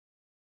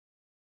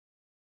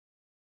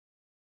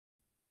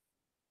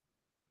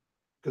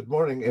Good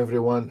morning,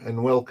 everyone,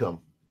 and welcome.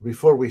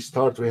 Before we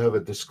start, we have a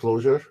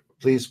disclosure.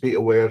 Please be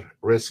aware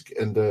risk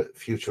in the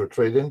future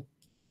trading.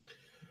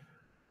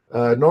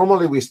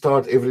 Normally, we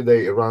start every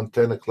day around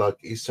 10 o'clock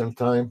Eastern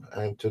Time,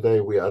 and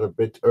today we are a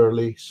bit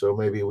early, so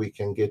maybe we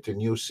can get to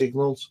new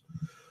signals.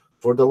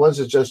 For the ones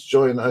that just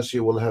joined us,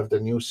 you will have the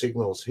new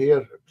signals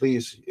here.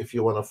 Please, if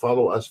you want to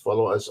follow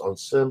us on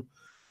SIM.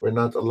 We're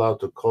not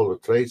allowed to call the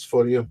trades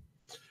for you.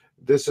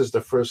 This is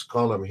the first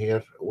column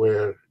here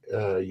where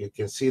you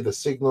can see the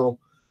signal,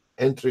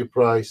 entry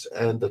price,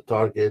 and the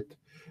target.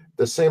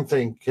 The same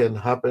thing can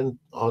happen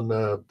on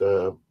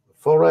the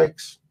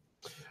Forex,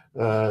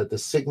 the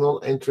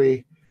signal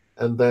entry,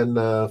 and then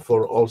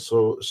for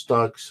also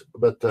stocks.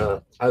 But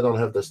I don't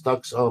have the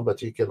stocks on,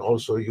 but you can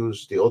also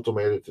use the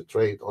automated to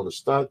trade on the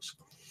stocks.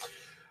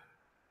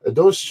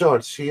 Those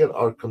charts here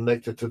are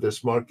connected to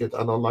this market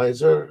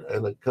analyzer,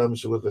 and it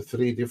comes with the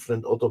three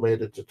different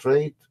automated to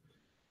trade.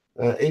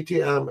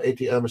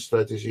 ATM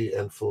strategy,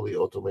 and fully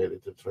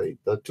automated to trade.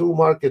 The two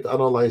market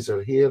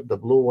analyzer here, the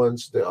blue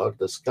ones, they are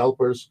the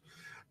scalpers,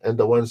 and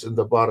the ones in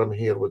the bottom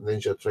here with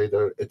Ninja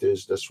Trader, it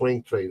is the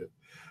swing trader.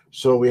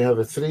 So we have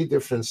a three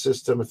different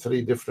system,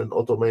 three different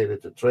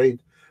automated to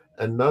trade,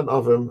 and none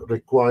of them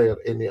require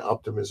any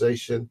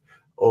optimization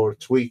or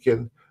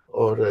tweaking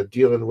or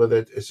dealing with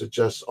it. It's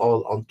just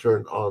all on,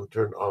 turn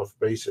off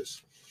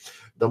basis.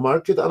 The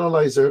market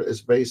analyzer is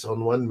based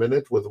on 1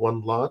 minute with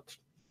one lot,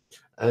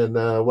 and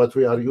what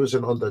we are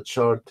using on the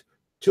chart,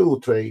 two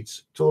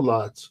trades, two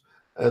lots,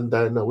 and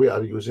then we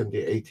are using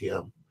the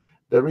ATM.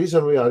 The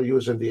reason we are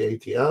using the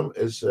ATM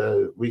is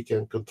we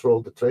can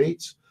control the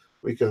trades,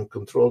 we can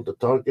control the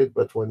target,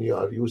 but when you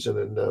are using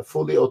it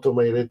fully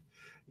automated,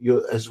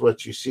 you, as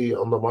what you see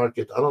on the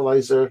market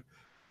analyzer,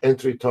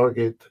 entry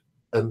target,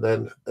 and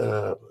then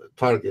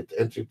target,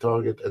 entry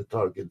target, and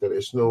target. There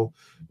is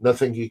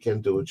nothing you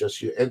can do.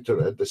 Just you enter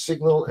at the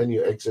signal and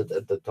you exit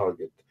at the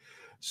target.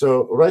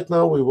 So right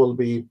now we will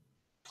be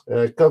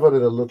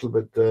covering a little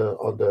bit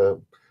on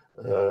the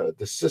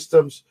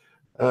systems,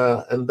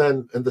 and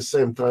then at the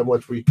same time,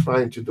 what we're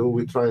trying to do,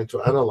 we're trying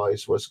to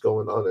analyze what's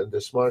going on in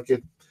this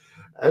market.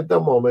 At the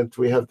moment,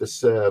 we have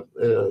this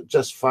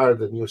just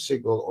fired a new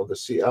signal on the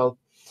CL.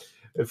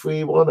 If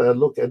we want to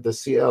look at the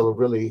CL,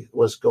 really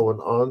what's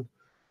going on,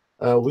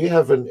 we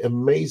have an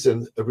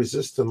amazing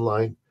resistance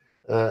line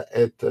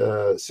at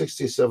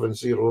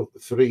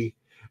 6703,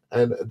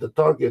 and the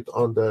target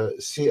on the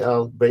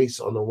CL based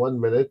on the 1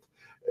 minute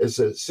is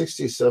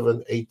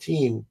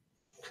 6718.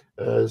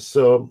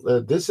 So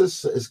this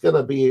is going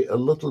to be a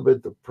little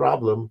bit the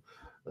problem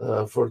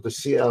for the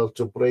CL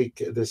to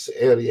break this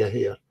area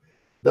here.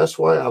 That's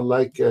why I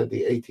like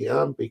the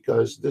ATM,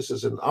 because this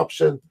is an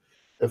option.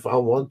 If I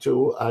want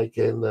to, I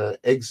can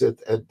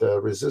exit at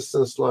the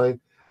resistance line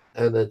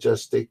and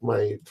just take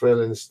my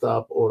trailing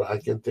stop, or I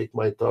can take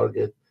my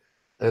target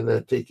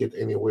and take it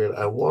anywhere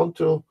I want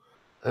to.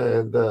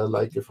 And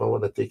like if I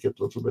want to take it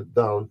a little bit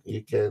down,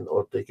 you can,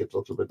 or take it a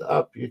little bit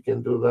up, you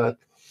can do that,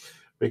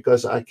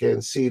 because I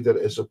can see there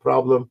is a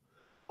problem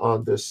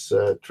on this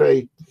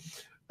trade.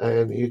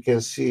 And you can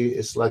see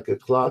it's like a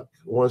clock.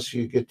 Once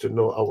you get to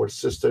know our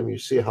system, you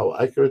see how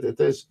accurate it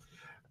is,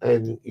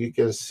 and you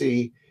can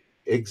see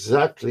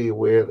exactly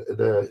where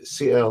the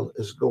CL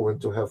is going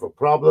to have a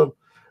problem.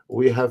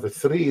 We have a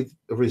three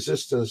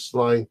resistance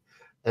line,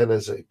 and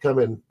as it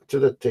coming to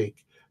the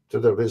take to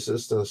the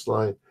resistance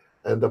line,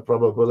 and the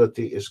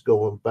probability is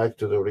going back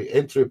to the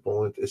re-entry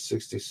point is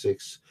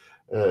 66,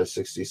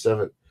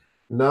 67.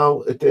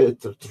 Now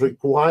it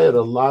required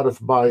a lot of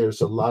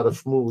buyers, a lot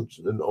of moves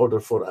in order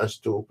for us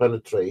to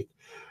penetrate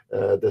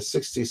the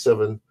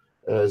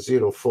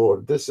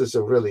 6704. This is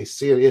a really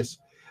serious,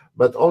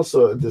 but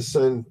also at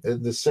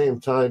the same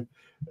time,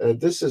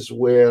 this is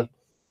where,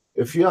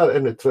 if you are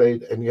in a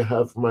trade and you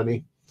have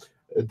money,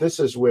 this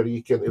is where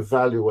you can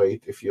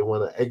evaluate if you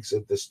want to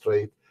exit this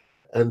trade.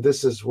 And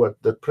this is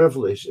what the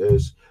privilege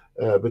is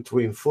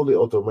between fully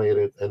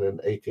automated and an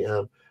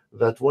ATM,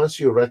 that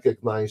once you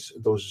recognize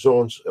those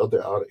zones, they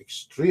are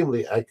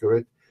extremely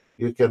accurate.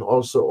 You can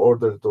also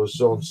order those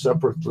zones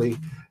separately.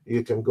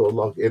 You can go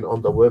log in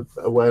on the web.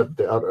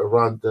 They are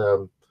around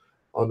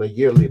on a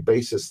yearly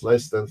basis,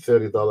 less than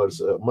 $30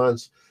 a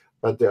month,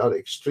 but they are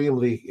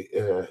extremely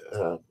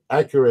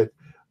accurate,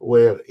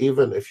 where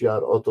even if you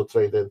are auto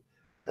trading,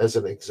 as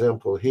an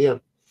example here,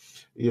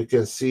 you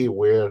can see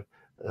where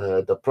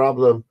the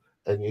problem,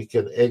 and you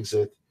can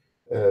exit.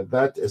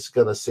 That is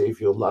going to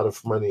save you a lot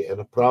of money and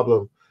a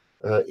problem.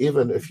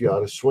 Even if you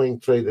are a swing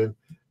trading,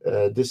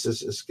 this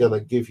is going to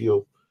give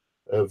you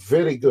a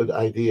very good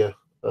idea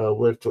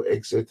where to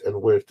exit and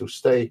where to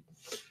stay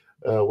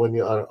when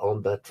you are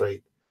on that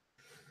trade.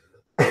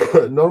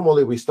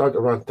 Normally, we start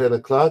around 10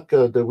 o'clock.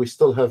 We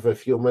still have a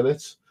few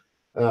minutes.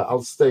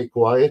 I'll stay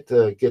quiet,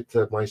 get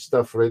my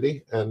stuff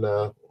ready, and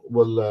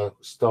we'll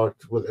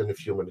start within a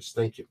few minutes.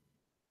 Thank you.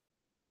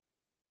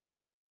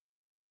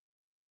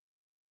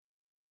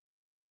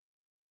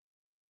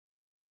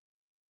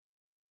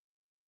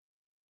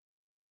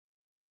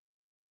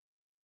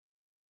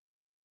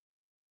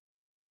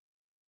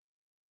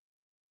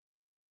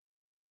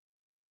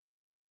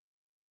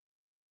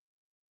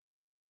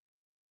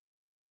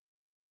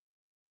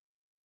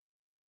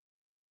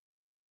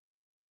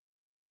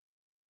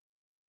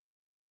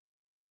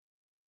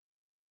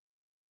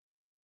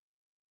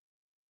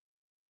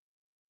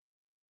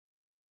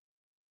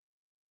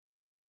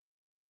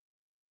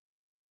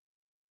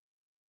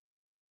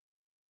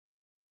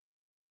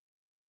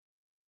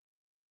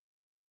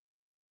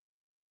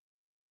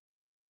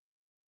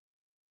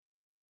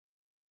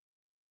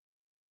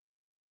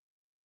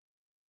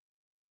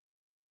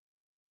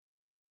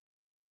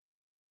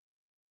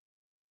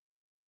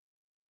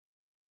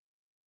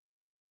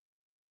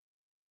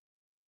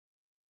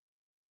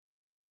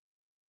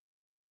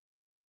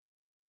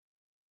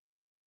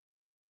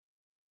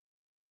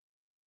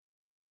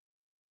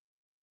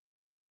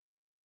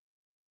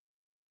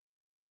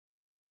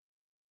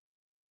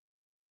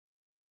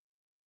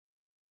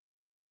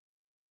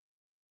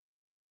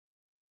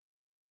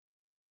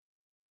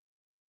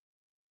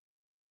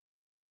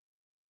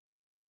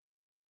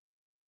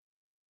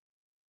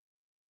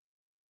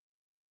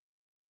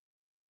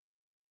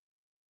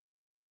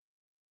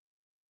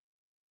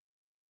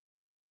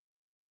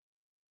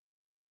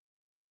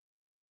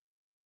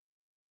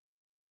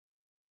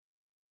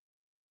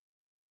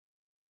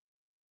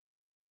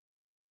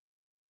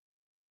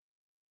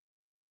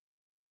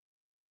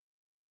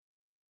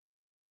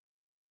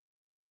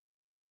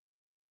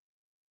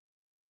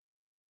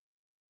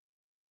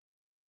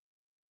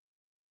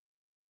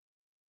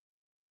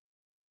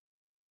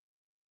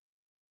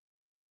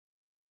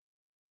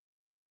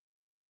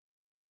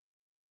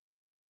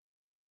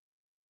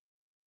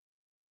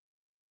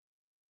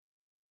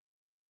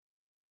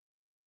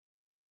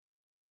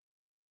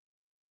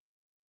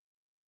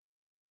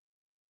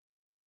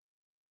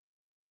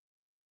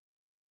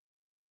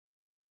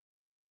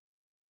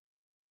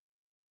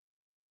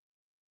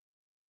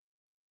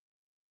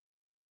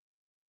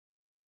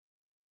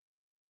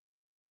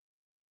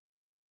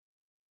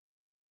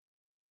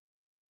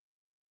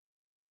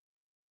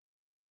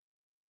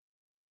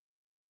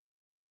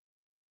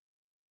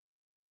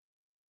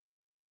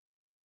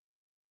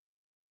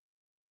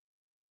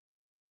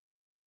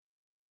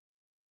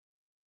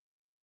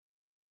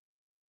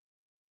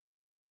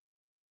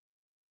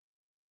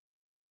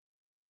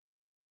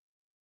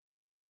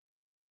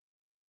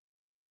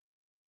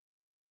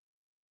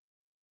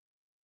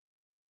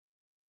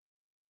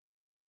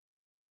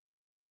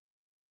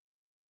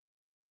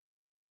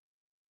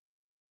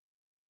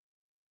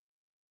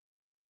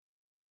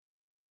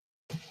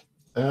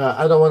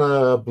 I don't want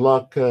to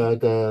block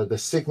the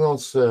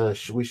signals.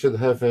 We should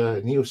have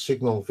a new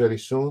signal very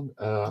soon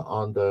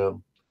on the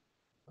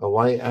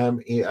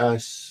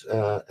YMES,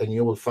 and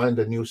you will find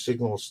the new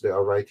signals. They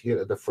are right here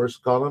at the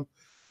first column.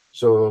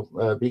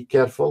 So be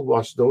careful,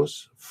 watch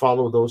those,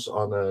 follow those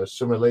on a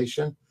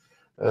simulation.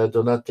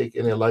 Do not take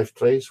any live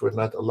trades. We're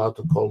not allowed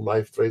to call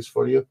live trades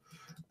for you.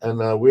 And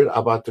we're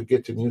about to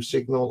get a new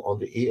signal on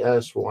the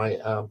ES,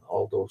 YM,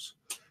 all those.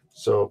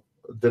 So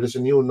there is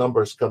a new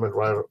numbers coming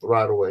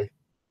right away.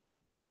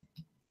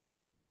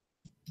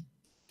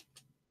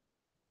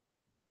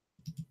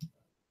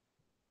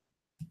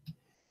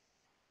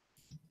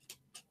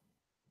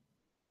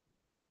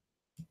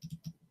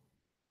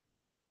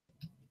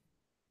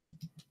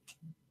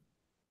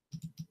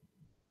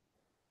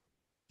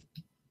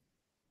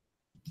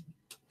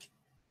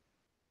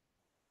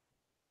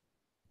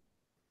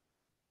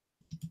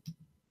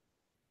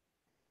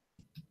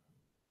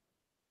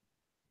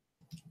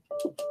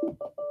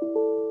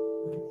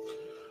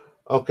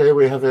 Okay,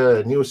 we have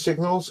new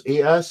signals.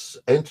 ES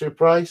entry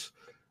price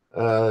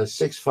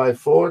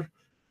 654,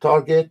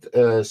 target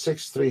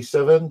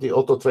 637. The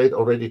auto trade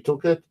already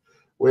took it.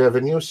 We have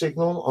a new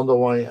signal on the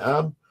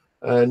YM.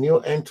 New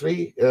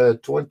entry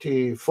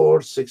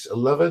 24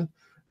 611.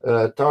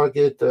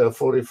 Target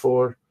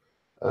 44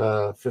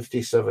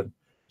 57.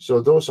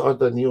 So those are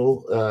the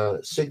new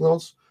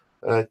signals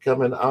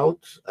coming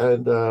out,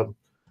 and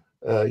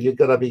you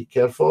gotta be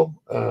careful.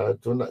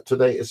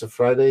 Today is a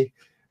Friday,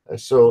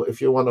 so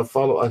if you want to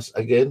follow us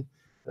again,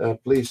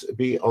 please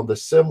be on the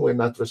sim. We're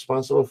not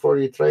responsible for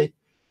your trade.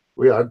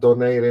 We are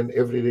donating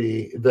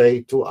every day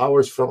 2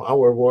 hours from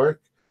our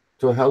work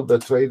to help the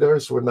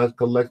traders. We're not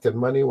collecting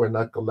money. We're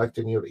not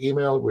collecting your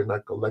email. We're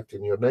not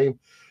collecting your name.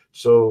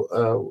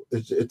 So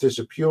it is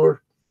a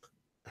pure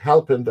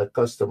helping the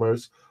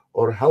customers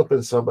or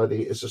helping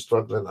somebody is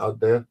struggling out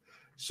there.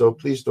 So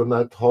please do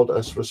not hold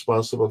us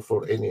responsible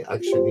for any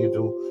action you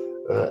do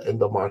in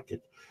the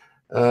market.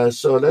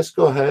 So let's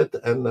go ahead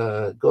and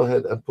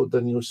put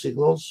the new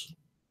signals.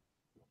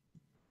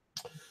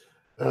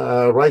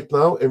 Right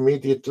now,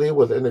 immediately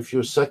within a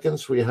few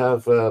seconds, we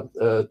have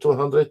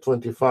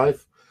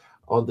 225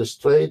 on this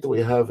trade.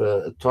 We have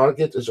a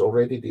target is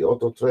already the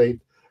auto trade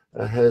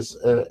has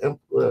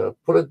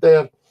put it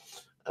there,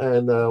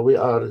 and we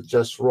are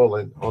just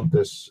rolling on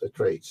this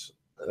trades.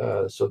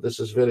 So this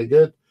is very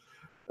good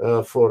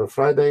for a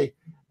Friday.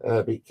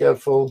 Be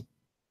careful,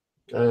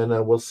 and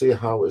we'll see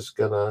how it's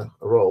gonna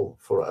roll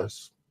for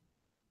us.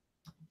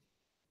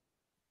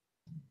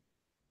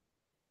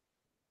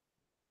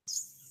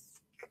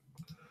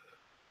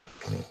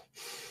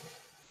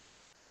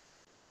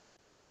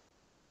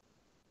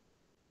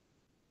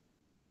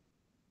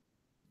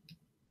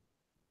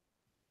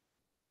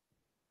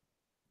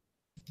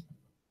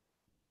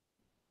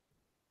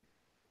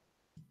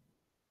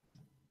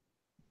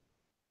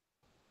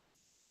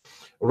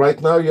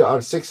 Right now, you are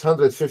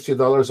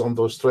 $650 on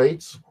those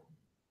trades.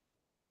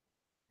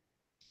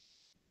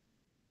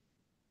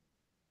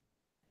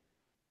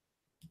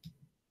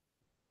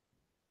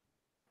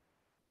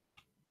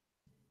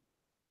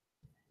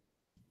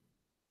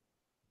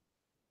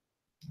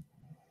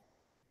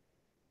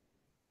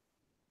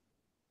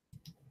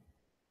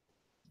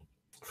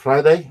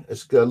 Friday,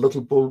 it's got a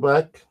little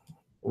pullback.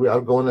 We are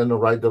going in the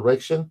right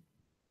direction.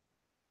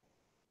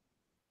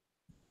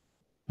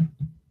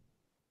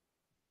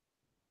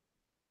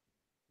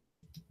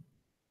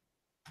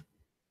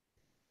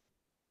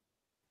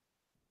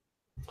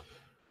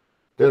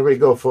 There we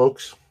go,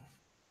 folks.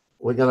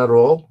 We're gonna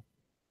roll.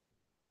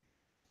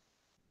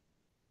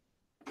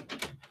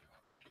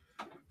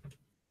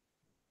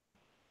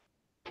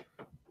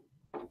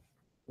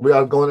 We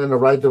are going in the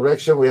right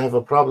direction. We have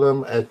a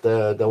problem at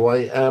the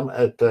YM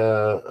at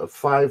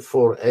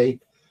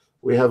 548.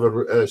 We have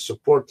a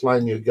support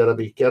line. You gotta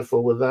be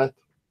careful with that.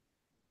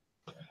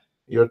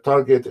 Your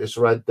target is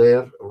right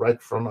there, right in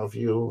front of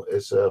you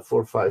is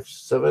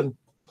 457.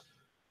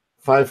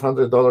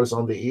 $500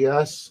 on the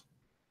ES.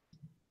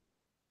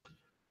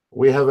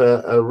 We have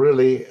a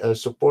really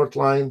support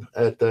line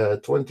at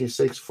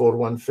 26 for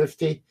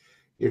 150.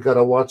 You got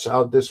to watch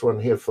out this one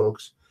here,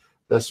 folks.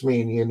 That's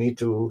mean you need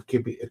to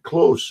keep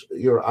close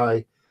your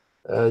eye,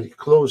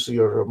 close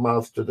your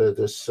mouth to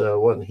this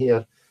one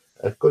here.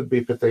 It could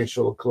be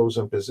potential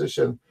closing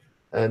position,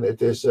 and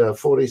it is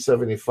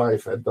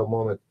 40.75 at the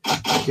moment.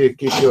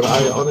 Keep your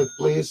eye on it,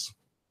 please.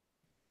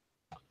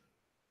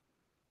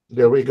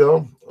 There we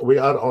go. We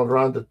are on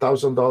around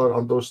 $1,000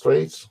 on those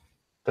trades.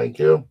 Thank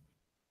you.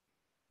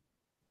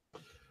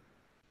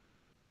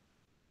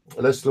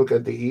 Let's look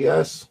at the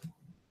ES.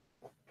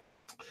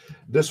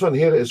 This one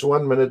here is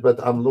 1 minute, but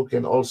I'm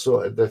looking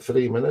also at the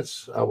 3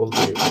 minutes. I will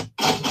be.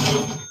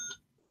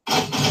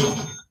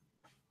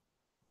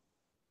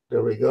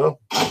 There we go.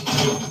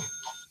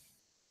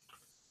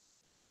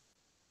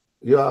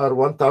 You are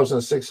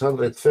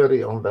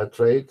 1,630 on that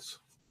trade.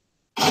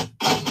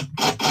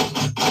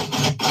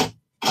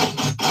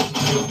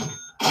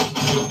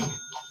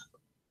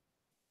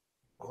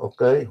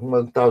 Okay,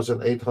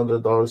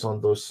 $1,800 on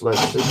those slash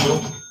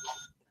signal.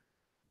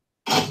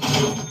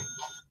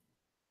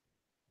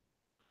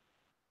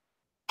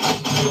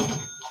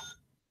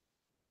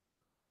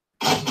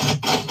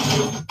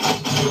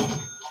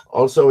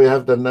 Also, we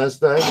have the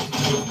Nasdaq.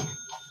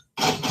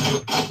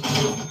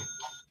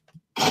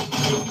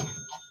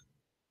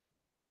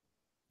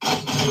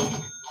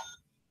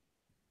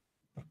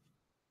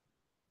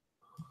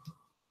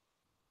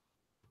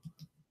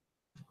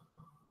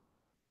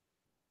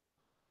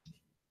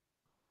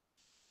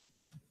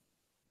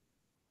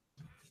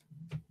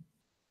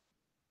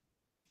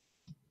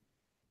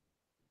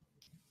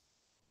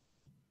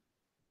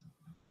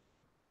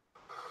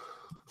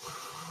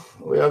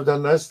 We have the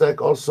Nasdaq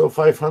also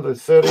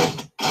 530.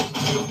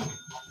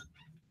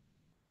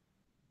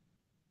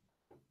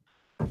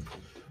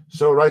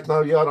 So right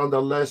now you are on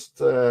the last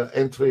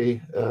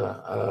entry.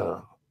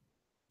 Let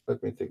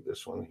me take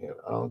this one here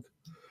out.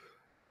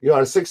 You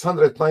are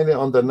 690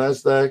 on the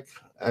Nasdaq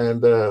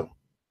and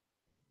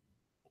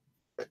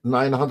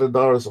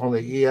 $900 on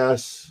the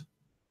ES,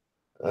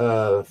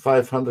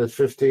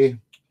 550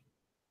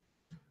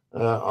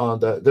 on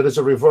the. There is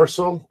a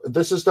reversal.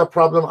 This is the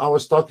problem I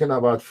was talking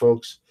about,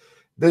 folks.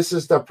 This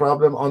is the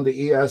problem on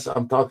the ES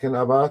I'm talking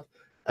about,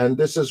 and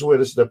this is where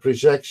is the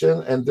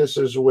projection, and this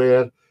is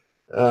where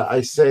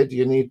I said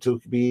you need to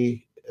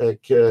be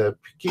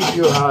keep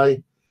your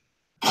eye.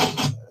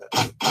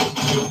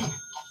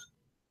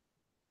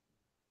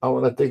 I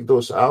want to take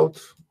those out.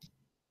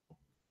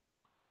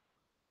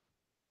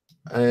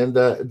 And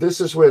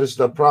this is where is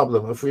the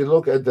problem. If we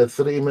look at the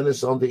 3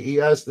 minutes on the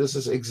ES, this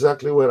is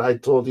exactly where I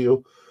told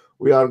you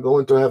we are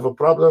going to have a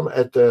problem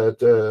at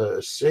the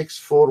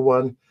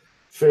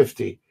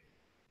 64150.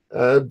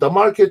 The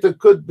market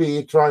could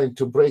be trying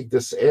to break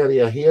this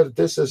area here.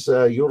 This is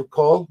your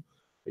call.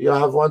 You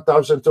have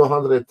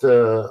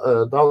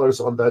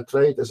 $1,200 on that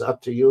trade. It's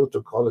up to you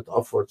to call it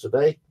off for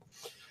today.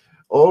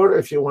 Or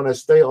if you want to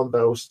stay on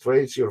those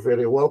trades, you're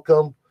very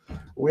welcome.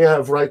 We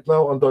have right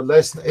now on the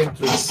last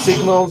entry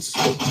signals.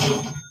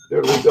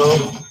 There we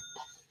go.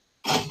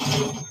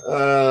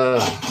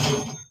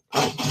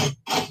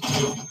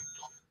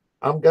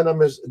 I'm gonna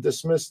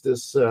dismiss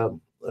this the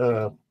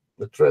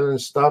trailing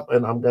stop,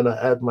 and I'm gonna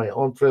add my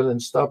own trailing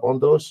stop on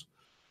those.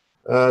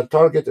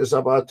 Target is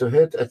about to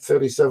hit at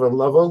 37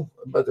 level,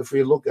 but if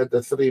we look at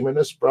the 3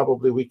 minutes,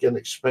 probably we can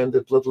expand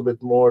it a little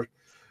bit more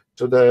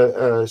to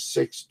the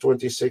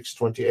 626,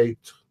 28,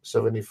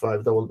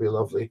 75. That will be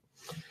lovely.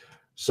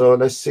 So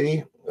let's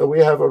see. We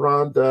have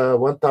around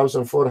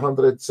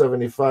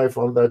 1,475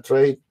 on that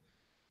trade.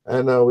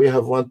 And we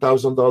have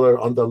 $1,000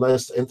 on the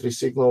last entry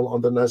signal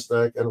on the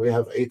Nasdaq, and we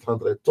have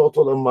 800.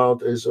 Total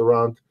amount is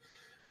around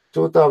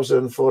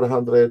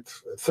 2,400,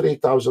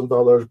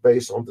 $3,000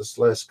 based on this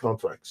last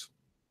contracts.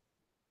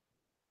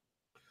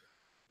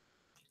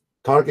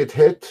 Target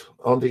hit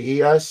on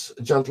the ES,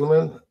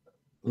 gentlemen,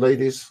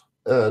 ladies.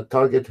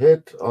 Target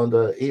hit on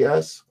the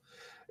ES.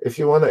 If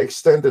you want to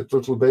extend it a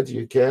little bit,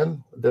 you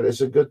can. There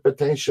is a good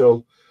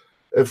potential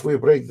if we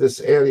break this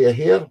area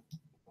here.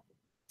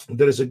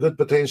 There is a good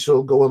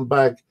potential going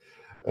back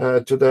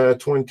to the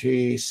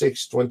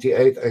 26,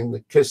 28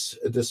 and kiss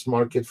this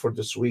market for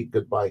this week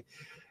goodbye.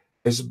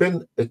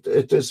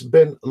 It has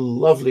been a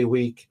lovely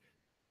week.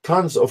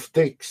 Tons of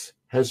ticks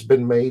has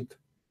been made,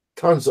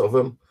 tons of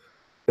them.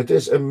 It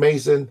is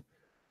amazing.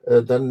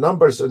 The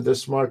numbers in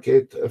this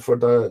market for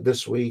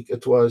this week,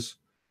 it was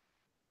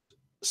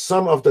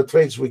some of the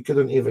trades we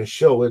couldn't even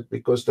show it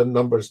because the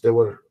numbers, they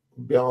were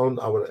beyond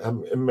our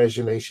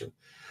imagination.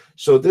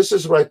 So this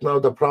is right now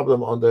the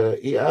problem on the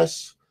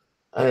ES,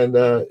 and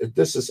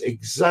this is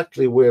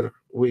exactly where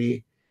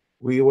we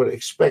were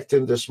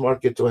expecting this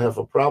market to have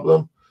a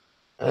problem.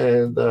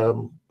 And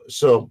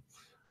so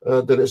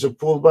there is a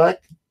pullback.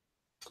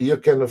 You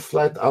can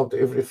flat out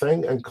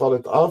everything and call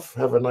it off.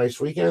 Have a nice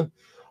weekend.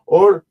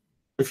 Or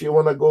if you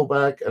want to go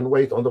back and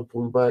wait on the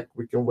pullback,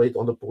 we can wait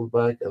on the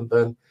pullback and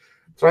then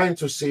trying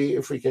to see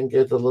if we can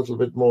get a little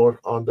bit more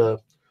on the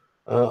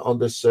on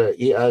this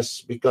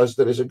ES, because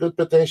there is a good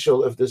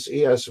potential if this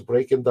ES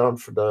breaking down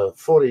for the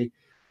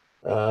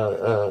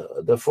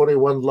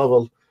 41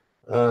 level.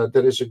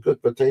 There is a good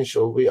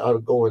potential we are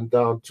going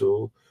down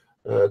to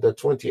the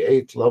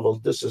 28 level.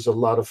 This is a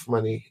lot of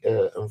money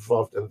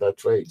involved in that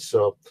trade.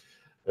 So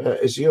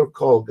it's your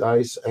call,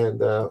 guys,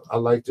 and I'd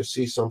like to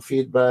see some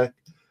feedback.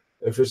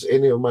 If it's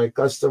any of my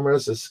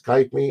customers,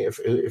 Skype me.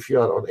 If you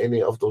are on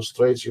any of those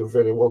trades, you're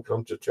very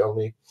welcome to tell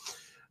me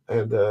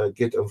and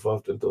get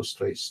involved in those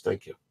trades.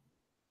 Thank you.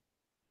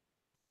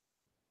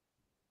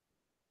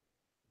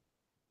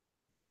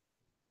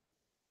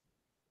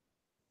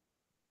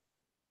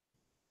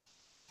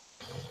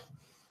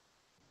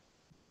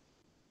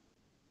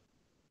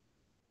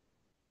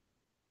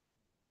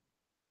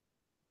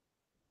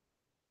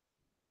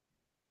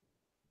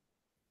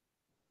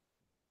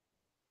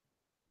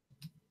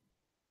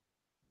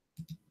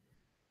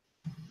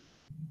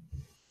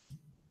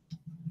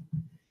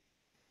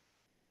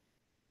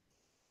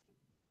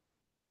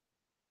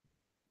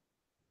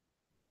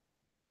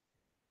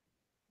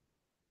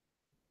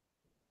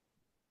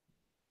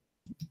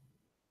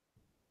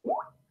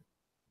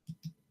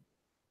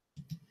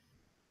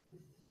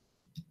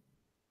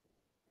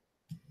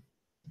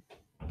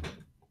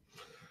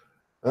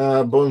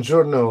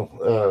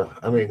 Buongiorno,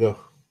 amigo,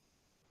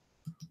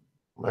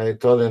 my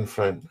Italian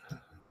friend.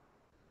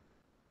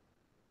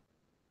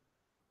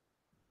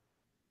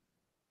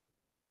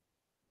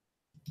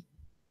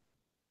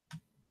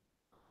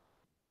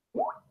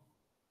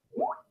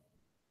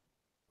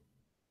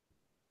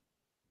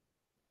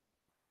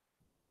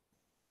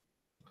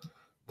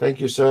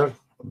 Thank you, sir.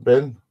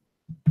 Ben.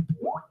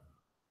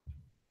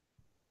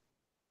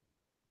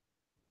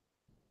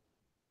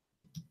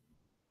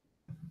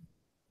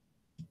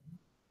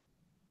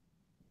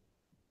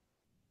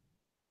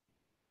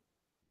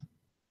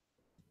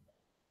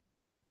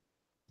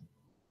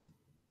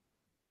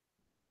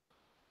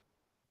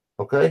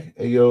 Okay,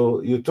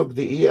 you took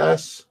the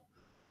ES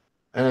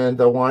and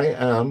the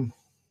YM.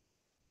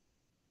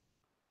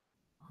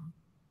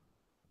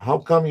 How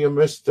come you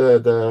missed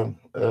the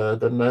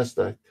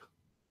Nasdaq?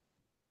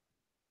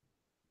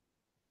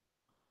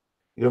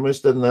 You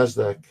missed the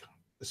Nasdaq.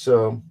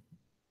 So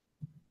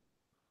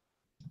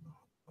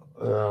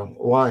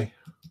why?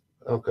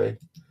 Okay,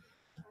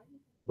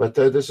 but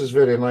this is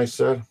very nice,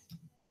 sir.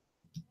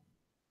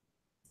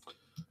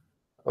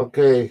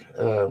 Okay,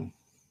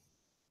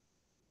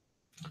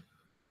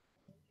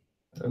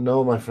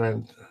 no, my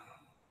friend.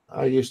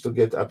 I used to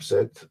get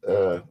upset.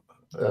 I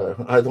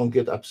don't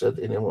get upset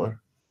anymore.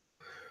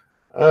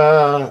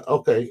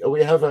 Okay,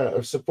 we have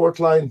a support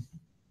line.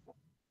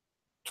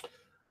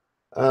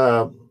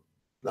 Um,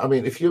 I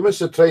mean, if you miss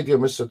a trade, you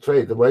miss a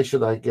trade. Why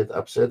should I get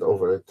upset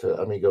over it,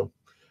 amigo?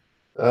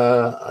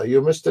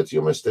 You missed it.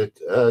 You missed it.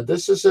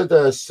 This is at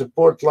the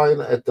support line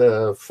at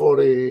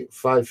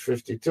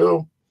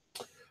 45.52.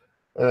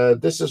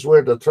 This is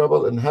where the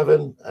trouble in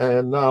heaven,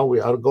 and now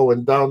we are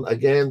going down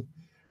again.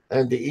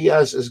 And the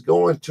ES is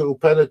going to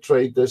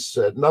penetrate this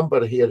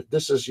number here.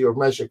 This is your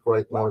magic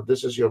right now.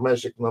 This is your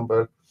magic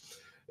number.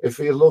 If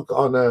you look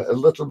on a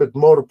little bit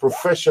more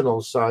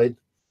professional side,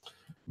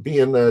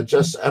 being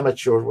just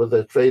amateur with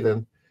the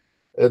trading,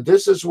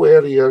 this is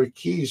where your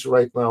keys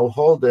right now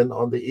holding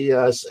on the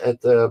ES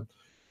at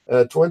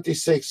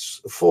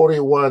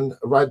 2641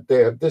 right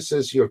there. This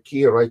is your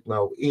key right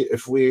now.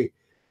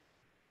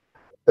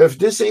 If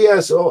this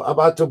ESO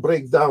about to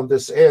break down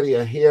this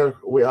area here,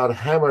 we are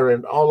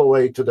hammering all the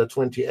way to the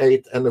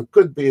 28, and it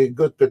could be a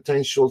good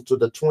potential to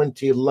the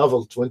 20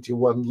 level,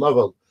 21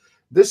 level.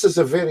 This is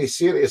a very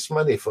serious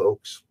money,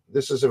 folks.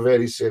 This is a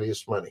very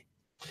serious money.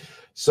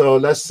 So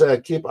let's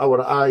keep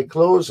our eye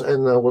closed,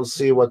 and we'll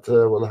see what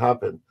will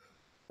happen.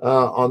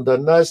 On the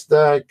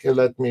Nasdaq,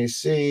 let me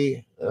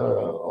see.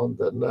 On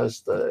the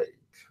Nasdaq.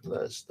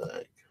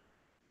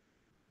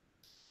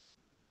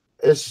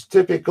 It's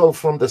typical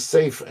from the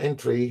safe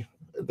entry.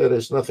 There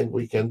is nothing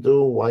we can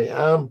do.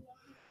 YM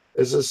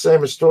is the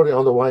same story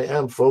on the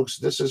YM, folks.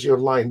 This is your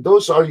line.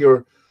 Those are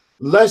your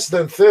less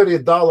than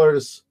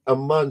 $30 a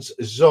month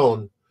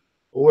zone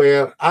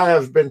where I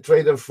have been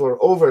trading for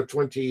over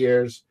 20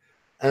 years,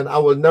 and I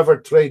will never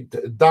trade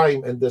a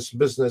dime in this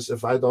business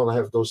if I don't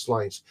have those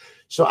lines.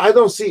 So I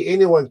don't see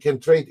anyone can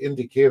trade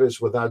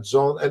indicators without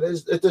zone, and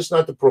it is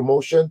not a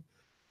promotion.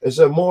 It's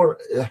a more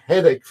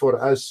headache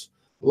for us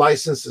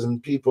licensing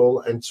people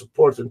and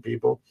supporting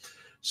people.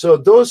 So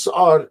those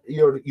are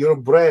your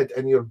bread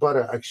and your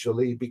butter,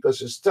 actually,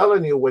 because it's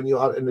telling you when you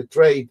are in a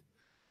trade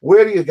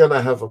where you're going to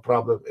have a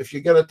problem. If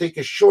you're going to take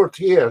a short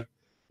here,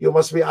 you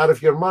must be out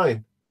of your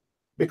mind.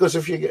 Because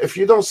if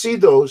you don't see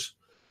those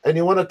and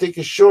you want to take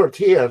a short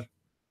here,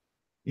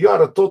 you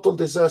are a total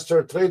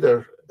disaster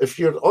trader. If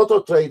your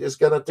auto trade is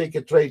going to take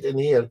a trade in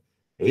here,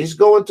 he's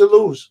going to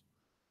lose,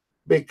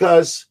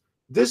 because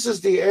this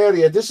is the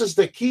area, this is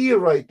the key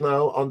right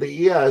now on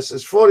the ES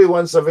is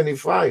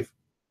 41.75.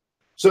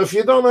 So if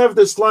you don't have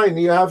this line,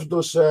 you have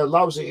those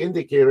lousy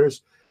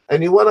indicators,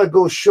 and you want to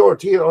go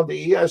short here on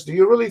the ES, do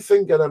you really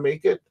think gonna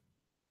make it?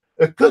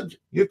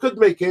 You could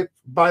make it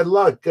by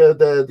luck.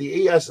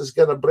 The ES is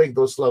gonna break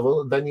those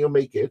levels, then you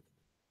make it.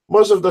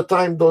 Most of the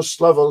time,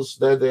 those levels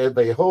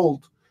they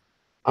hold.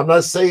 I'm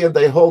not saying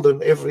they hold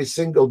in every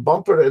single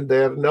bumper in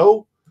there,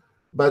 no,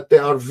 but they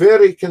are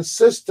very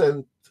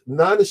consistent,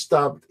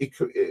 non-stop,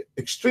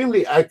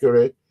 extremely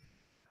accurate.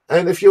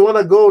 And if you want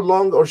to go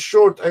long or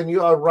short and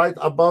you are right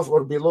above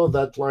or below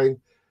that line,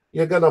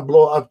 you're going to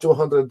blow up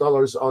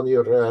 $200 on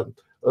your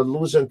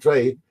losing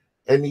trade.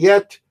 And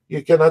yet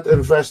you cannot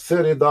invest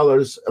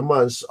 $30 a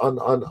month on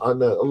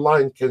a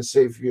line can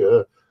save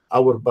you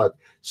our butt.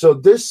 So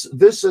this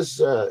is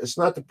it's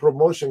not a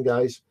promotion,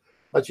 guys,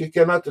 but you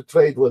cannot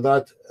trade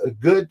without a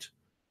good,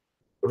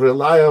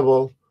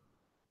 reliable,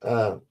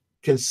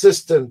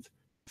 consistent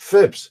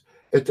fibs.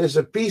 It is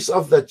a piece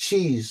of the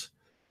cheese.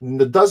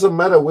 It doesn't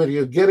matter where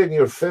you're getting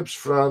your fibs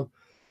from,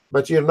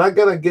 but you're not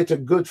gonna get a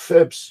good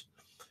fibs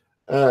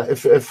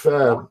if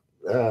I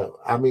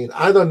mean,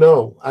 I don't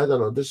know.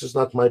 This is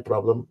not my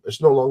problem. It's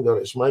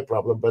my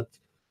problem. But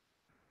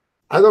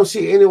I don't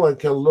see anyone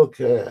can look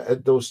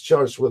at those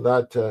charts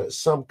without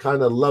some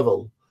kind of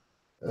level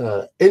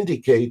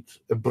indicate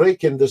a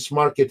break in this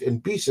market in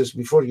pieces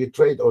before you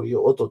trade or you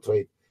auto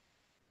trade.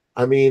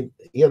 I mean,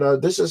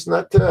 this is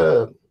not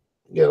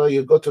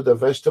You go to the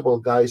vegetable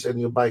guys and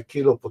you buy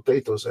kilo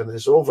potatoes and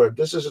it's over.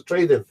 This is a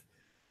trade-in.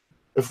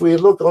 If we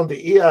look on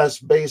the ES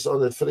based on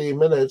the 3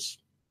 minutes,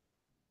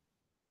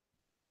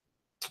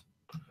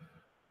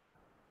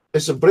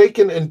 it's a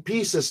breaking in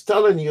pieces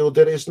telling you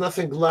there is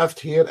nothing left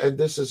here, and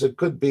this is it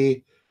could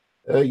be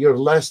your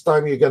last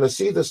time you're going to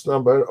see this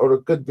number, or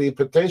it could be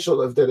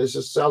potential if there is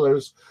a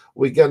sellers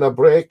we're going to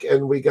break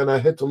and we're going to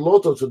hit a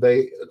lotto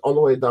today all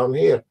the way down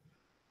here.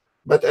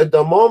 But at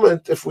the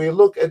moment, if we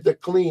look at the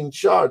clean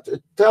chart,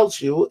 it tells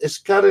you it's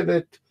cutting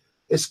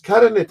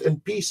it in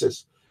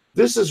pieces.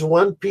 This is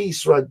one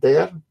piece right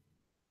there.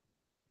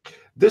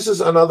 This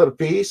is another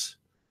piece,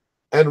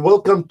 and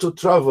welcome to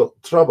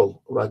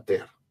trouble right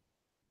there.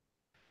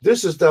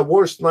 This is the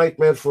worst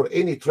nightmare for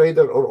any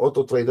trader or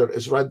auto trader,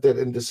 is right there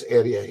in this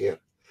area here.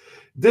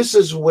 This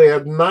is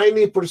where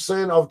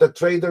 90% of the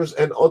traders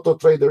and auto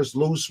traders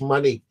lose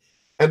money.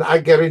 And I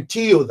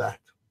guarantee you that,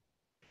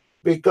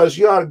 because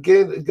you are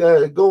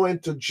going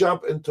to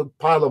jump into a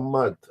pile of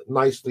mud,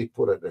 nicely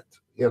put it,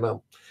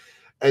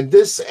 And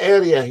this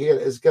area here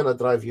is going to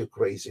drive you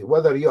crazy,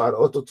 whether you are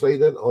auto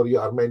trading or you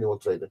are manual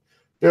trading.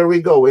 There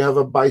we go. We have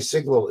a buy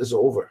signal is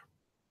over.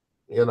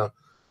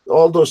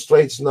 All those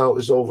trades now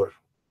is over.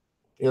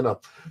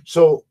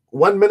 So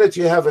 1 minute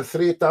you have a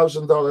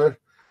 $3,000,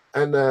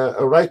 and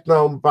right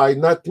now, by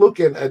not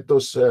looking at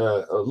those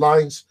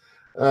lines,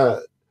 they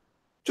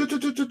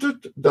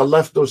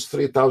left those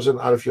 3,000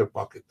 out of your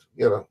pocket.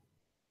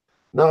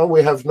 Now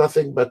we have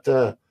nothing but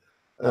a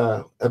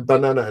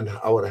banana in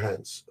our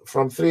hands,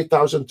 from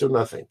 3,000 to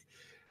nothing.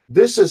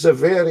 This is a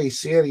very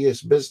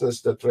serious business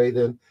to trade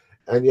in,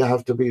 and you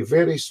have to be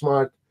very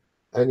smart,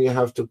 and you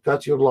have to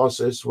cut your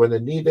losses when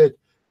needed,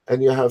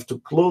 and you have to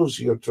close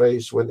your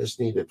trades when it's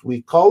needed.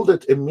 We called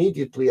it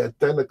immediately at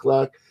 10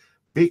 o'clock.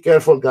 Be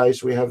careful,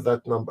 guys, we have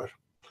that number.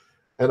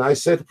 And I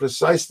said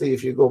precisely,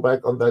 if you go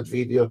back on that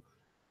video,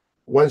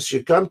 once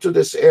you come to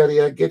this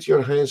area, get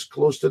your hands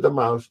close to the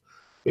mouth,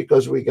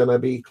 because we're going to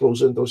be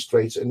closing those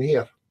trades in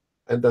here.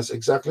 And that's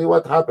exactly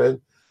what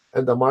happened,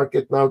 and the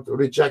market now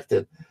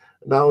rejected.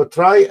 Now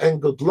try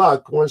and good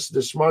luck once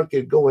this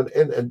market going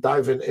in and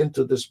diving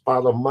into this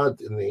pile of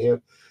mud in the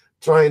air,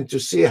 trying to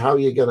see how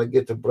you're going to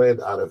get the bread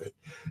out of it.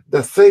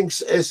 The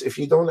things is, if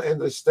you don't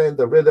understand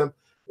the rhythm,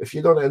 if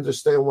you don't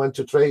understand when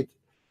to trade,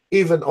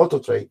 even auto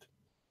trade,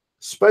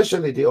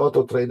 especially the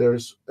auto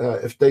traders,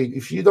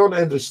 if you don't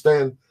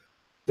understand,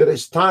 there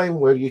is time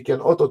where you can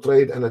auto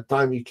trade and a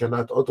time you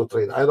cannot auto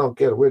trade. I don't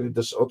care where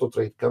this auto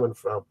trade coming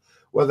from,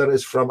 whether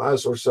it's from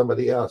us or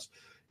somebody else.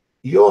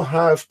 You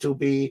have to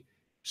be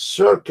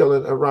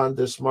circling around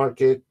this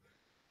market,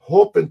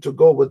 hoping to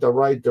go with the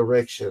right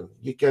direction.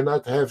 You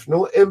cannot have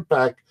no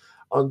impact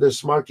on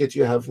this market.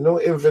 You have no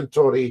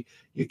inventory.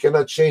 You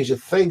cannot change the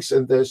things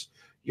in this.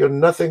 You're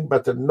nothing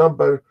but a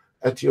number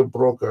at your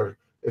broker.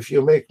 If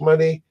you make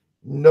money,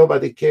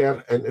 nobody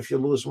care. And if you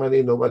lose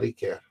money, nobody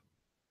care.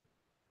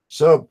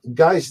 So,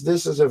 guys,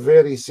 this is a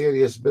very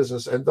serious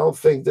business. And don't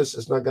think this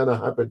is not going to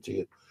happen to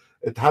you.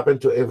 It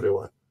happened to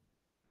everyone.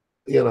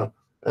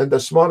 And the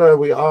smarter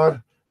we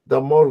are, the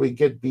more we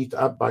get beat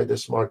up by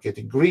this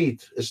market.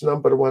 Greed is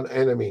number one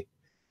enemy,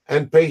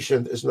 and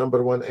patience is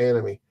number one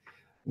enemy.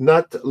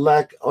 Not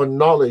lack of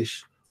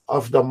knowledge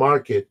of the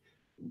market.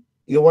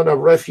 You want a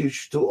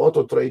refuge to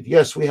auto trade?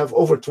 Yes, we have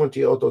over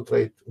 20 auto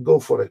trade. Go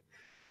for it.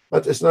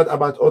 But it's not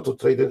about auto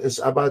trading. It's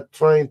about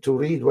trying to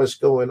read what's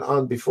going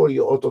on before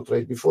you auto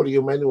trade, before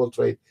you manual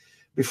trade,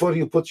 before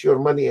you put your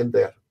money in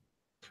there.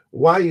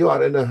 Why you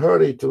are in a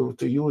hurry to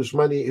use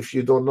money if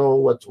you don't know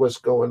what's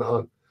going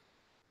on?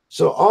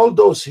 So all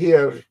those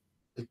here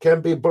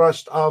can be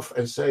brushed off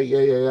and say,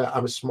 yeah,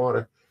 I'm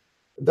smarter.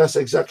 That's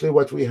exactly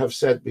what we have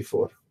said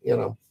before.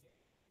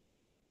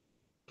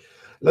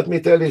 Let me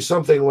tell you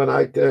something. When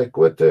I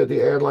quit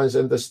the airlines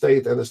in the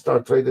state and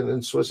start trading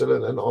in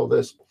Switzerland and all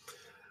this,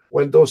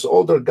 when those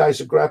older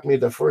guys grabbed me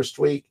the first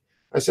week,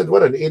 I said,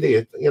 what an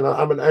idiot.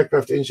 I'm an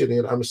aircraft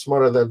engineer. I'm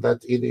smarter than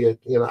that idiot.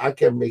 I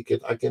can make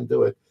it. I can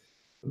do it.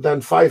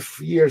 Then 5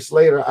 years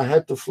later, I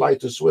had to fly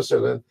to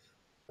Switzerland,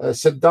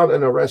 sit down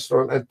in a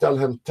restaurant and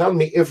tell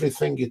me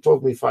everything you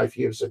told me 5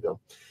 years ago.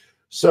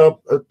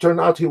 So it turned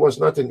out he was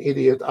not an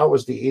idiot. I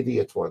was the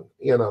idiot one.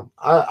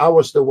 I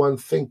was the one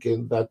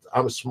thinking that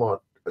I'm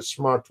smart, a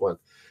smart one.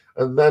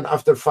 And then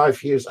after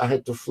 5 years, I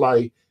had to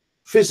fly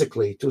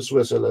physically to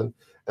Switzerland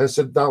and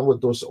sit down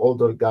with those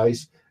older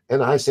guys.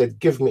 And I said,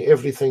 give me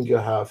everything you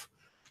have.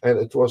 And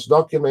it was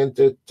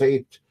documented,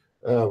 taped,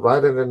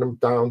 writing them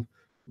down,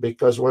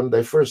 because when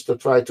they first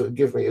tried to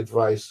give me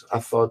advice, I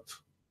thought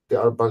they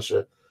are a bunch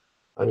of,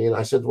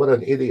 I said, what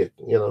an idiot.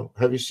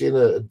 Have you seen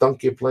a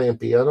donkey playing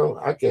piano?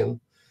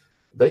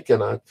 They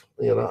cannot.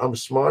 I'm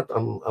smart.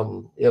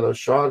 I'm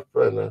sharp.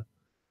 And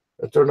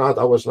it turned out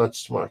I was not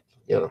smart,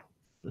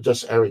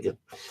 just arrogant.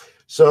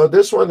 So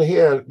this one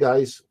here,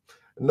 guys,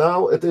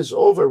 now it is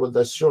over with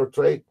the short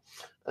trade.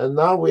 And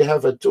now we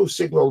have a 2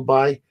 signal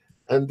buy.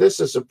 And this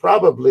is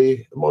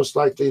probably, most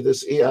likely,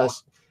 this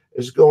ES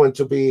is going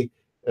to be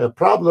a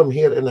problem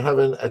here in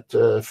heaven at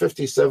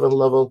 57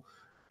 level.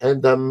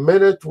 And the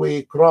minute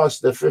we cross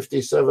the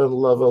 57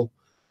 level,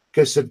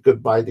 kiss it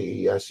goodbye,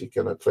 the ES. You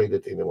cannot trade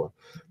it anymore.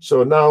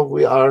 So now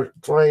we are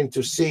trying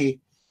to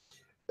see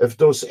if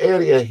those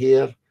area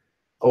here,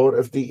 or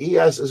if the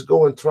ES is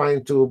going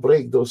trying to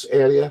break those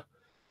area,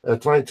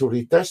 trying to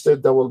retest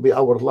it, that will be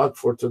our luck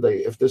for today.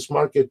 If this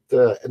market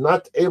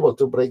not able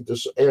to break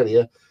this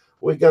area,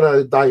 we're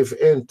gonna dive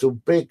into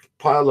big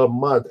pile of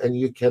mud and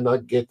you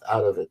cannot get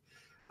out of it.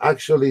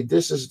 Actually,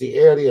 this is the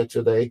area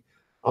today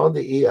on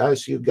the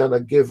ES. You're gonna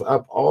give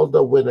up all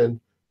the winning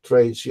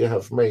trades you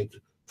have made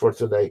for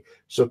today.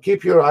 So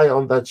keep your eye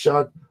on that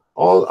chart.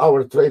 All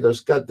our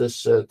traders got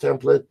this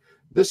template.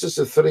 This is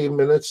a 3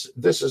 minutes.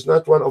 This is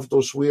not one of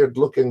those weird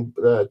looking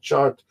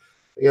chart,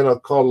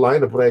 called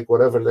line break,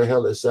 whatever the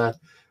hell is that.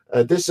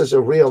 This is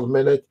a real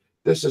minute.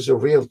 This is a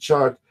real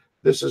chart.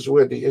 This is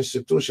where the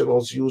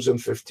institutionals use in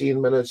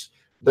 15 minutes.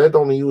 They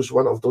don't use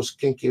one of those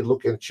kinky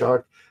looking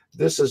chart.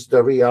 This is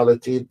the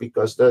reality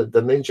because the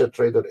ninja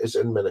trader is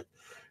in minute.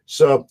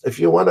 So if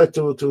you wanted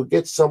to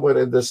get somewhere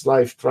in this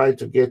life, try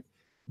to get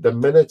the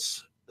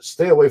minutes.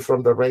 Stay away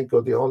from the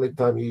Renko. The only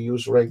time you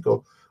use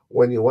Renko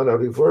when you want to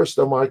reverse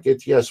the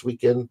market, yes, we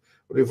can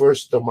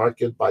reverse the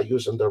market by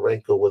using the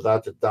Renko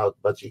without a doubt,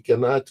 but you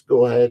cannot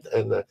go ahead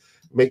and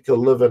make a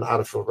living out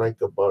of a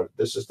Renko bar.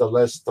 This is the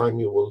last time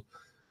you will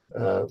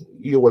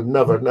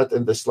never, not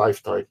in this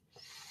lifetime.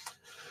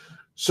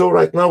 So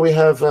right now we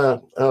have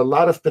a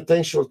lot of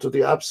potential to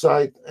the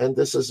upside, and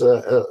this is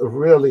a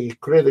really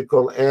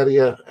critical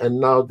area. And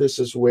now this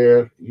is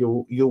where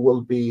you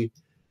will be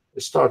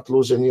start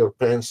losing your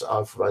pants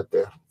off right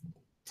there.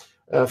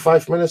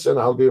 5 minutes, and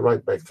I'll be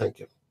right back. Thank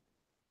you.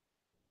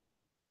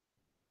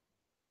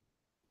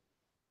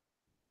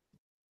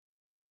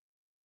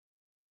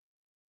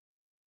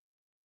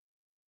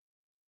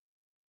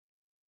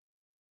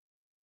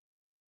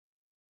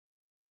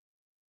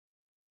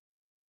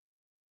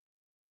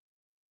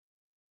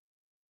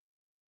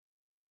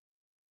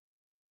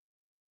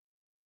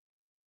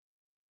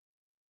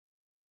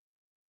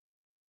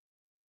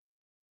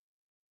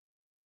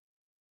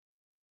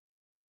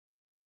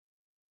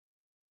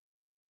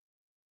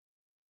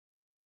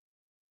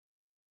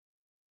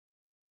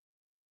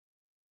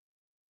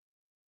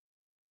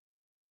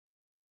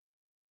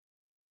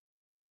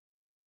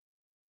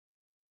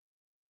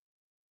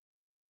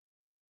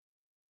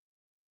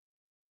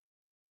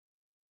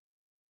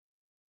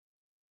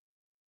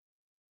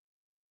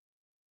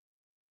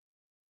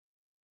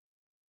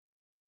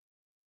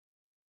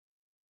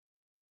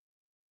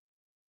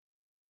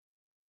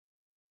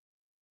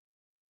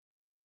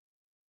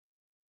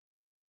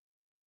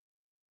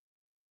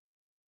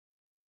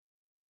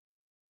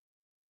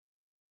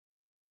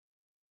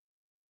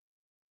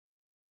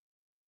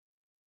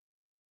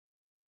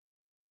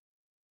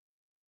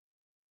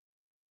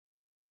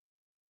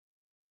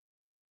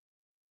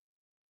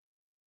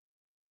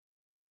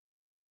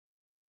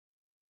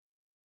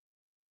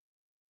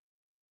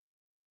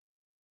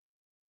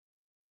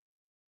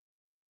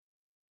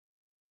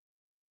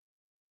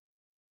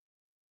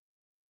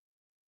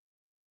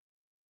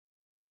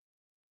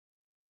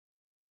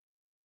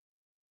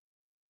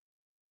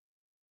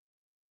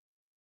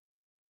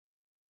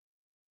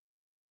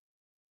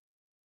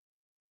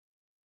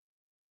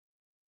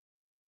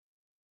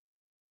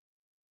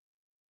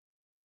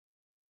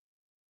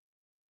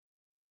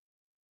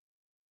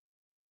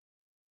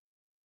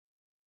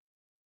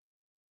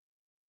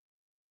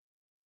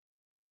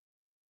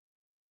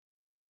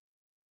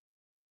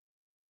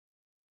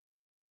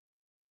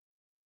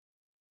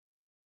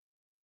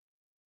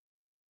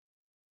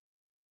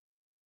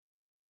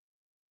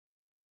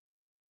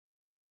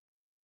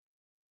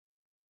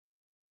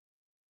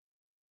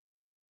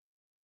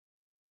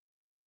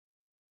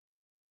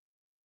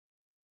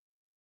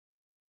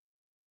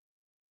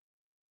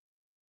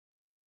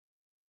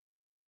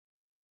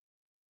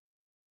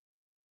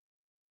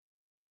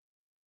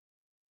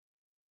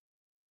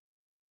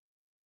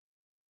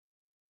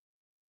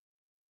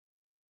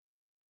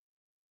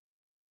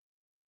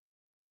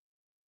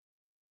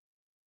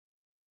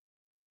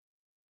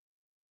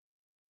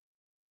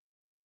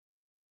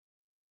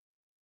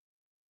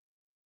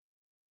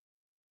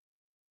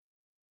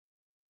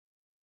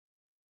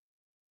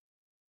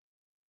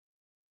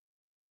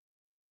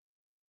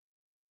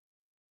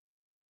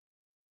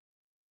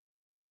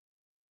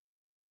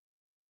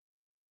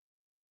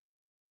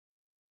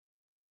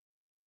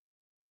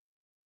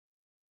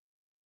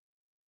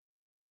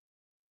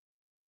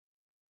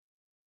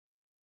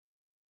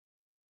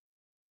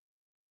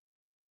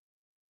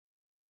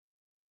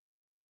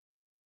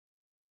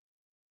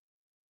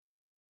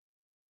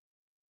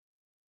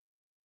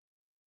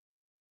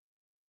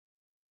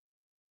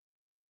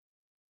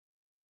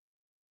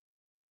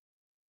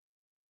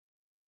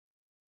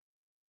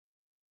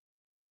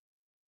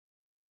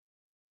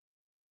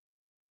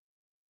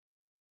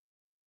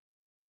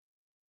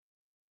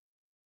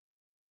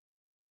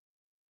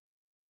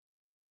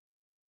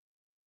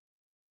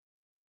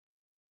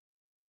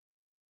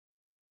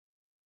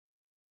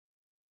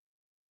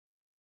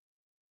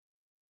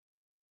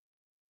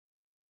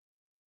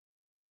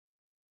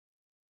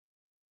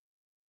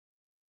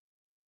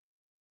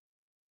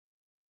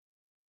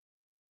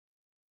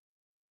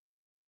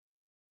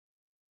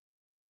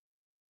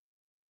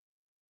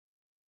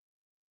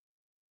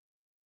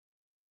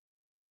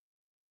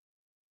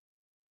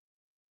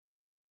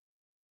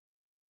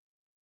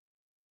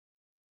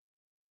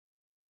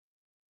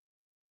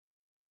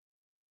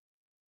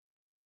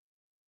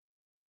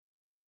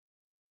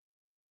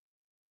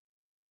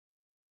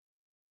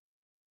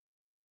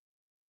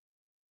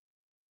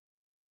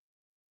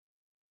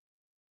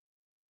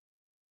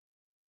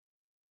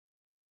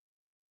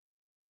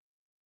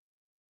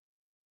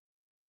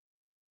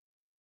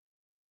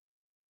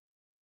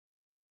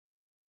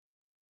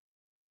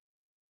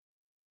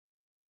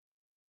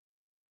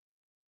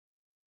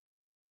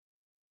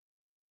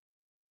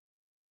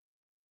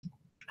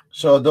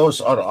 So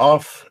those are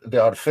off. They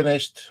are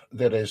finished.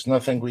 There is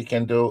nothing we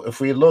can do. If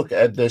we look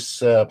at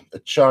this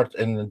chart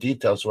in the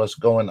details, what's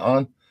going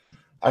on,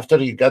 after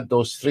you get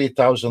those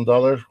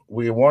 $3,000,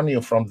 we warn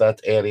you from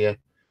that area.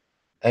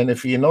 And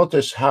if you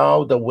notice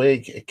how the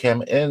wig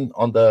came in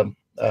on the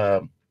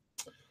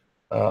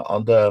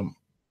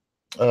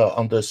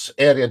on this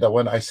area, the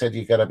one I said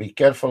you gotta be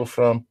careful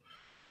from,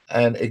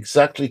 and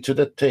exactly to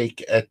the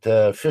take at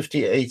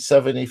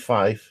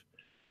 58.75,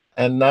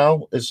 and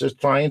now is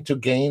just trying to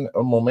gain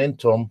a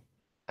momentum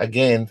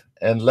again.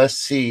 And let's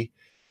see.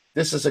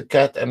 This is a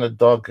cat and a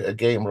dog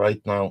game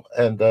right now,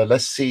 and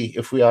let's see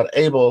if we are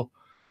able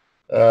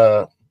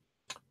uh,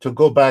 to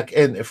go back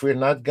in. If we're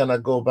not gonna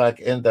go back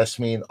in, that's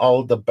mean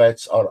all the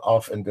bets are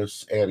off in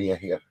this area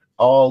here.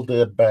 All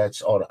the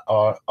bets are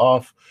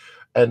off.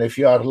 And if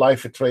you are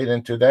live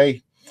trading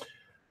today,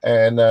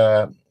 and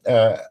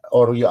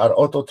or you are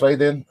auto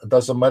trading, it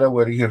doesn't matter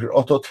where your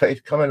auto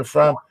trade coming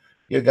from,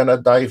 you're gonna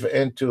dive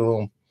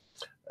into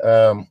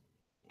um,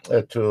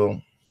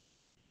 to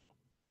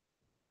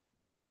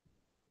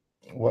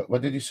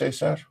what did you say,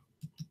 sir?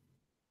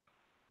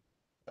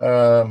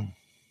 Um,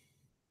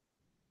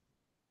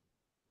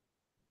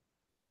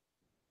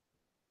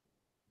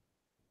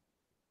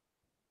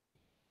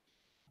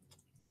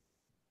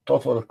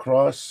 Total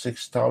across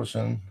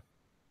 6,000,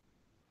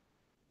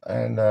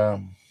 and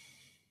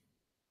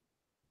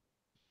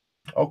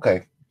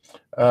okay.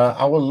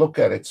 I will look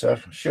at it,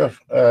 sir. Sure.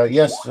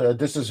 Yes,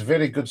 this is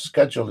very good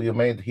schedule you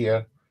made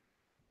here.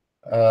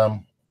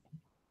 Um,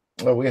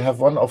 we have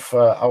one of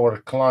our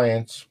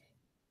clients.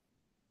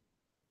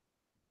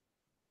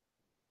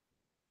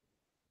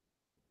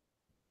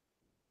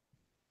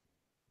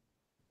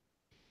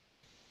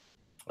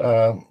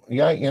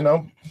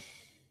 Yeah,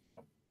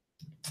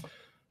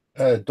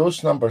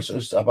 those numbers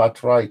is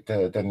about right,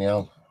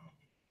 Danielle.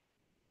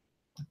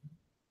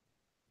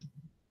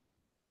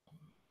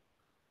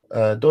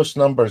 Those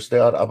numbers, they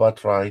are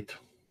about right.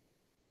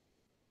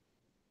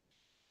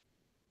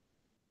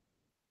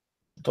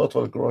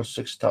 Total gross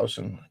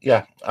 6,000.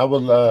 Yeah, I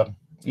will.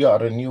 Yeah,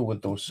 renew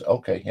with those.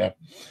 Okay, yeah.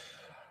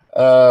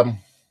 Um,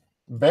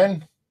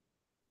 Ben,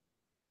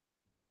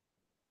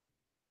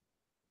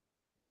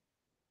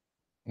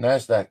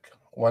 Nasdaq,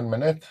 1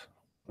 minute.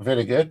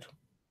 Very good.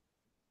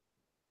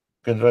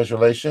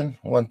 Congratulations,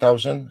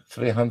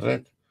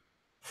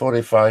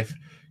 1,345.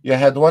 You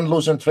had one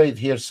losing trade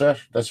here, sir.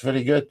 That's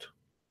very good.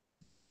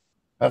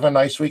 Have a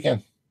nice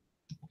weekend.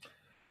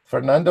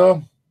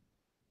 Fernando,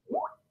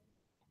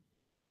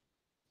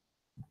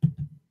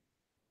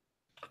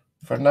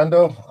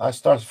 I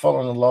start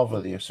falling in love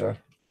with you, sir.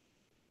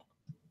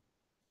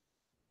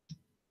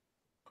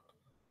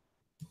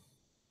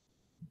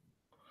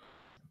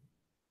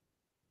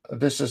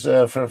 This is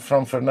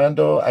from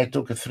Fernando. I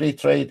took a 3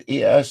 trade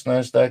ES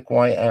Nasdaq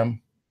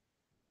YM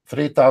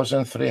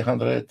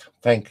 3,300.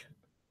 Thank.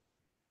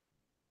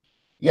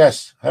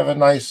 Yes, have a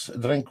nice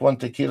drink one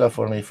tequila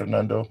for me,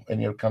 Fernando, in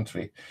your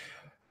country.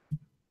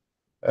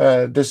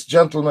 This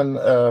gentleman,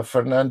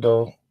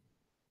 Fernando,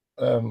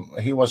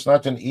 he was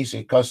not an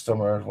easy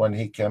customer when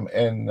he came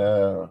in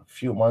a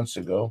few months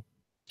ago.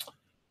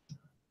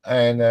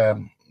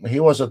 And he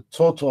was a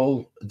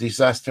total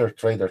disaster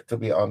trader, to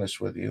be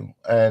honest with you.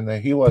 And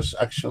he was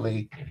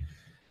actually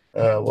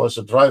was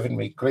driving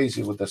me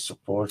crazy with the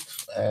support,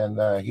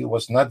 and he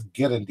was not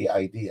getting the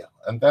idea.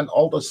 And then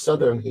all of a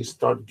sudden, he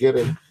started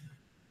getting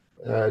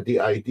the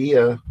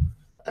idea.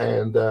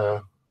 And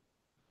uh,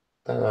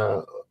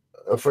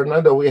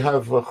 Fernando, we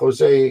have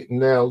Jose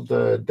nailed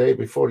the day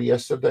before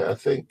yesterday, I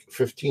think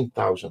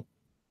 15,000.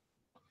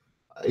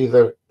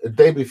 Either a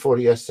day before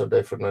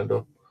yesterday,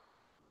 Fernando.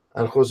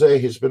 And Jose,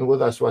 he's been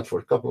with us, what, for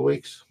a couple of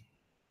weeks?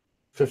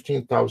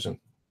 15,000.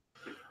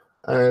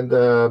 And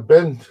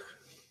Ben,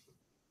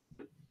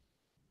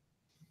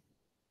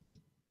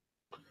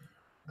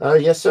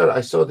 yes, sir,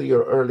 I saw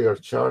your earlier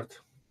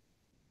chart.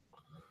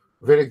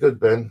 Very good,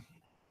 Ben.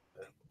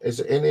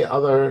 Is any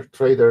other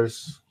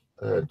traders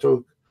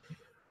took?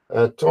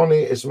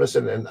 Tony is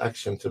missing in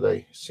action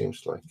today,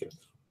 seems like it.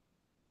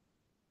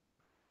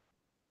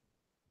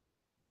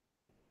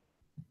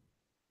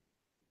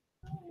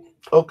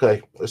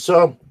 Okay,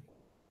 so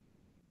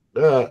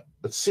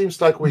it seems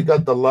like we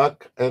got the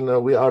luck,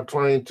 and we are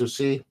trying to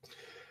see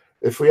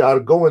if we are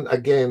going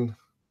again.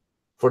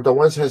 For the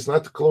ones has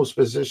not closed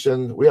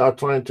position, we are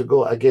trying to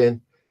go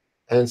again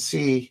and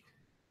see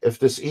if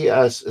this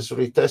ES is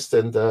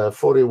retesting the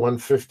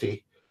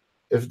 4150.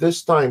 If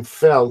this time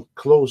fell,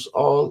 close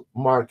all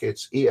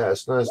markets,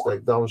 ES,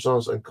 Nasdaq, Dow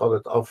Jones, and call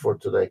it off for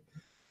today.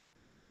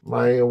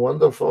 My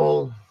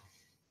wonderful.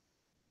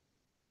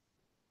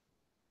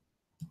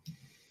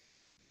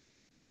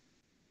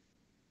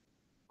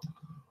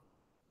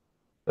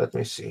 Let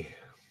me see.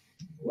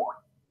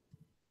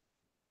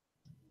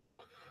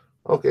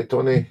 Okay,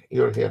 Tony,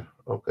 you're here.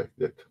 Okay,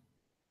 good.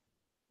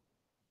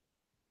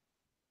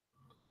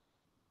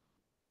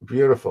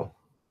 Beautiful.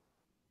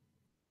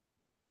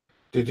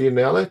 Did you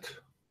nail it?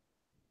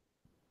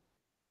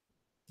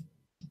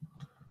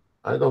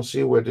 I don't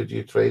see where did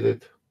you trade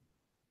it.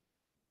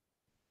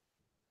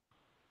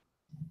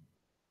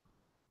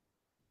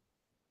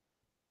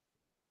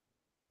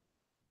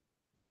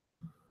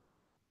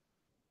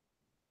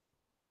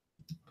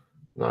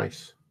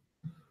 Nice.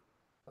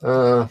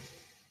 Uh,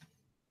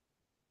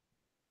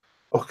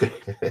 okay.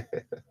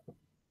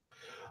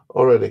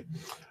 Already.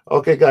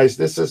 Okay, guys,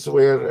 this is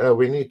where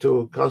we need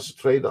to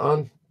concentrate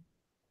on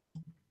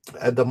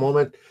at the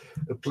moment.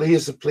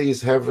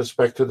 Please have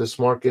respect to this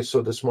market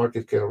so this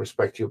market can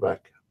respect you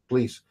back.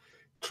 Please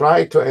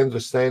try to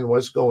understand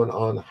what's going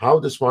on, how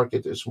this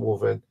market is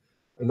moving,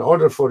 in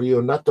order for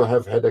you not to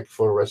have headache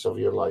for the rest of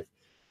your life.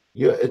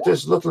 It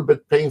is a little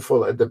bit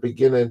painful at the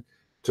beginning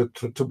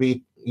to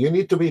be, you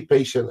need to be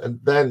patient, and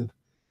then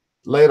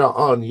later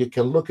on you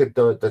can look at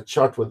the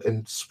chart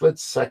within split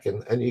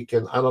second and you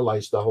can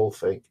analyze the whole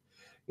thing,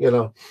 you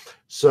know.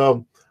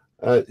 So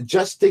it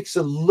just takes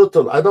a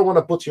little. I don't want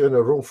to put you in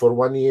a room for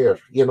 1 year,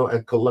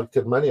 and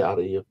collected money out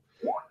of you.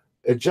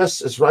 It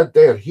just is right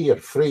there, here,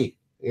 free,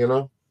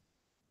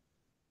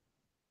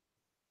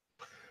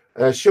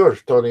 sure,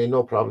 Tony,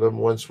 no problem.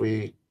 Once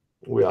we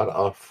are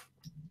off,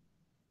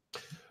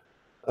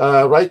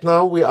 right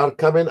now we are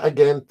coming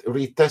again,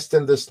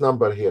 retesting this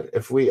number here.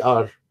 If we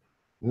are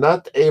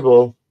not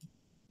able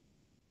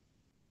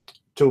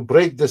to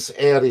break this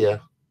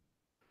area,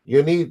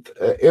 you need,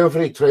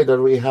 every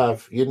trader we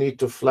have, you need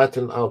to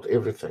flatten out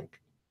everything.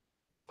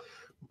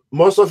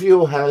 Most of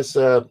you has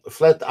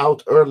flat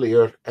out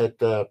earlier at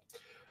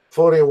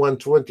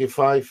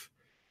 41.25,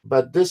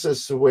 but this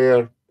is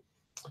where,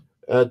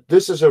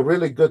 this is a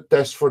really good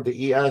test for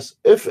the ES.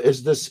 If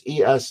is this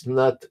ES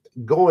not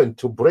going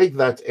to break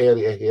that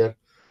area here,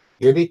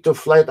 you need to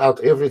flat out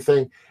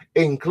everything,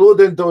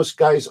 including those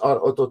guys are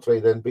auto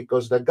trading,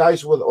 because the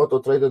guys with auto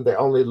trading, they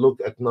only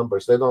look at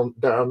numbers. They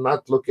are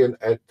not looking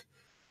at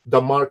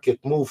the market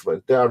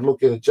movement. They are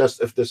looking at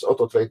just if this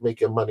auto trade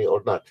making money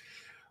or not.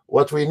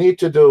 What we need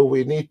to do,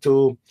 we need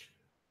to,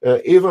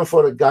 even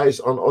for the guys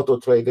on auto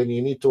trading,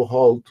 you need to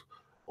hold,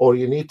 or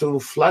you need to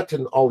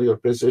flatten all your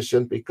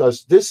position,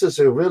 because this is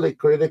a really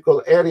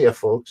critical area,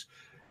 folks.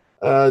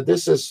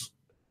 This is,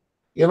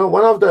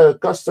 one of the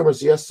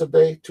customers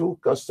yesterday, two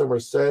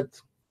customers said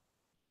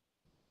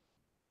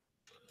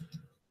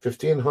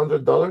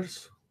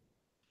 $1,500.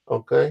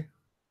 Okay,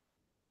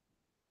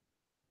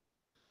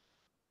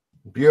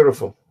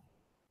 beautiful.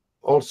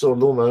 Also,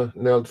 Luma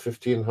nailed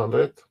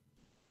 1,500.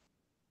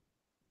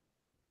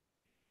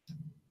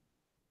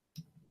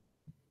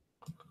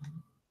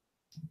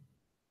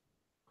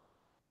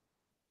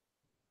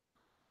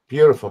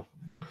 Beautiful.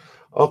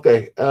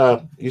 Okay,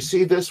 you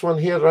see this one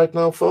here right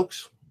now,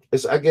 folks?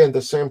 It's again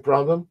the same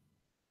problem.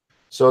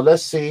 So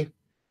let's see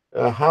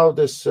how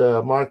this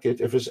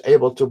market, if it's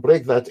able to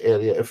break that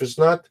area. If it's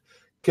not,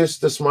 kiss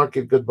this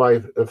market goodbye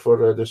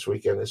for this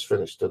weekend. It's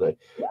finished today.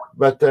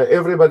 But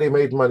everybody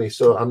made money,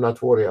 so I'm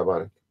not worried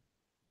about it.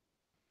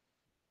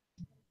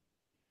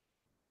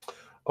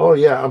 Oh,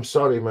 yeah, I'm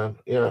sorry, man.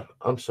 Yeah,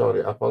 I'm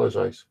sorry. I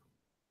apologize.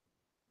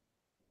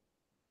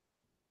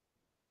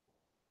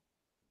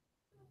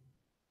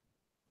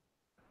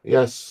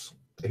 Yes,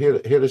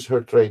 here is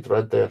her trade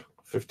right there.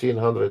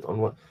 1,500 on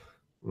one.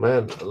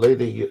 Man,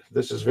 lady,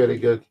 this is very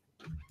good.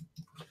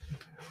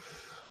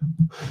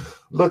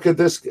 Look at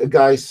this,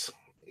 guys.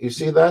 You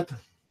see that?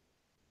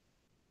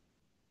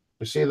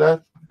 You see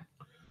that?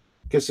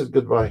 Kiss it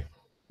goodbye.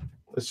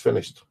 It's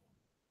finished.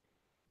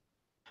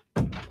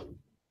 Let's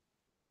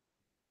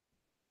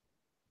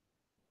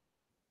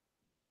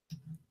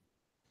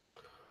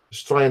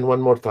try it one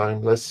more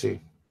time. Let's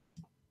see.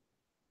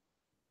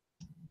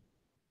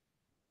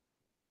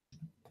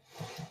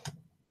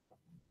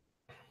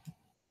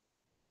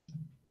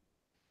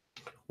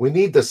 We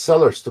need the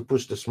sellers to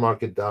push this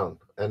market down.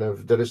 And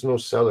if there is no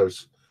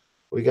sellers,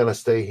 we're going to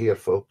stay here,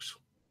 folks.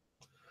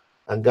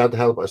 And God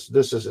help us.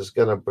 This is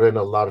going to bring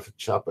a lot of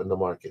chop in the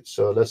market.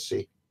 So let's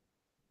see.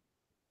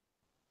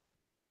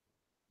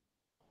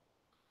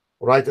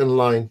 Right in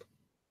line.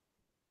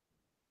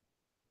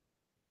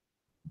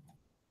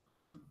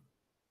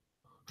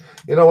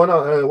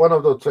 One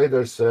of the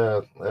traders,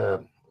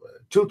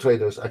 two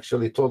traders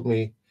actually told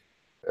me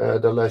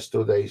the last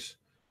 2 days.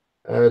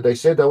 They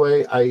said the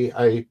way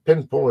I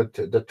pinpoint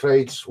the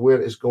trades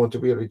where it's going to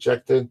be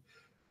rejected.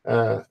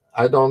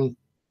 I don't.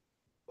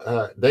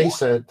 They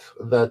said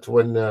that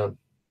when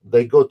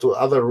they go to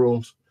other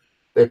rooms,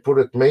 they put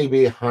it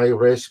maybe high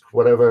risk,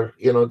 whatever.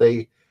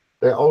 They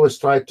always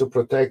try to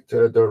protect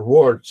their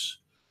words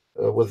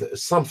with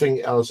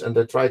something else, and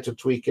they try to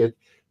tweak it.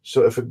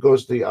 So if it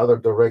goes the other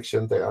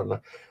direction, they are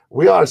not.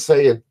 We are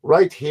saying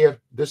right here,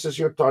 this is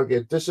your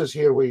target. This is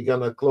here we're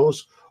gonna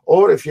close.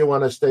 Or if you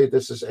want to stay,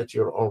 this is at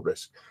your own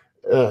risk.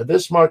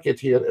 This market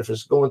here, if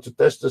it's going to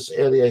test this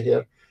area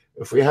here,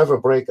 if we have a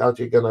breakout,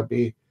 you're gonna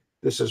be.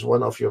 This is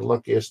one of your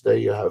luckiest day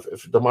you have.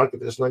 If the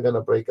market is not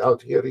gonna break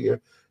out here,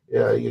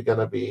 you're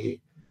gonna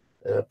be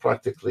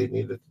practically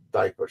needed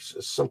diapers.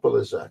 As simple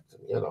as that.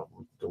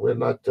 We're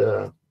not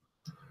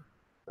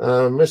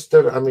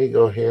Mr.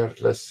 Amigo here.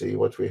 Let's see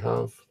what we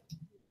have.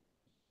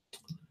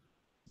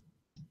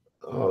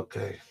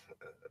 Okay.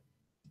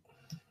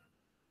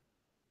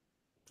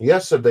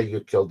 Yesterday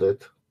you killed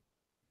it.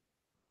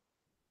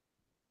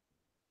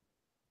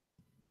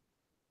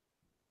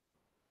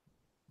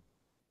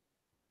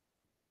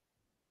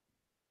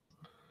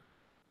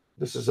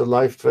 This is a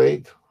live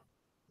trade,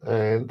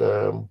 and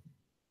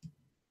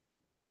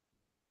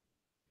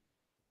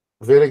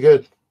very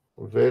good,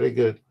 very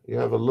good. You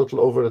have a little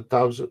over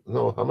 1,000.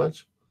 No, how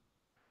much?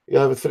 You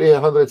have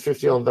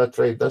 350 on that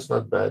trade. That's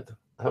not bad.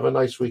 Have a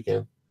nice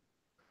weekend.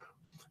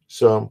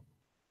 So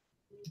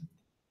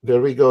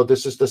there we go.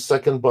 This is the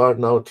second bar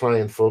now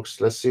trying, folks.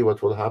 Let's see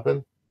what will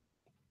happen.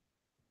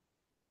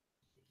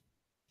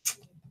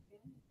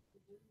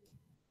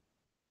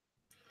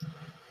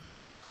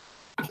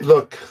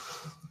 Look,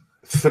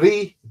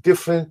 three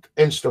different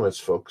instruments,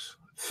 folks.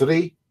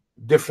 Three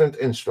different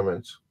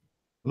instruments.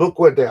 Look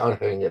where they are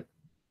hanging.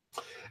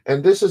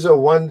 And this is a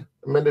 1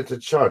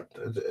 minute chart.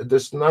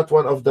 This is not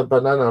one of the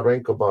banana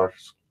Renko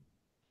bars.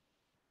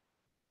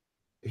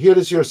 Here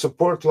is your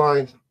support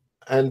line,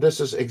 and this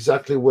is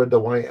exactly where the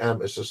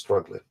YM is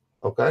struggling.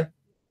 Okay?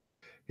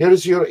 Here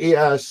is your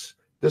ES.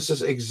 This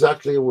is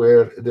exactly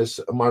where this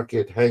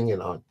market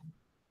hanging on.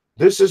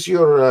 This is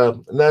your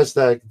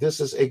NASDAQ. This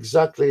is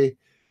exactly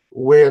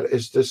where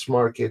is this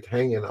market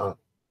hanging on.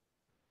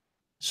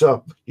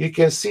 So you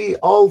can see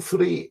all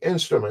three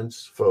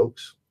instruments,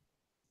 folks,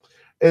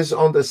 is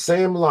on the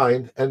same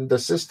line, and the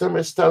system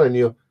is telling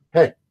you,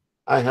 hey,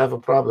 I have a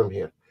problem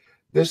here.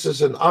 This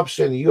is an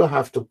option you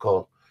have to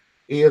call.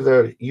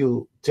 Either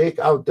you take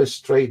out this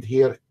trade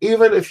here,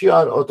 even if you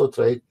are auto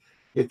trade,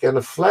 you can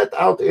flat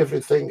out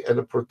everything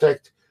and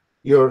protect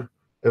your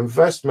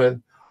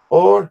investment,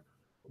 or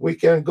we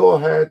can go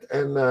ahead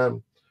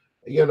and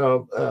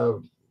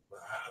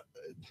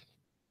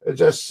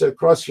just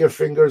cross your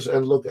fingers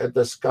and look at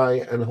the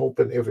sky and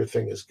hoping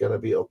everything is going to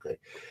be okay.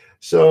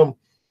 So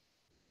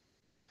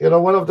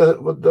one of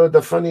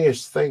the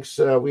funniest things,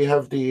 we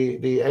have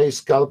the A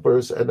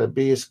scalpers and a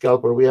B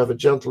scalper. We have a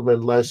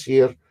gentleman last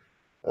year.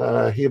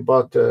 He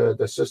bought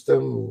the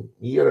system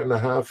year and a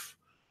half,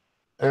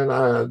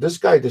 and this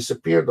guy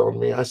disappeared on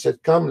me. I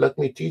said, "Come, let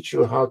me teach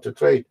you how to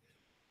trade."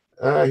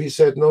 He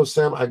said, "No,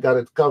 Sam, I got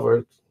it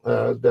covered."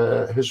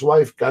 His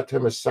wife got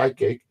him a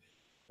psychic.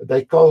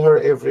 They call her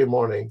every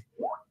morning,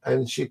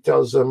 and she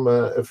tells him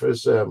if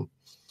it's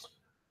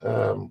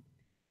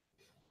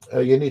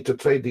you need to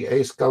trade the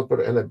A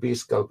scalper and a B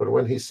scalper.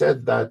 When he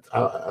said that,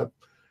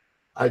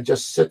 I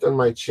just sit in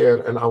my chair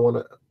and I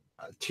want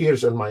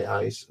tears in my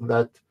eyes.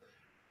 That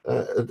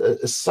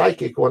a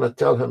psychic want to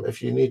tell him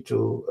if you need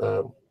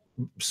to,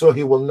 so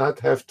he will not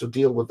have to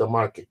deal with the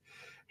market.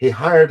 He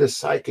hired a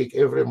psychic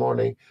every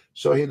morning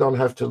so he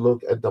don't have to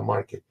look at the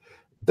market.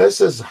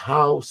 This is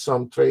how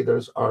some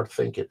traders are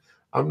thinking.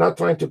 I'm not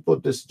trying to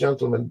put this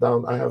gentleman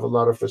down. I have a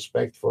lot of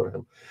respect for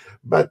him,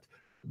 but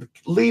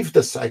leave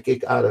the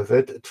psychic out of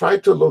it. Try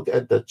to look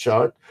at the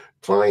chart,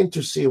 trying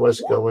to see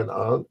what's going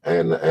on,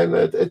 and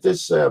it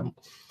is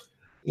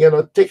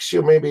it takes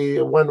you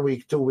maybe 1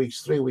 week, 2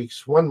 weeks, 3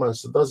 weeks, 1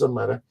 month. It doesn't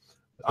matter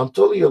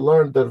until you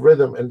learn the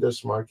rhythm in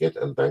this market,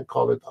 and then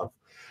call it off.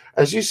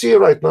 As you see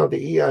right now,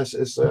 the ES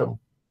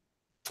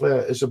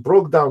is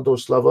broke down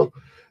those level.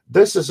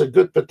 This is a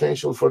good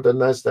potential for the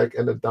Nasdaq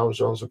and the Dow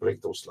Jones to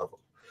break those level.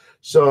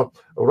 So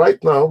right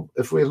now,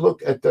 if we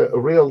look at the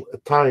real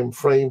time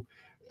frame,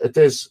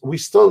 we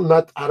still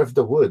not out of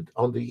the wood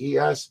on the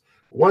ES.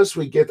 Once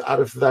we get out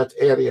of that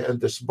area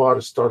and this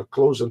bar start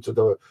closing to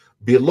the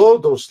below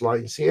those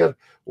lines here,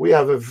 we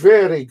have a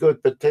very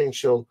good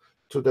potential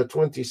to the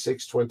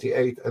 26,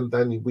 28, and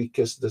then we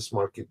kiss this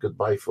market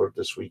goodbye for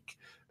this week,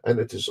 and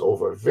it is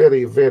over.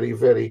 Very, very,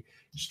 very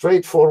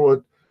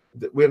straightforward.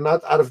 We're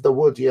not out of the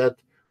wood yet.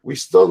 We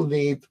still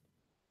need.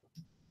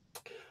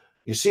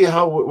 You see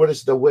what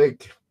is the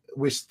wig?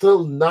 We're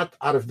still not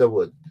out of the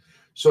wood.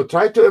 So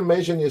try to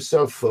imagine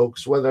yourself,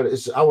 folks, whether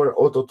it's our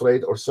auto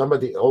trade or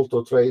somebody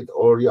auto trade,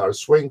 or you are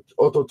swing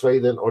auto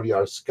trading, or you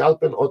are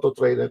scalping auto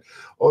trading,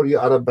 or you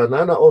are a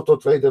banana auto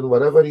trading,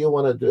 whatever you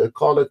want to do,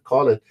 call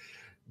it.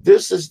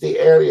 This is the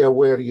area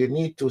where you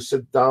need to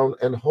sit down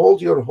and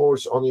hold your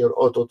horse on your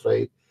auto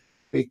trade,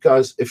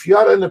 because if you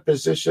are in a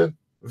position,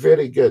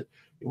 very good.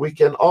 We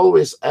can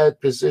always add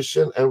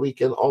position, and we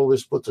can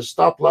always put a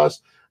stop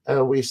loss,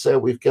 and we say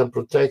we can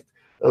protect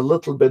a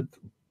little bit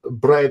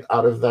bread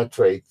out of that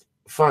trade.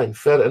 Fine,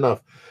 fair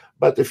enough.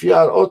 But if you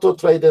are auto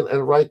trading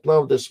and right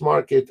now this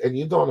market and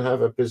you don't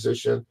have a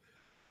position,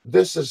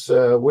 this is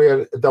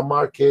where the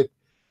market,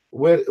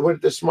 where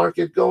this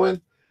market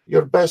going.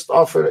 Your best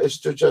offer is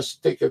to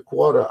just take a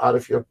quarter out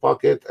of your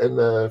pocket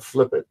and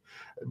flip it,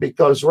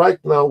 because right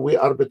now we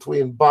are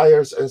between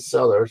buyers and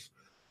sellers,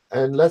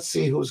 and let's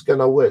see who's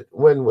gonna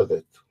win with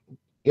it.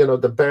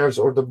 The bears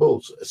or the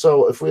bulls.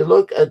 So if we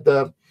look at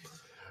the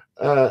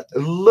a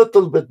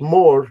little bit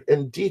more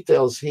in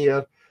details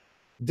here,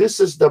 this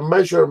is the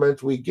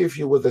measurement we give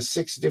you with the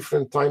 6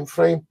 different time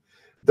frame.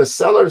 The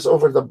sellers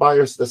over the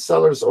buyers, the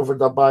sellers over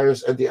the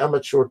buyers, and the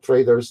amateur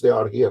traders, they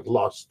are here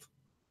lost.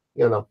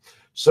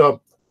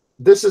 So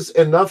this is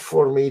enough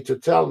for me to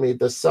tell me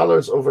the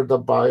sellers over the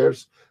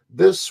buyers.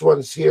 This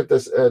one's here.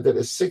 There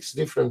is 6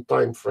 different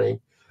time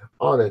frame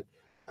on it,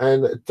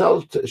 and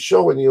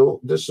showing you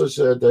this is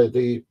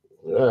the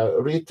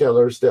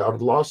retailers. They are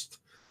lost,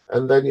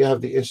 and then you have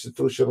the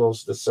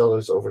institutionals, the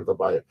sellers over the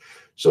buyer.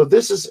 So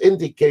this is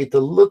indicate a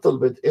little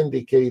bit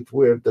indicate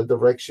where the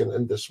direction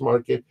in this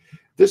market.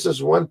 This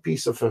is one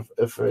piece of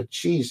a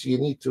cheese you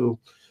need to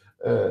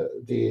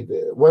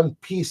the one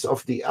piece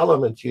of the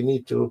element you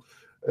need to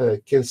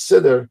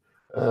consider.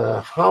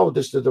 How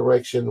is the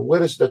direction?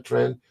 Where is the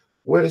trend?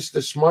 Where is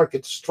this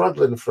market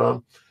struggling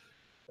from?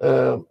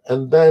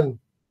 And then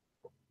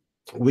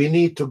we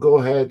need to go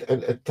ahead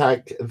and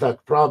attack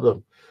that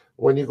problem.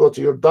 When you go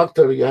to your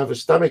doctor, you have a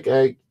stomach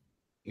ache,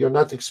 you're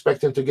not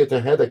expecting to get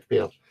a headache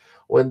pill.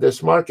 When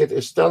this market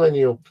is telling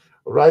you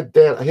right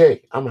there,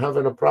 hey, I'm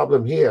having a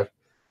problem here,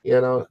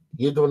 you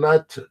do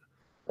not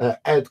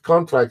add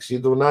contracts, you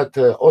do not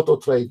auto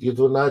trade, you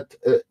do not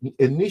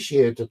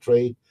initiate a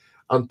trade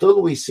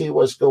until we see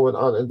what's going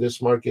on in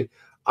this market.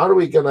 Are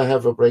we going to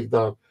have a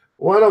breakdown?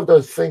 One of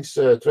the things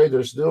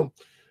traders do,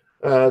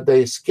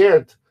 they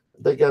scared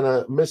they're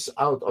gonna miss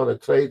out on a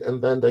trade,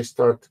 and then they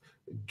start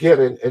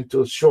getting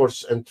into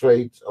shorts and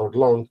trades or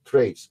long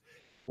trades.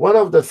 One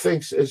of the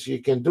things is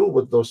you can do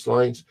with those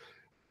lines,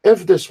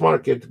 if this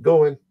market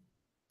going,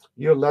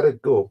 you let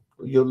it go,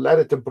 you let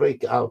it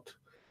break out,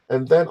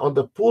 and then on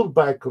the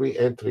pullback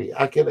re-entry,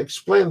 I can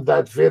explain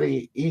that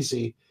very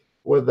easy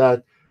with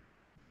that.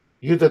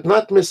 You did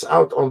not miss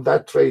out on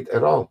that trade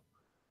at all,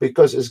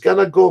 because it's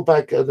gonna go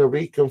back and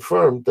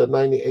reconfirm the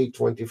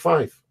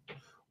 98.25.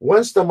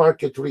 Once the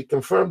market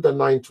reconfirmed the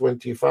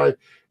 925,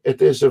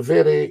 it is a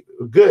very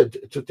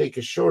good to take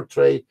a short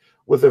trade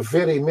with a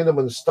very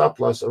minimum stop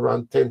loss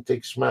around 10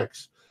 ticks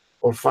max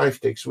or 5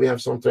 ticks. We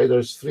have some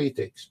traders 3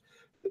 ticks,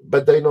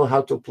 but they know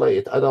how to play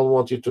it. I don't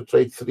want you to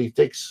trade 3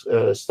 ticks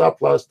stop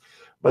loss,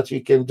 but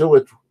you can do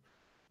it.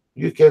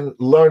 You can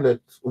learn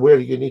it where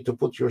you need to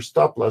put your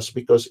stop loss,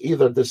 because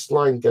either this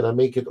line gonna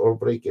make it or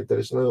break it. There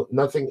is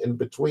nothing in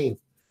between.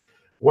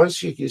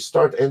 Once you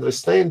start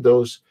understand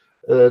those,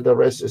 the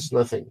rest is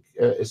nothing.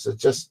 It's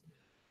just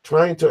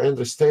trying to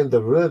understand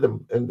the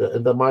rhythm in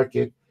the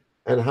market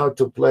and how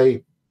to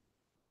play.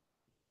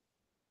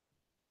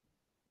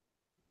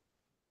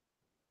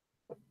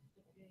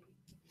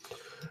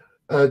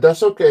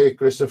 That's okay,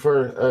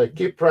 Christopher.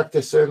 Keep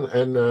practicing,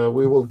 and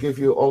we will give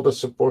you all the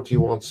support you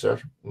want, sir.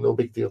 No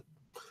big deal.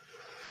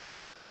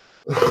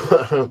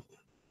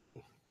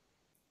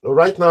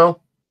 Right now,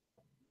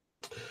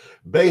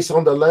 based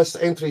on the last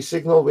entry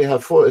signal, we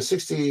have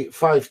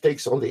 65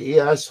 ticks on the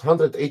ES,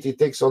 180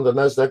 ticks on the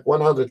NASDAQ,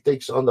 100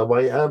 ticks on the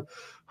YM,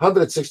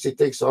 160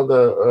 ticks on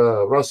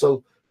the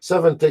Russell,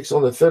 7 ticks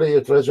on the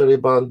 30-year Treasury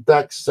bond,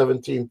 DAX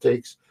 17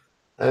 ticks,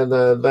 and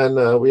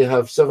then we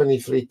have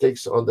 73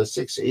 ticks on the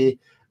 6E,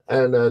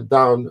 and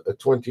down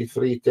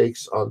 23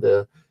 ticks on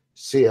the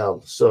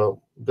CL.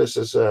 So this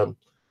is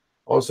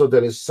also,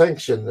 there is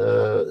sanction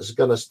is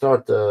going to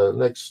start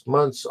next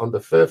month on the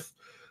 5th.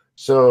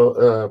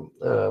 So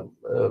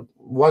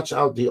watch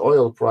out the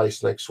oil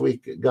price next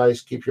week,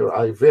 guys. Keep your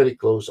eye very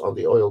close on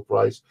the oil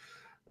price.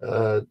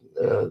 The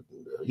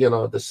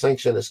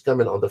sanction is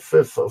coming on the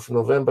 5th of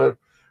November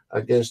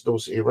against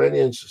those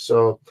Iranians.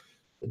 So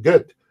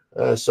good.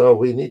 So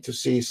we need to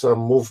see some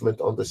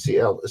movement on the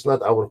CL. It's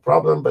not our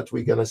problem, but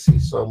we're gonna see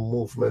some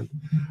movement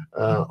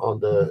on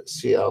the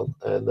CL,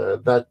 and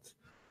that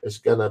is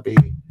gonna be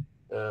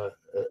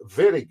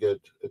very good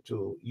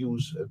to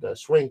use the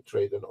swing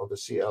trading on the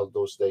CL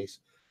those days,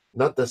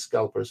 not the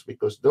scalpers,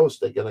 because those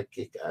they're gonna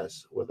kick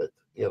ass with it.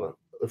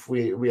 If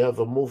we have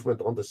a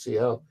movement on the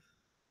CL,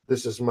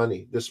 this is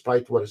money.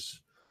 Despite what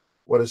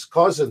is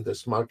causing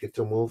this market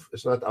to move,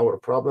 it's not our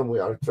problem. We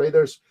are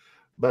traders,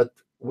 but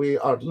we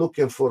are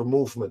looking for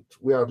movement.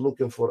 We are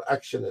looking for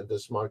action in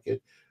this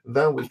market.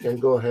 Then we can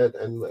go ahead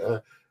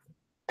and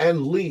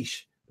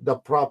unleash the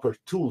proper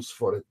tools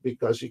for it,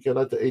 because you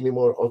cannot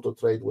anymore auto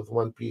trade with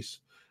one piece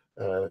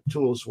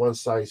tools, one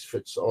size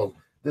fits all.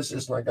 This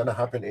is not going to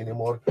happen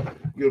anymore.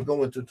 You're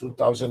going to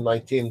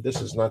 2019.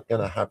 This is not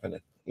going to happen.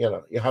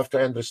 You have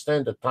to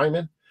understand the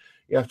timing.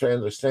 You have to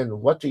understand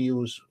what to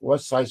use,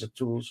 what size of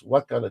tools,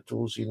 what kind of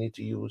tools you need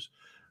to use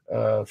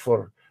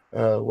for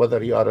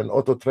whether you are an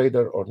auto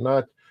trader or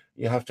not.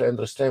 You have to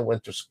understand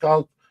when to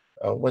scalp,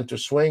 when to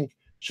swing.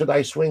 Should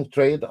I swing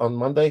trade on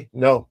Monday?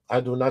 No,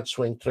 I do not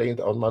swing trade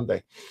on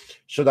Monday.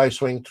 Should I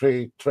swing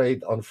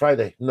trade on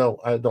Friday? No,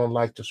 I don't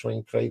like to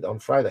swing trade on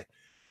Friday.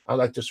 I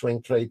like to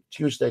swing trade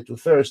Tuesday to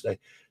Thursday.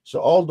 So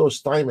all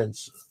those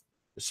timings,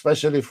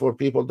 especially for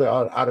people that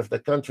are out of the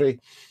country,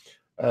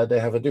 they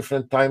have a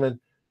different timing.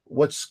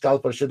 What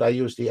scalper should I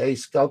use? The A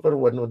scalper.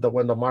 When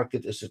the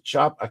market is a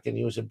chop, I can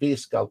use a B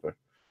scalper.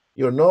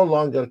 You no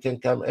longer can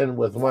come in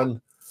with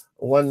one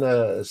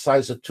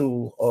size of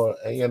tool, or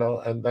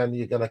and then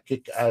you're gonna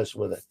kick ass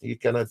with it. You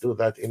cannot do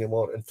that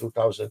anymore in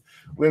 2000.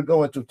 We're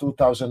going to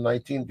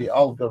 2019. The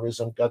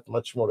algorithm got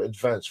much more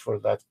advanced for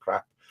that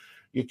crap.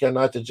 You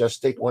cannot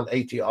just take one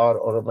ATR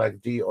or a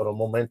MACD or a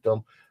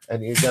momentum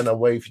and you're gonna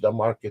wave the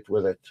market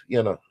with it.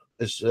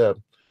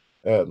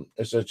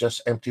 It's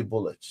just empty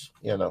bullets.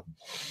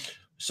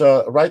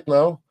 So right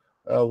now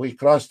we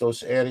cross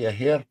those area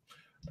here,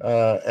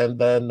 and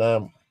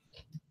then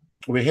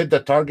We hit the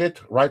target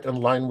right in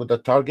line with the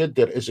target.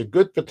 There is a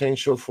good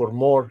potential for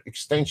more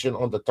extension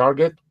on the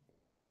target.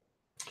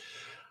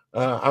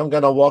 I'm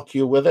going to walk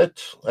you with it.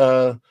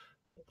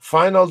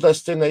 Final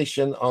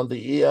destination on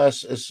the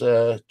ES is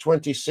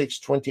 26,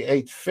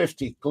 28,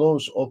 50,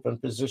 close open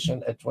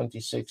position at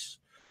 26,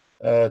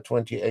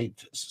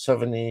 28,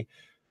 70.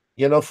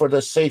 For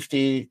the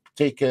safety,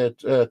 take a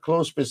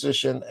close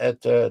position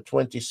at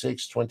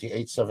 26,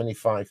 28,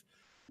 75.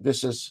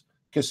 This is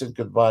kiss it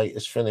goodbye,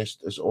 is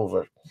finished, is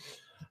over.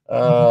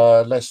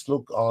 Let's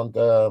look on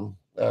the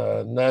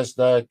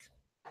NASDAQ.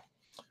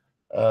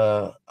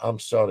 I'm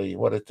sorry,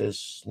 what it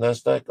is?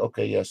 NASDAQ?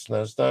 Okay, yes,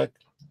 NASDAQ.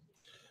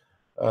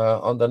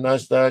 On the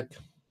NASDAQ,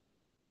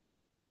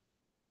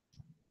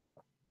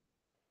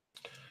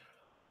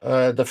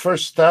 the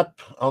first step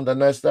on the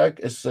NASDAQ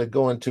is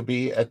going to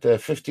be at the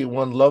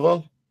 51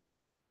 level.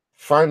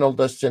 Final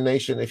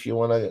destination, if you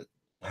want to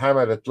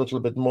hammer it a little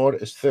bit more,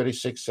 is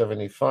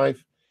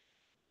 36.75.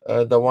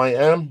 The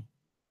YM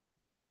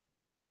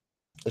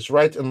is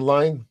right in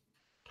line.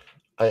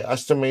 I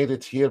estimate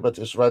it here, but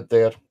it's right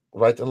there,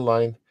 right in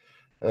line.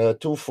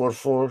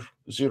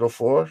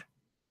 24404,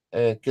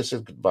 and kiss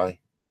it goodbye.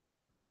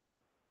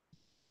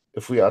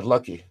 If we are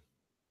lucky,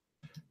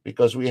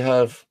 because we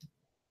have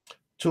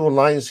two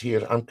lines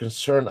here I'm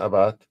concerned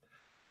about.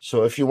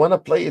 So if you want to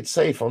play it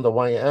safe on the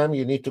YM,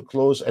 you need to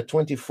close at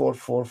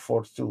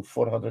 24,442,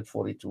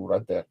 442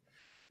 right there,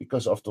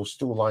 because of those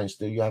two lines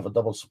there. You have a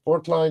double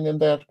support line in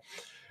there.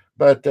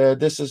 But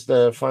this is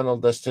the final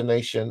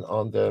destination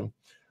on the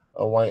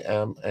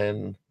YM.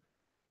 And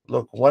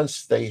look,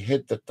 once they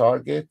hit the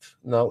target,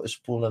 now it's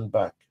pulling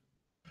back.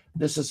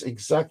 This is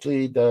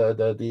exactly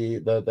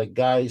the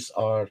guys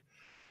are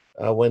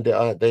when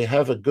they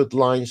have a good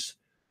lines,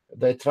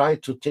 they try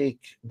to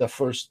take the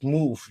first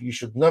move. You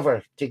should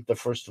never take the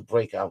first to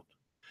break out,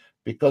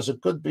 because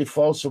it could be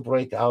false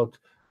breakout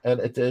and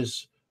it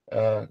is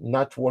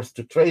not worth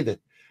to trade it.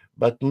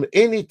 But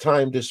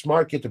anytime this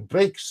market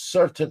breaks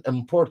certain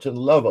important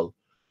level,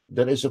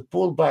 there is a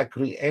pullback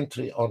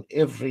re-entry on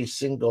every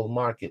single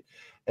market.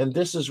 And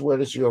this is where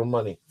is your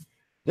money.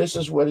 This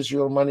is where is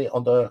your money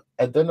on the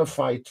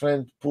identified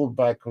trend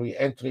pullback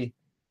re-entry.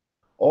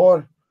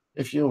 Or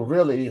if you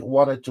really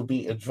wanted to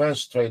be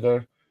advanced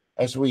trader,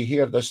 as we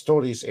hear the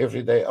stories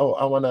every day, oh,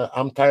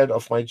 I'm tired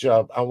of my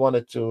job. I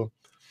wanted to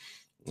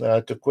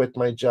quit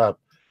my job.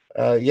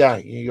 Yeah,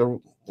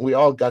 we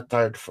all got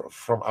tired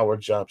from our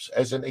jobs.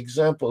 As an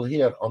example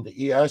here on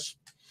the ES,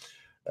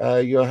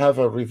 you have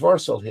a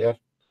reversal here,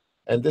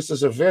 and this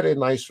is a very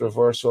nice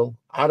reversal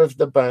out of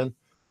the band,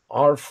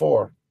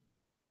 R4,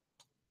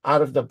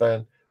 out of the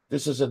band.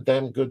 This is a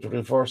damn good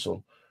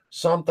reversal.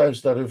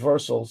 Sometimes the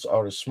reversals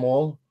are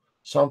small,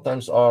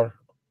 sometimes are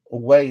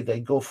away.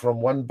 They go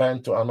from one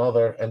band to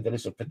another, and there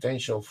is a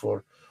potential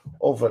for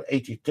over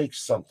 80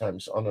 ticks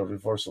sometimes on a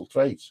reversal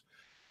trades.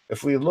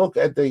 If we look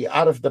at the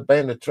out of the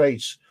band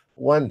trades,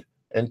 1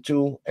 and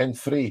 2 and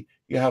 3,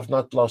 you have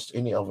not lost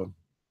any of them.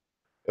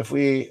 If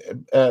we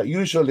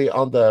usually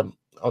on the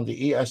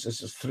ES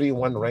is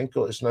 3-1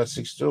 Renko, it's not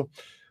 6-2.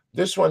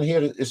 This one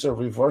here is a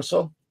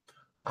reversal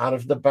out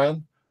of the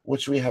band,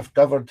 which we have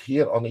covered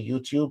here on the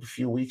YouTube a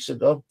few weeks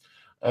ago,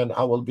 and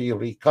I will be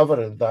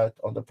recovering that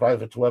on the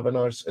private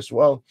webinars as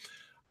well.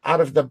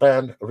 Out of the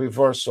band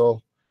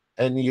reversal,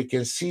 and you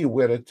can see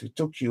where it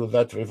took you,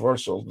 that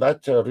reversal.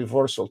 That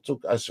reversal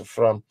took us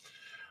from,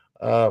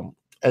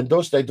 and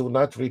those they do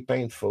not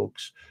repaint,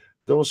 folks.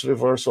 Those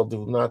reversal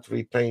do not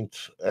repaint,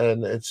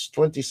 and it's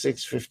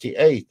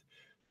 26.58,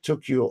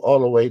 took you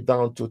all the way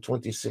down to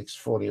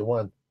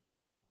 26.41.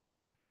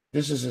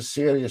 This is a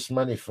serious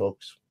money,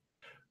 folks.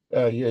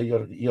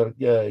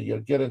 You're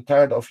getting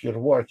tired of your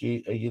work.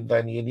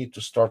 Then you need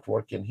to start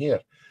working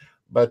here,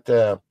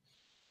 but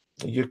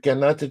you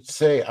cannot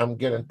say I'm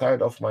getting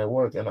tired of my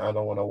work and I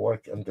don't want to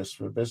work in this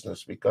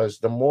business, because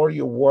the more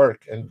you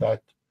work in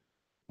that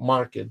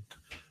market,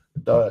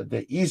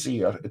 the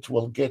easier it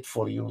will get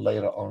for you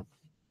later on.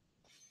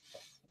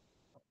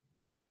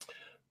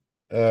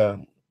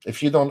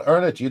 If you don't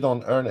earn it, you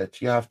don't earn it.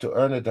 You have to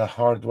earn it the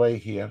hard way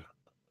here.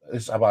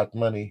 It's about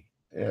money.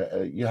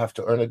 You have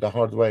to earn it the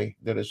hard way.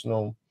 There is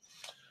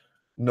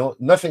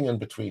nothing in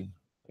between.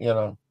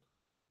 You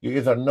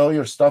either know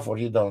your stuff or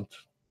you don't,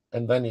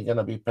 and then you're going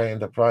to be paying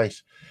the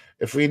price.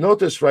 If we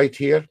notice right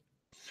here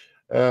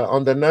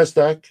on the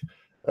NASDAQ,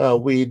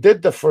 we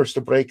did the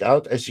first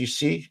breakout, as you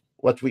see,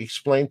 what we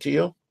explained to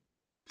you.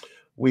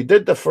 We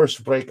did the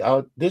first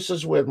breakout. This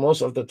is where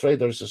most of the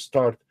traders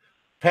start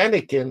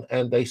panicking,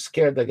 and they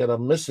scared they're going to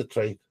miss a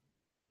trade.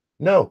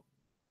 No.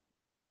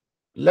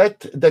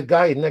 Let the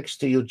guy next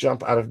to you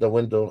jump out of the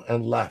window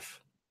and laugh.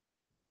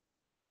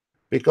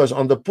 Because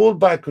on the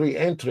pullback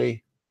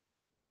re-entry,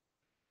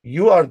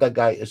 you are the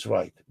guy is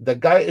right. The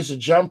guy is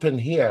jumping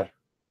here.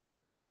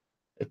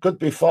 It could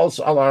be false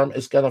alarm.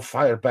 It's going to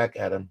fire back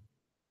at him.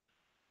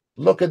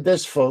 Look at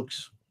this,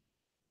 folks.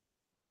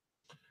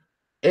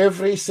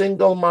 Every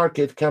single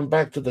market come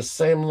back to the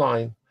same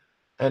line,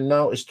 and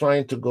now is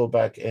trying to go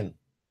back in.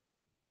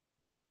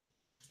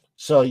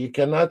 So you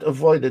cannot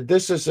avoid it.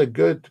 This is a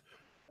good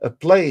a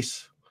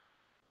place,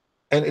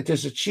 and it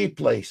is a cheap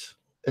place.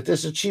 It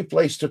is a cheap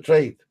place to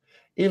trade.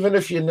 Even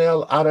if you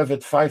nail out of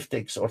it 5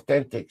 ticks or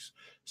 10 ticks,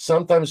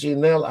 sometimes you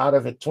nail out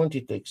of it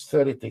 20 ticks,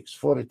 30 ticks,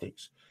 40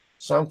 ticks.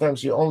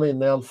 Sometimes you only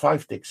nail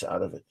 5 ticks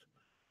out of it.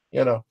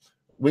 You know,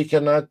 we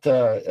cannot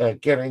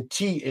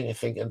guarantee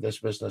anything in this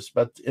business.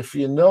 But if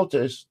you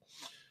notice,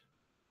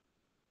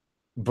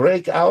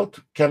 break out,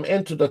 come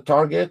into the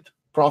target,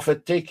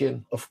 profit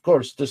taken. Of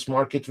course, this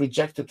market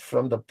rejected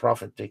from the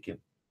profit taken.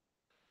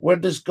 Where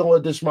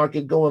this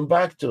market going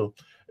back to?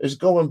 Is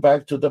going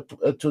back to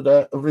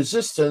the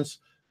resistance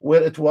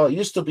where it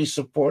used to be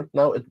support.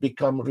 Now it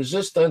become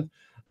resistant,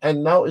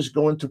 and now is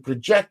going to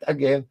project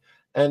again.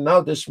 And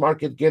now this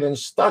market getting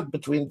stuck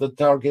between the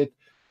target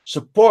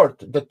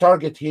support, the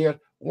target here.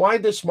 Why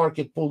this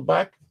market pulled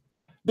back?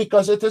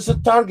 Because it is a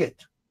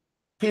target.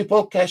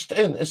 People cashed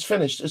in. It's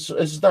finished.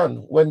 It's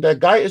done. When the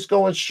guy is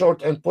going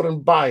short and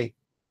putting buy,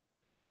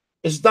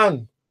 it's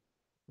done.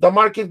 The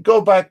market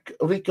go back,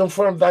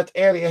 reconfirm that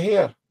area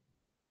here.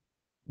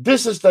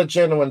 This is the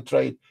genuine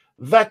trade.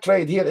 That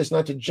trade here is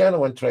not a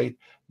genuine trade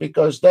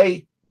because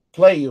they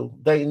play you.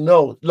 They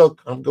know,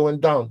 look, I'm going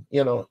down.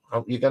 You're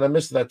going to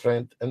miss that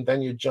trend, and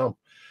then you jump.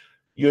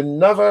 You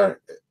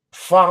never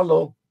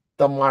follow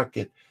the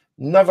market.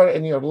 Never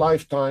in your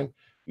lifetime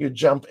you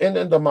jump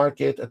in the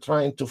market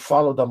trying to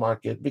follow the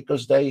market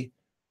because they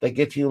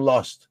get you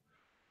lost.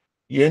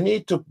 You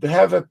need to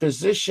have a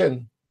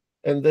position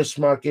in this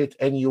market,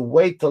 and you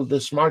wait till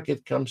this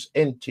market comes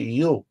into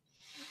you.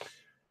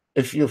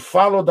 If you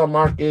follow the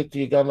market,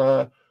 you're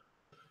gonna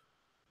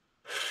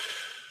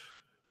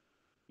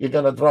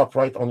drop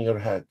right on your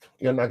head.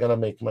 You're not gonna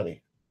make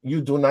money.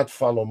 You do not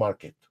follow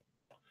market.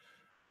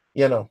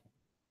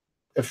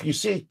 If you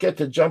see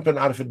kid jumping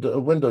out of a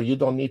window, you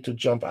don't need to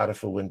jump out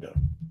of a window.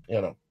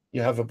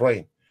 You have a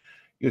brain.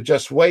 You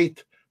just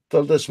wait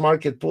till this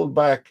market pull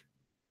back,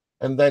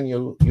 and then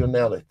you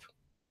nail it.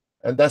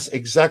 And that's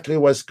exactly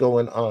what's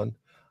going on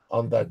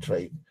that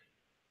trade.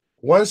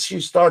 Once you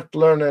start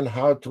learning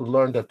how to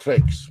learn the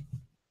tricks,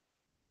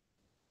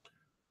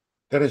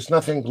 there is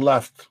nothing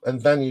left,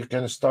 and then you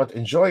can start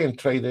enjoying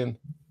trading,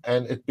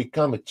 and it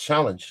become a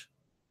challenge.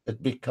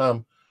 It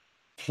become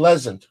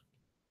pleasant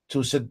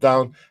to sit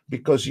down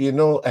because you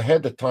know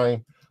ahead of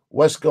time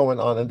what's going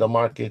on in the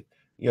market.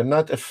 You're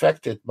not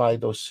affected by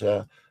those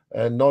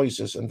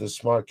noises in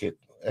this market,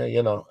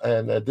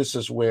 and this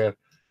is where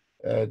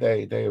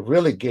they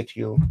really get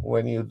you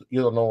when you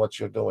don't know what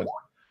you're doing.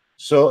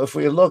 So if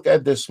we look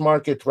at this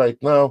market right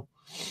now,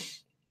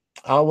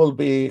 I will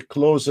be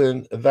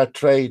closing that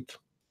trade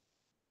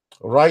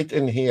right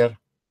in here,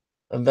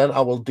 and then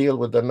I will deal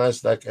with the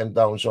Nasdaq and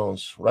Dow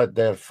Jones right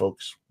there,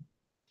 folks.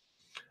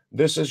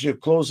 This is your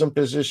closing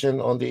position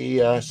on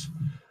the ES.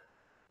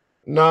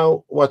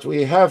 Now, what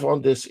we have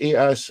on this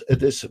ES,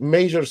 this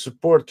major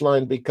support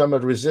line become a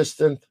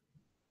resistant.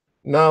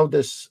 Now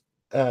this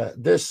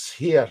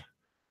here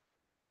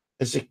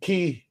is a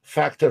key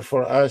factor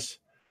for us.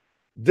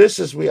 This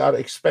is, we are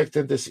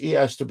expecting this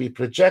ES to be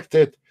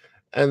projected,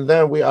 and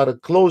then we are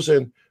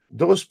closing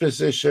those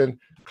position,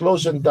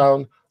 closing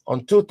down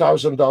on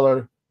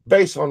 $2,000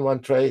 based on one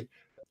trade.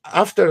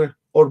 After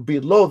or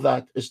below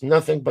that is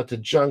nothing but a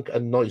junk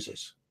and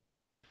noises.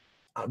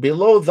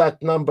 Below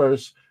that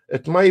numbers,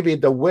 it might be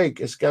the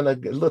wig is gonna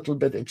a little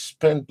bit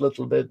expand,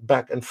 little bit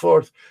back and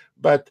forth,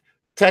 but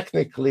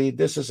technically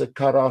this is a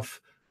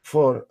cutoff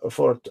for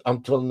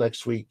until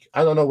next week.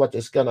 I don't know what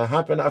is gonna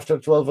happen after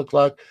 12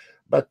 o'clock,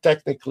 but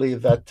technically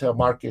that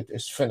market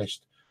is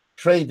finished.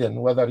 Trading,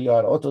 whether you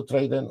are auto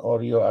trading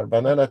or you are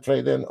banana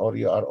trading or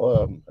you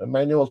are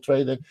manual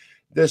trading,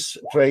 these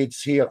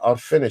trades here are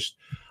finished.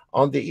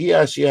 On the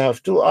ES, you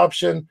have two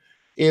options.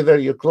 Either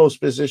you close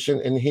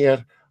position in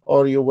here,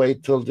 or you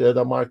wait till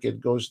the market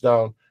goes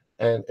down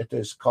and it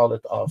is call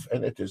it off,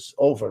 and it is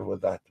over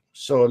with that.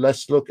 So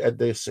let's look at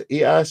this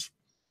ES.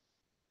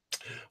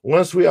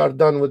 Once we are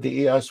done with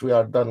the ES, we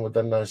are done with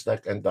the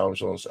Nasdaq and Dow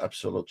Jones,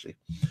 absolutely.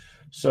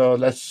 So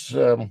let's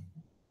on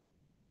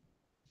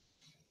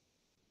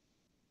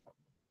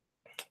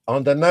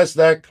the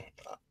Nasdaq,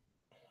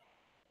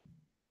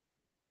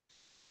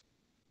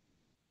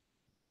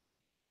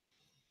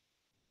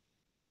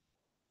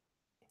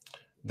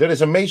 there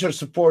is a major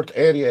support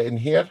area in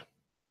here.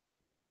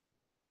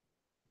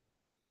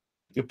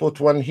 You put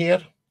one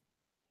here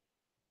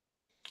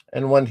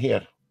and one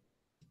here.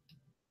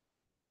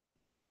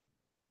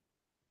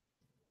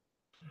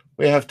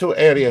 We have two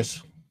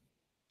areas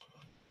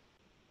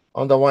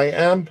on the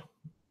YM.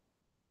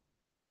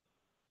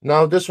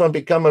 Now this one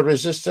become a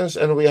resistance,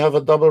 and we have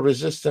a double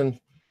resistance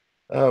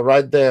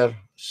right there.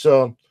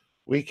 So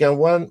we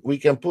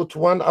can put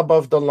one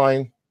above the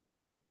line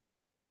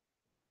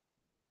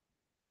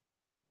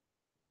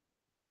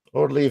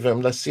or leave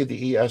him. Let's see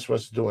the ES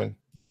what's doing.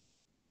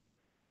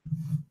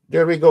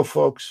 There we go,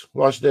 folks.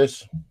 Watch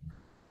this.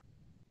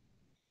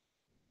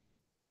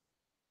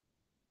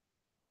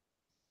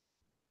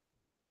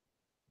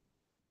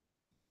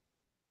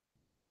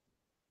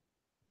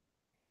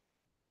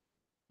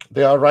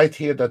 They are right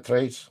here, the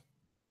trades.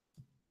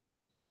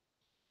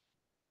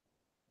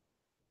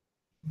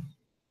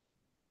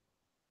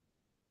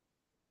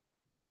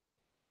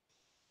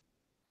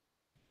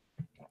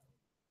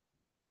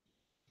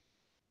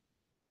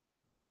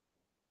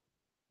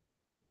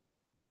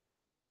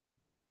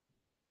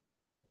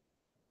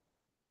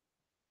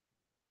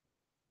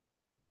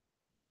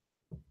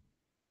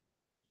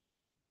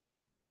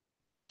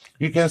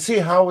 You can see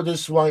how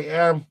this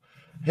YM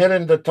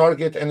hitting the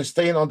target and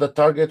staying on the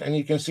target, and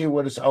you can see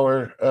what is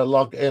our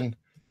log in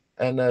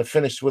and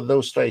finished with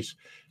those trades.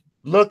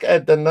 Look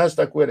at the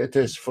Nasdaq where it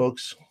is,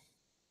 folks.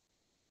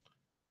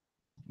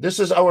 This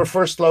is our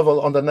first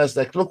level on the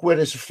Nasdaq. Look where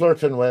it's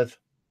flirting with.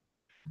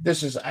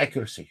 This is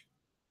accuracy.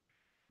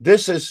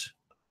 This is,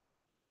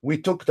 we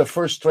took the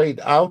first trade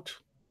out,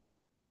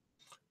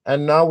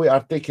 and now we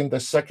are taking the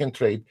second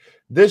trade.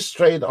 This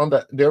trade on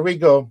the, there we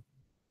go.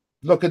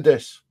 Look at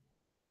this.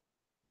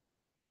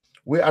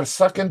 We are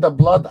sucking the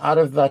blood out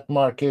of that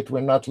market.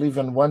 We're not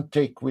leaving one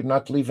tick. We're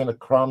not leaving a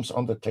crumbs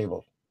on the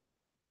table.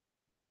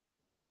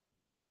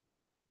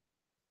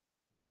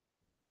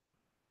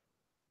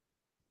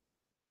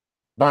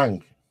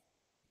 Bang.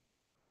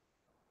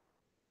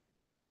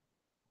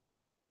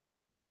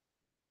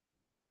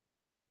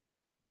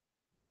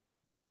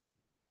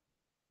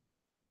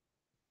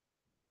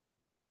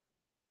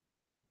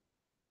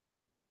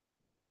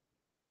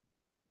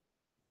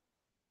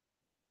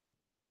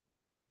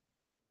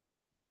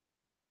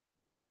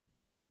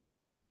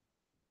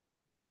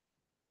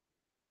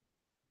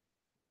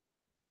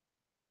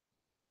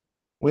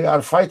 We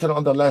are fighting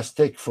on the last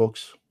tick,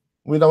 folks.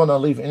 We don't want to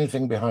leave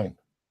anything behind.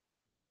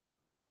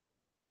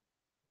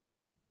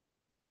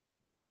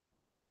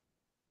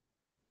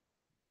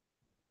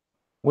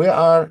 We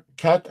are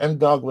cat and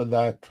dog with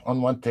that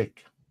on one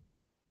tick.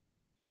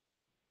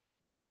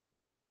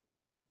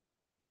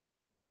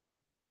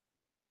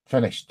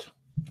 Finished.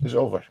 It's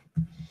over.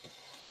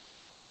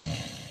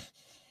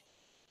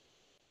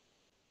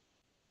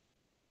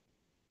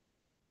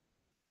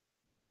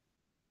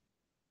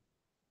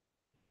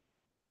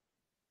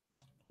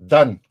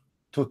 Done.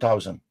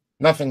 2000.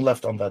 Nothing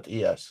left on that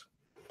ES.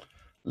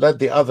 Let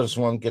the others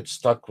one get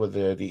stuck with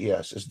the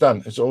ES. It's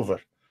done. It's over.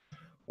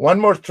 One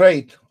more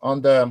trade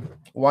on the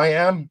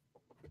YM.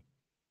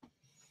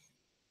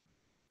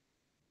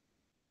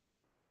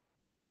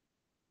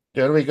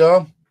 There we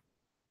go.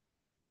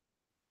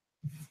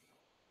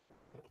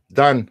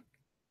 Done.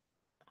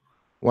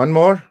 One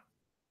more.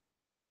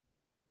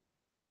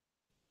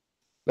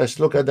 Let's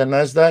look at the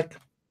Nasdaq.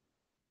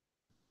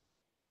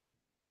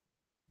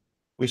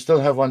 We still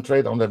have one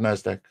trade on the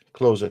Nasdaq.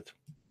 Close it.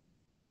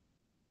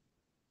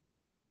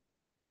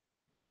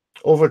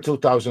 Over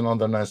 2000 on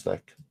the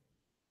Nasdaq.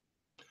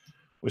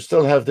 We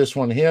still have this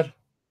one here.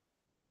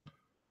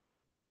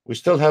 We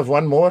still have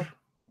one more.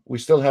 We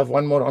still have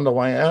one more on the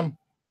YM.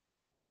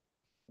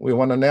 We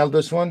want to nail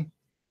this one.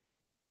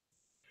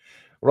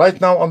 Right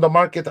now on the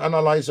market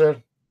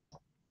analyzer,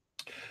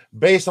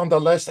 based on the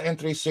last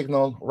entry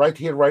signal, right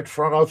here, right in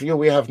front of you,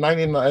 we have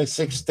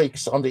 96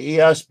 ticks on the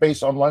ES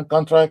based on one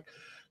contract,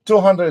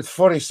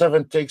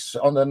 247 ticks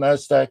on the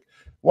Nasdaq,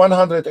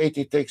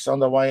 180 ticks on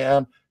the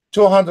YM,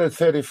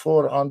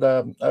 234 on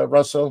the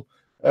Russell,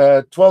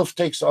 12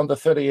 ticks on the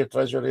 30-year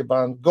Treasury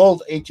bond,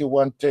 gold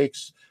 81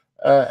 ticks,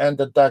 and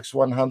the DAX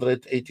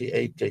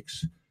 188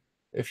 ticks.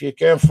 If you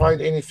can't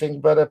find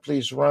anything better,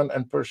 please run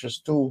and purchase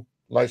 2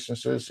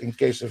 licenses in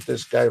case if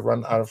this guy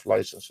run out of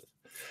licenses.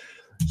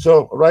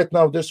 So right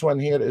now, this one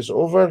here is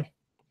over.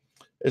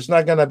 It's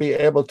not going to be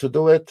able to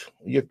do it.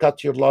 You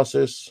cut your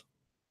losses.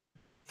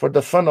 For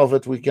the fun of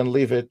it, we can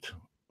leave it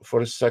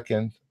for a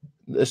second.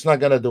 It's not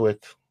going to do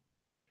it.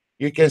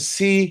 You can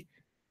see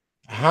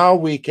how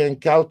we can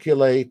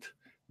calculate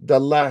the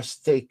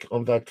last take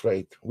on that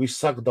trade. We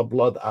suck the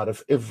blood out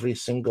of every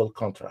single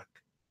contract.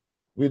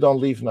 We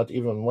don't leave not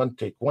even one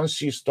tick.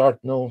 Once you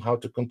start know how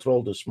to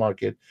control this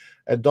market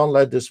and don't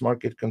let this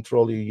market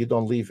control you, you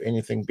don't leave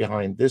anything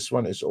behind. This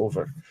one is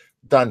over.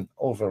 Done.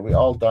 Over. We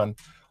all done.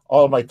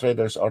 All my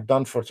traders are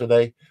done for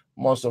today.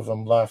 Most of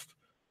them left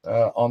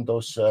on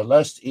those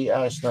last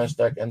ES,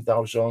 NASDAQ, and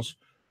Dow Jones.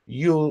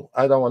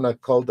 I don't want to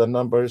call the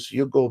numbers.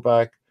 You go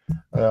back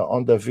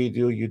on the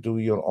video. You do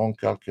your own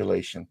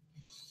calculation.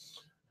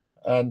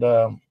 And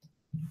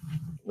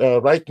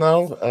right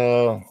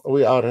now,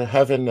 we are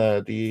having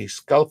the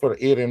scalper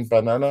eating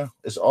banana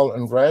is all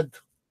in red.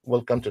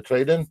 Welcome to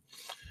trading.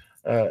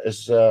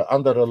 Is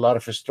under a lot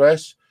of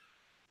stress.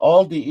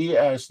 All the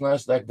ES,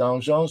 NASDAQ, Dow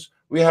Jones,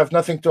 we have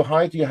nothing to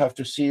hide. You have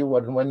to see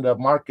when the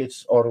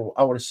markets or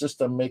our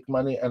system make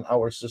money and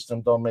our system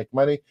don't make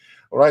money.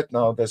 Right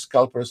now, the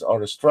scalpers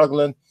are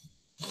struggling.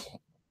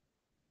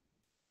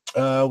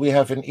 We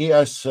have an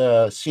ES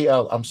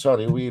CL. I'm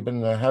sorry, we've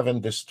been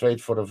having this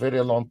trade for a very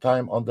long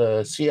time on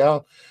the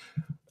CL.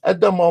 At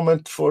the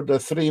moment, for the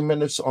 3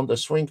 minutes on the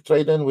swing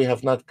trading, we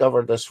have not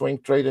covered the swing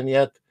trading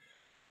yet.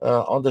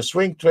 On the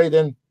swing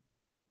trading,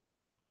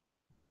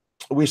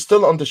 we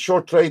still on the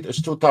short trade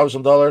is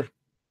 $2,000.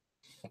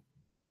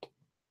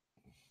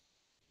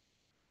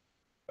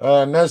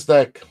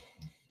 Nasdaq,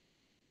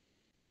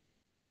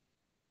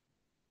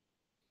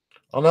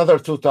 another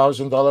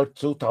 $2,000,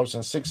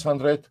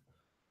 2,600,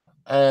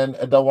 and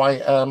the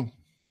YM.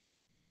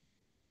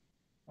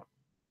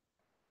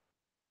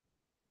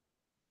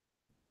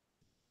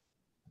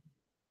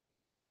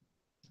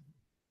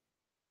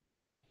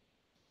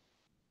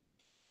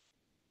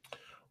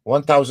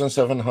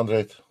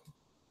 $1,700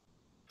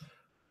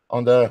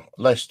 on the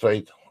last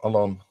trade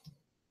alone.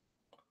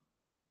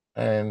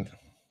 And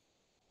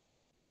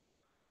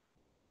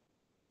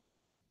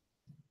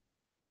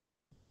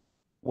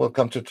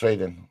welcome to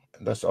trading.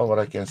 That's all what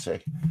I can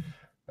say.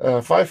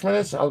 5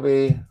 minutes, I'll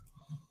be.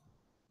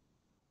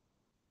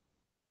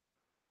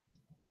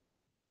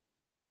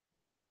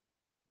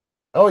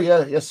 Oh,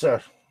 yeah, yes,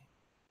 sir.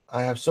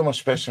 I have so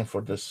much passion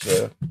for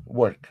this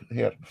work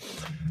here.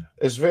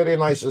 It's very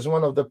nice. It's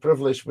one of the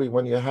privilege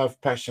when you have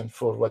passion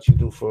for what you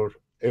do for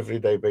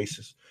everyday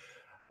basis.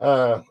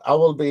 I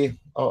will be.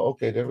 Oh,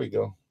 okay. There we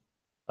go.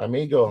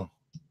 Amigo.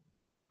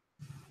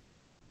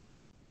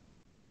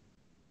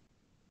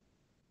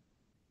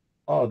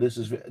 Oh, this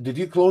is. Did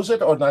you close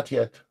it or not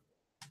yet?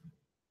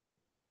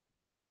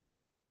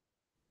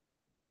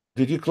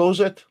 Did you close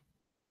it?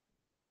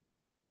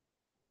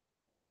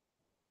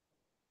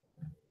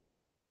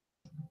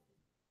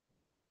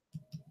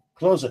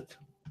 Close it.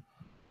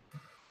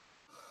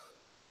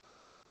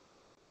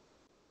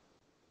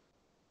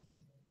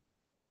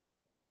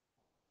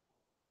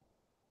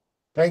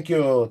 Thank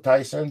you,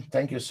 Tyson.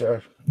 Thank you,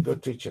 sir.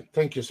 Good teaching.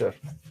 Thank you, sir.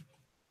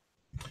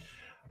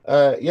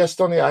 Yes,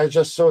 Tony, I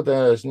just saw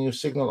the new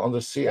signal on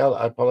the CL.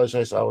 I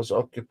apologize. I was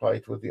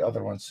occupied with the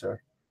other one,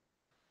 sir.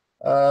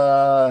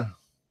 Uh,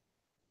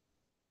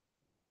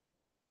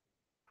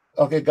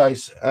 okay,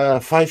 guys,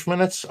 5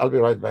 minutes. I'll be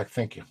right back.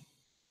 Thank you.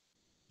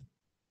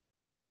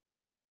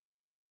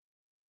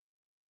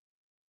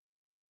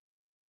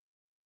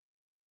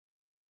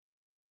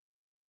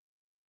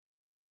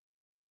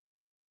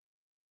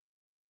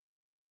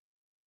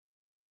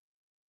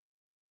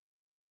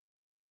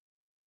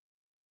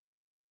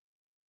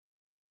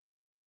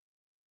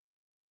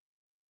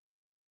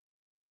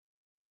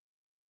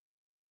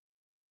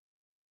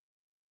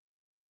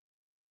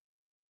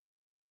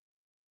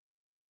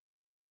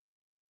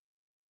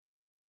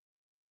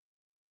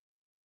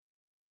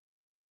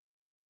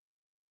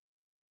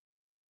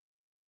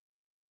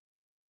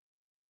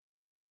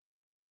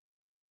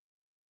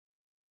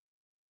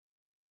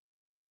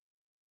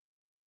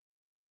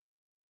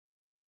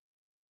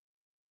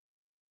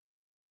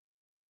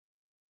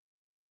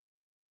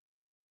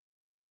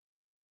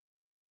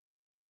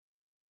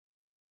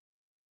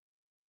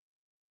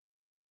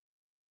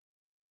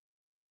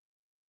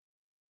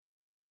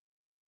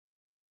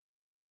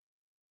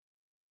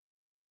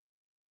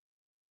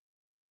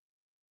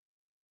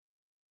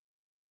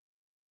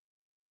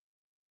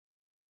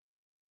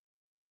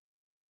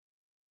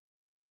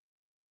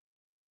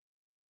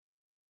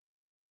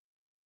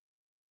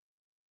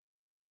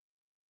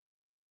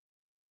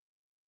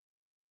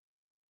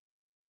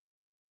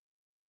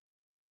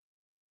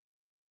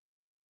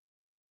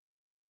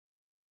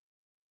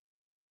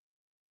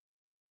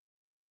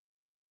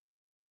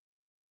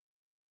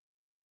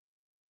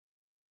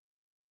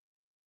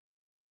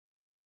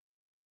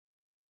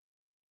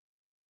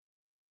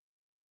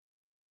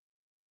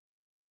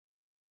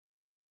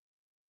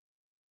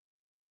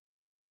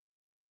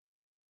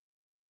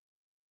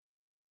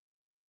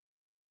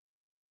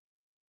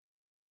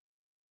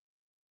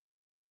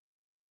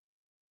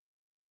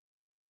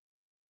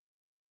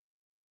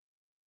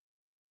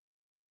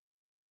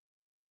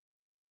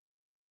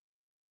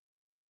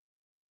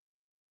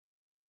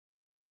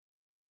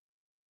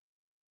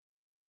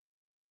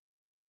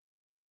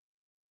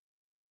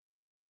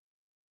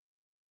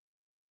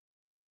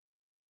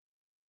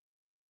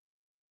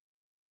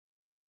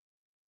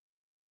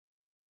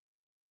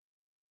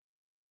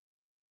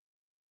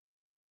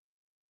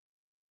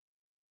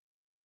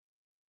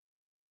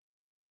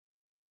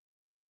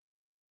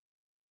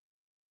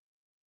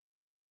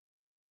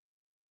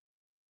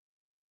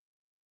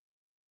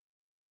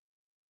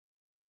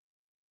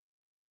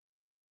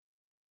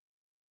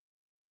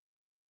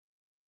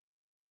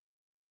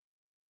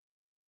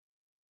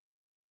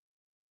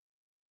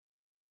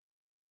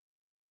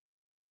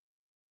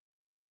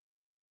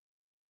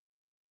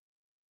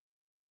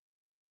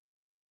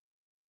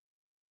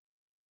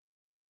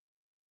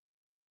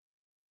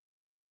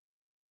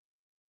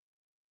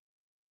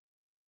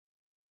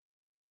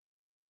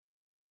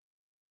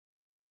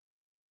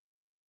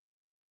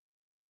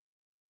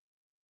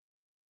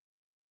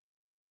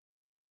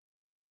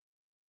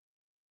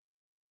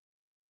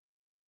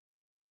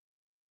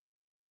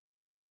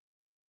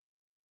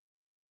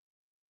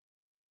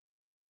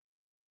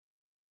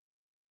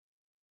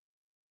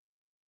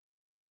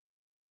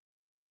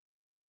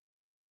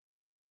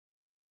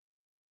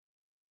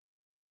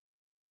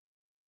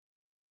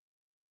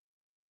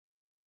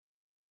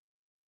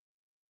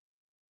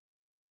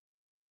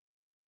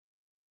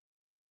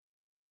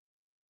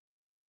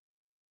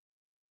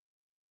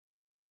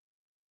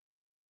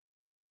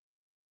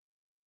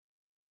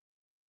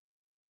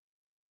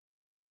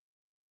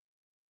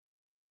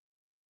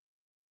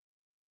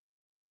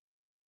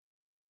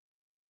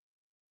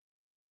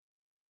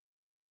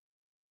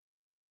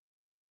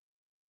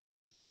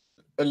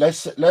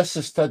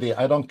 Let's study.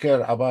 I don't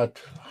care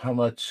about how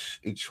much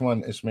each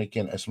one is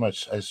making, as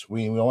much as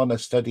we want to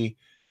study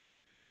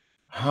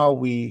how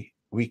we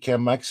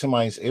can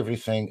maximize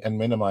everything and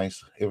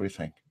minimize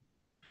everything.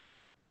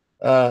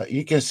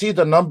 You can see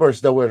the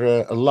numbers. There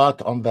were a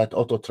lot on that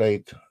auto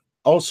trade.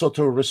 also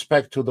to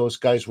respect to those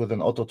guys with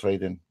an auto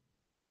trading,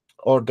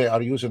 or they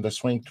are using the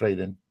swing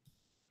trading.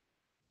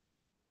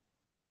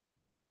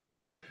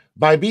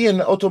 By being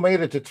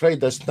automated to trade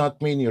does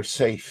not mean you're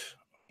safe,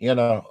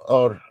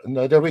 or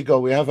no, there we go.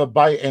 We have a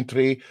buy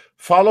entry.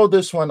 Follow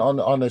this one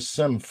on a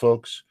sim,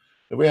 folks.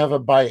 We have a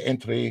buy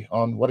entry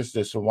on, what is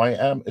this? A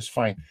YM is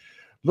fine.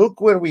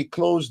 Look where we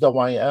closed the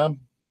YM.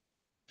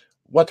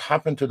 What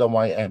happened to the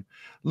YM?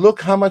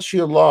 Look how much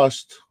you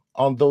lost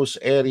on those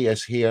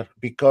areas here,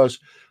 because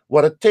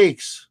what it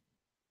takes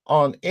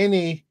on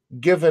any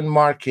given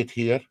market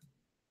here,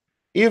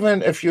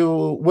 even if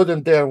you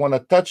wouldn't dare want to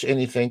touch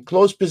anything,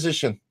 close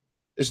position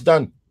is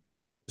done.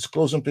 It's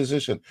closing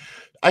position.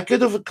 I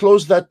could have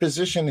closed that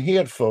position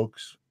here,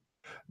 folks.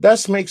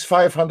 That makes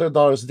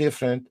 $500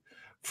 different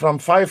from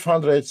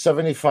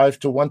 575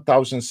 to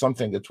 1,000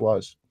 something it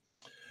was.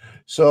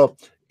 So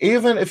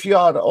even if you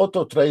are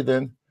auto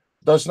trading,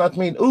 does not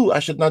mean, I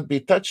should not be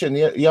touching.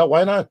 Yeah,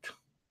 why not?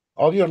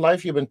 All your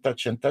life you've been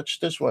touching. Touch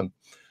this one.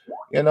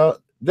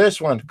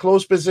 This one,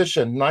 close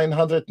position,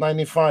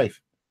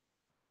 995.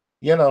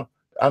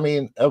 I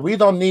mean, we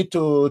don't need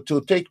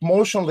to take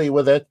motionally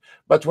with it,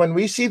 but when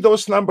we see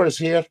those numbers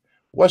here,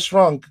 what's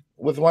wrong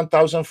with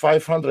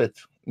 1,500?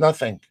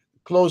 Nothing.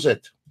 Close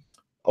it.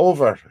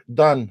 Over.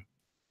 Done.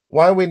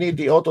 Why we need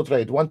the auto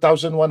trade?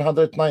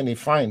 1,190.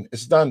 Fine.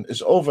 It's done.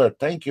 It's over.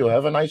 Thank you.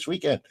 Have a nice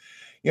weekend.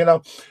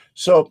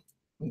 So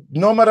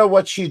no matter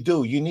what you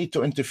do, you need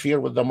to interfere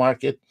with the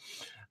market.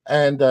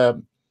 And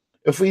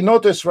if we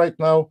notice right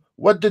now,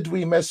 what did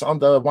we miss on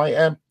the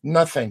YM?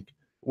 Nothing.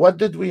 What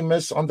did we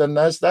miss on the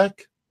NASDAQ?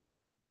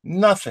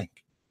 Nothing.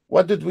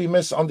 What did we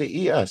miss on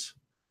the ES?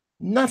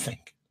 Nothing.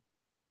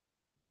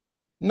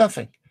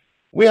 Nothing.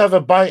 We have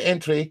a buy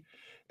entry.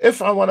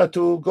 If I wanted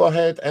to go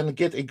ahead and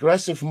get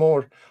aggressive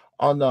more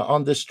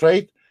on this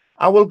trade,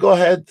 I will go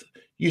ahead.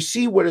 You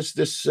see where is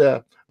this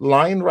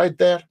line right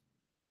there?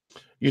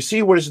 You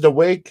see where is the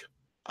wick?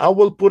 I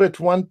will put it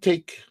one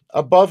tick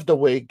above the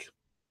wick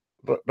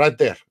right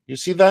there. You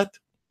see that?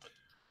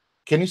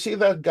 Can you see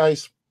that,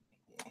 guys?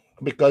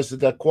 Because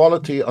the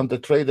quality on the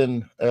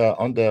trading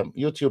on the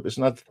YouTube is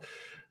not.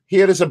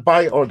 Here is a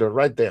buy order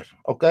right there.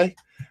 Okay,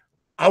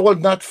 I will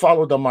not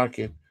follow the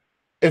market.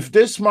 If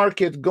this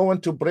market going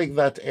to break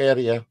that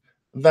area,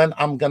 then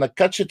I'm gonna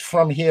catch it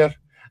from here.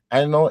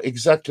 I know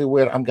exactly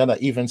where I'm gonna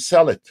even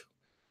sell it.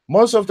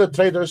 Most of the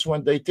traders,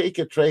 when they take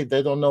a trade,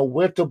 they don't know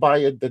where to buy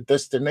it. The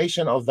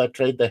destination of that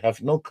trade, they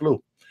have no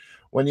clue.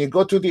 When you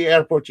go to the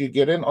airport, you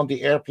get in on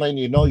the airplane,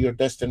 you know your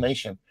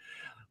destination.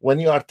 When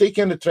you are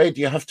taking a trade,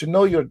 you have to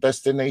know your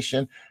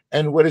destination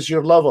and where is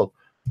your level.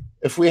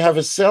 If we have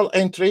a sell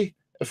entry,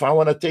 if I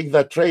want to take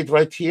that trade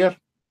right here,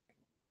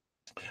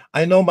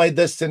 I know my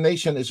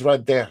destination is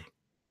right there.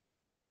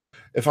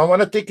 If I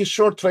want to take a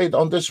short trade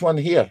on this one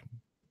here,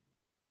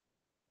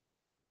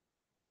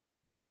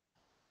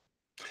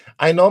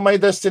 I know my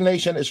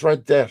destination is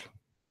right there.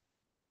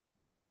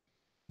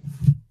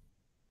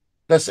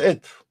 That's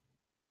it.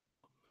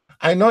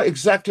 I know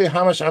exactly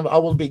how much I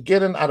will be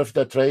getting out of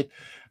that trade.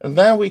 And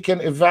then we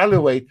can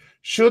evaluate,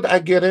 should I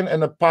get in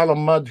a pile of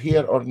mud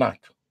here or not?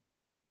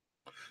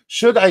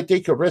 Should I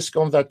take a risk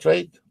on that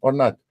trade or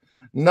not?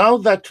 Now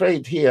that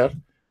trade here,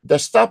 the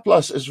stop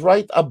loss is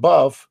right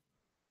above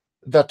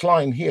that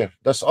line here.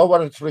 That's all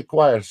what it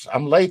requires.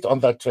 I'm late on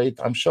that trade.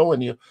 I'm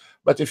showing you.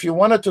 But if you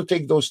wanted to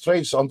take those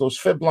trades on those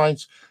fib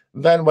lines,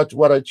 then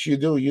what you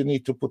do, you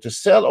need to put a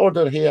sell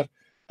order here,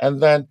 and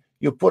then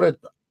you put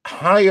it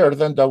higher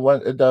than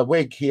the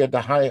wick here,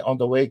 the high on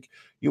the wick.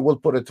 You will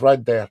put it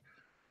right there.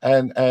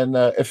 And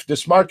if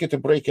this market is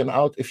breaking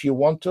out, if you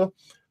want to,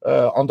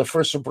 on the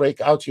first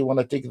breakout, you want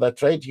to take that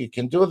trade, you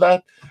can do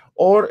that.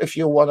 Or if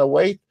you want to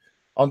wait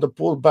on the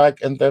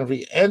pullback and then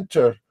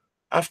re-enter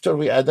after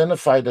we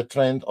identify the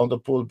trend on the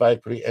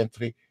pullback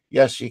re-entry,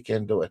 yes, you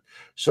can do it.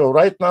 So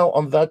right now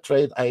on that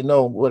trade, I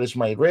know where is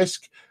my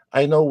risk.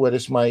 I know where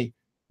is my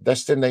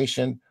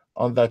destination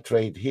on that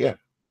trade here.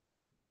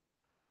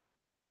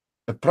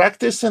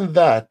 Practicing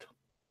that,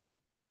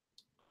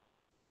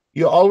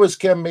 you always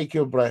can make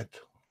your bread.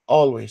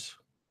 Always.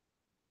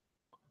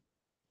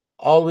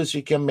 Always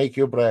you can make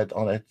your bread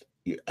on it.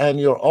 And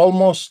you're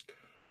almost,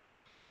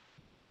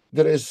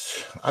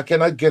 I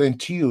cannot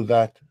guarantee you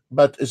that,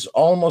 but it's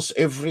almost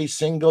every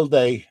single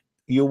day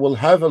you will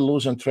have a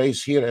losing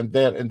trades here and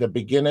there in the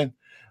beginning,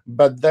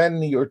 but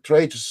then your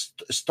trades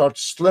start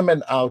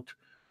slimming out,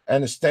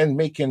 and instead of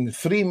making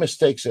 3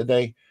 mistakes a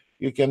day,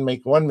 you can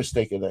make 1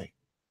 mistake a day,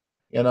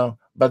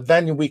 but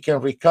then we can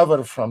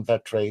recover from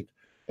that trade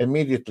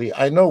immediately.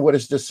 I know where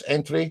is this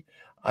entry.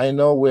 I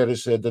know where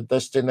is the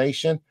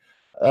destination.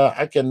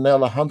 I can nail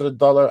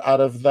 $100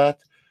 out of that.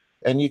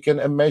 And you can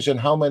imagine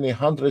how many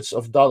hundreds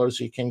of dollars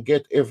you can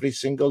get every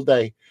single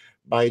day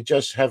by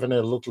just having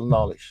a little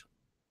knowledge.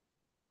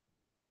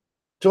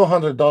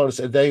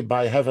 $200 a day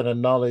by having a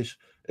knowledge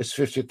is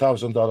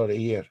 $50,000 a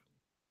year.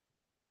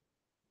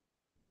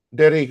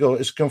 There you go.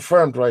 It's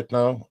confirmed right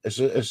now.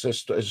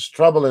 It's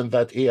trouble in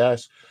that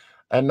ES.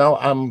 And now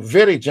I'm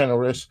very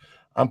generous.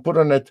 I'm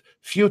putting it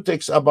few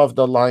ticks above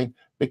the line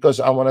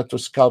because I wanted to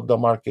scalp the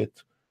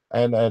market.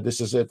 And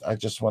this is it. I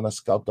just want to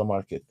scalp the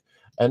market.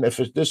 And if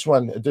this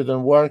one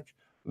didn't work,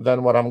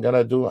 then what I'm going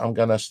to do, I'm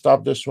going to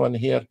stop this one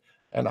here,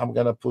 and I'm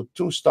going to put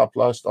 2 stop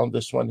loss on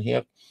this one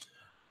here.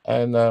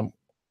 And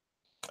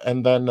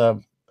and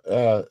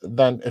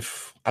then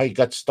if I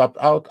get stopped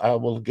out, I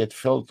will get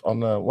filled on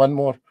one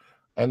more,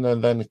 and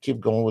then keep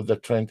going with the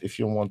trend if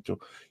you want to.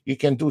 You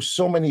can do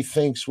so many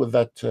things with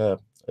that.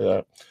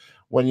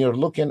 When you're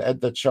looking at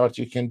the chart,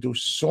 you can do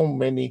so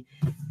many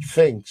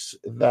things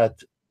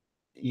that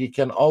you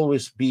can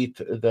always beat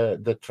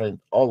the trend.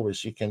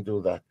 Always you can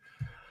do that.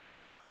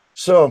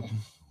 So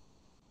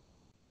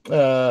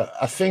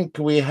I think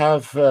we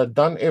have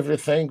done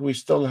everything. We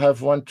still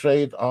have one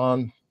trade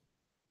on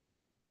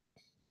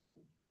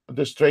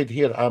this trade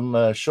here.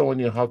 I'm showing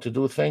you how to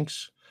do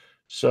things.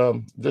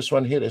 So this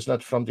one here is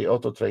not from the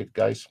auto trade,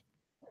 guys.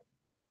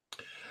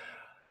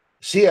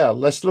 CL,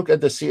 let's look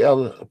at the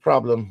CL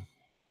problem.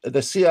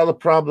 The CL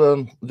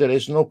problem, there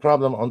is no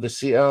problem on the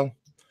CL.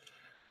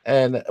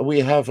 And we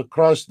have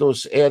across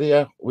those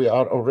area, we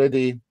are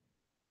already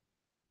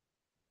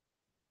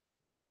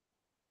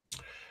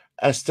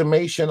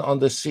estimation on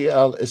the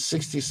CL is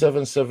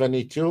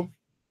 67.72.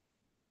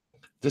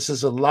 This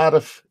is a lot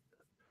of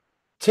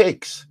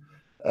takes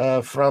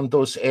from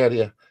those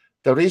area.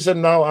 The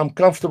reason now I'm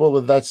comfortable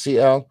with that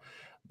CL,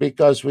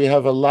 because we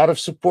have a lot of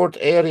support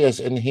areas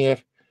in here,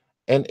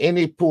 and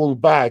any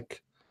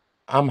pullback,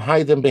 I'm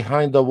hiding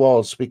behind the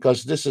walls,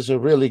 because this is a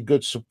really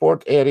good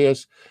support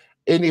areas.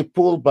 Any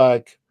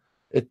pullback,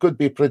 it could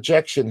be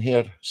projection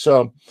here.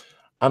 So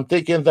I'm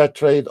taking that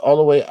trade all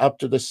the way up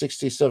to the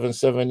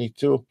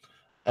 67.72,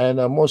 and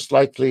most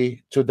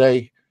likely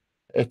today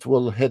it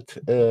will hit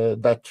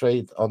that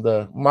trade on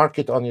the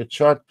market. On your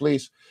chart,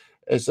 please,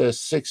 is a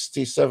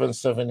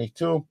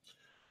 67.72.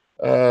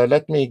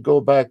 Let me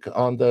go back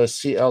on the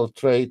CL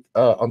trade,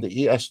 on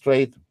the ES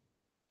trade.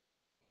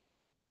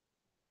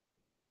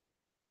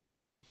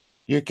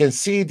 You can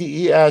see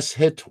the ES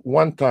hit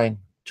 1 time,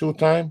 2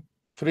 times,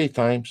 3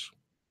 times,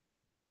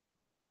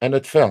 and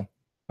it fell.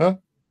 Huh?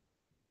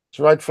 It's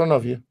right in front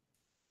of you.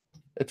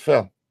 It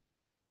fell.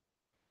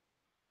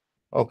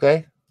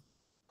 Okay?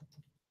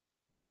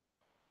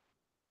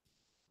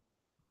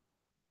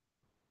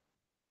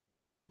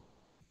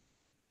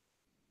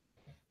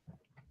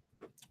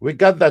 We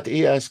got that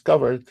ES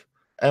covered,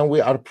 and we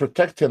are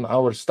protecting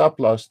our stop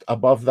loss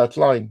above that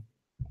line.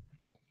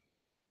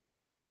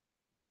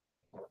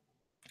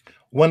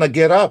 Want to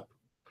get up,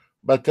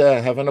 but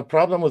having a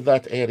problem with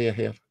that area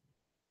here.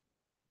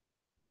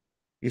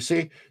 You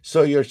see?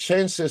 So your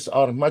chances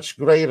are much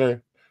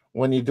greater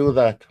when you do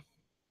that.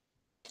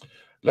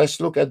 Let's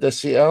look at the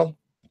CL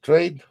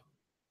trade.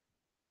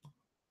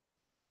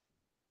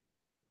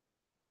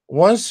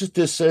 Once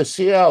this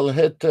CL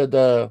hit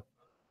the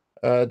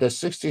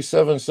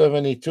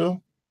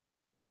 67.72,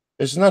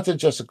 it's not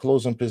just a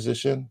closing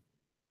position.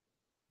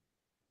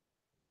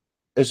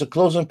 It's a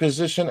closing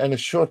position and a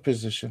short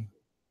position.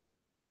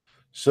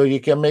 So you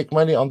can make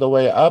money on the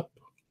way up,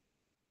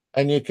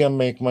 and you can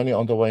make money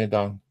on the way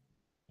down.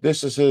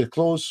 This is a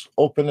close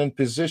opening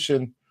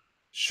position,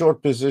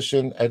 short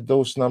position at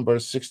those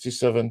numbers,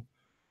 67.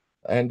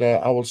 And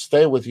I will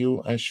stay with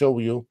you and show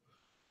you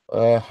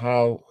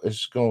how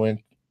it's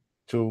going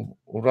to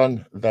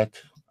run that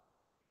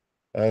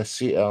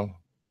CL.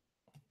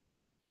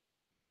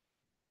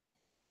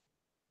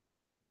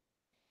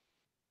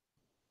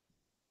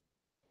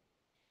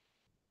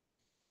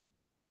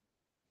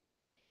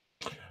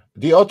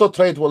 The auto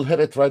trade will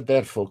hit it right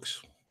there,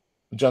 folks.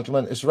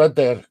 Gentlemen, it's right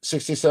there,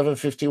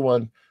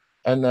 67.51.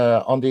 And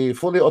on the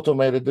fully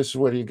automated, this is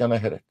where you're going to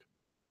hit it.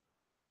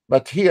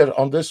 But here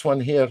on this one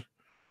here,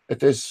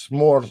 it is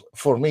more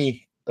for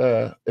me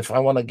if I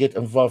want to get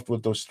involved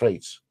with those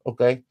trades.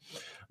 Okay.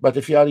 But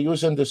if you are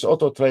using this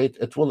auto trade,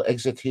 it will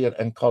exit here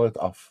and call it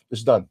off.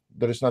 It's done.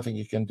 There is nothing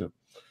you can do.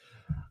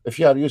 If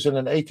you are using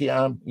an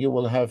ATM, you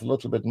will have a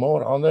little bit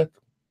more on it.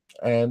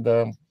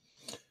 And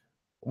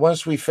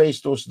once we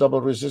face those double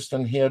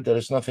resistance here, there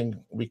is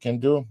nothing we can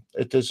do.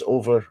 It is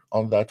over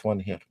on that one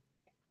here.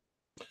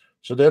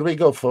 So there we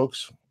go,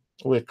 folks.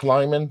 We're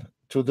climbing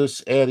to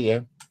this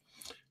area,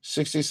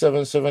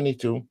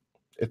 67.72.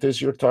 It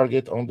is your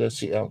target on the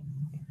CL.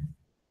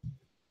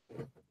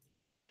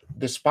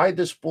 Despite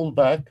this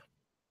pullback,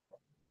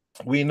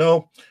 we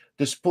know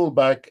this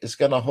pullback is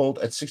going to hold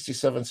at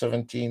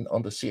 67.17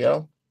 on the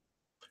CL.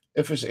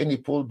 If there's any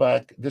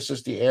pullback, this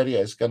is the area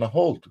it's going to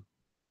hold.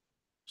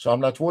 So I'm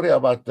not worried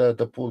about the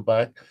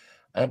pullback,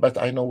 but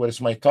I know where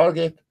is my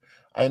target,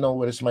 I know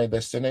where is my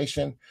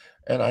destination,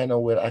 and I know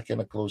where I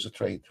can close a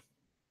trade.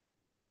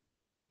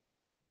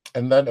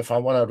 And then if I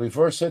want to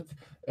reverse it,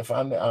 if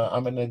I'm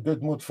in a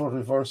good mood for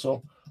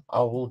reversal, I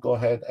will go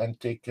ahead and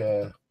take,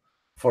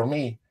 for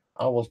me,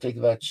 I will take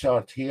that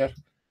chart here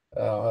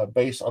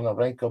based on a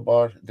Renko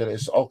bar. There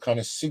is all kind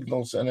of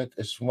signals in it.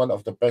 It's one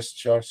of the best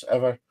charts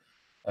ever.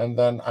 And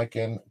then I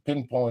can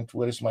pinpoint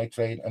where is my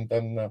trade. And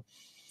then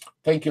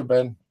thank you,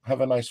 Ben.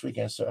 Have a nice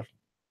weekend, sir.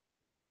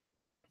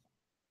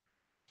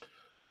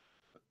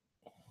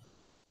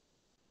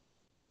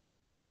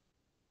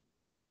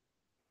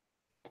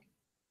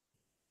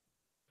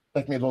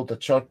 Let me load the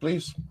chart,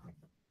 please.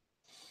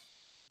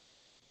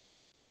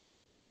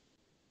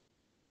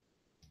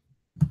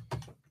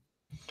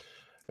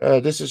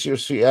 This is your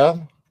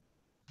CL.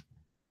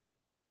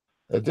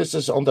 This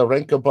is on the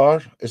Renko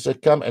bar. Is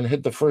it come and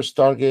hit the first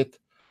target,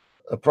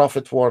 a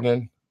profit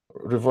warning,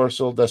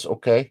 reversal, that's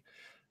okay.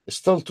 It's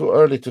still too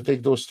early to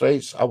take those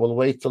trades. I will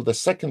wait till the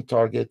second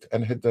target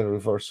and hit the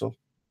reversal.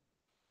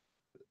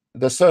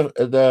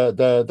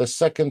 The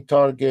second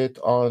target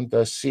on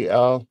the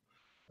CL,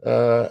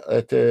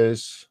 it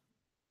is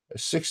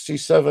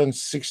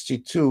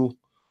 67.62.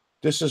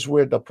 This is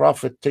where the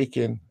profit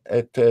taken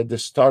at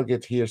this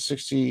target here,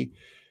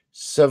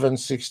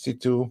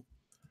 67.62.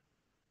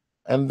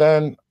 And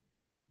then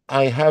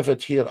I have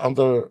it here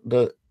under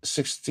the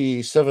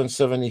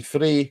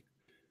 67.73.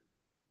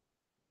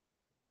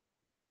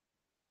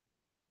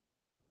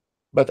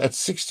 But at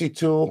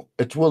 62,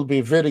 it will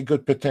be very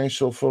good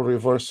potential for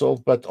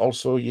reversal, but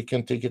also you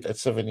can take it at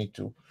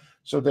 72.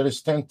 So there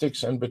is 10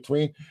 ticks in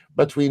between,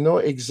 but we know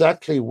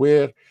exactly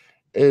where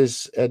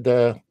is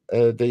the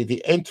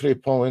entry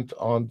point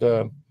on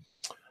the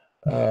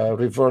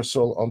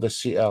reversal on the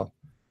CL.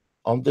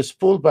 On this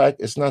pullback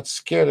is not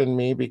scaring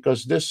me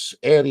because this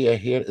area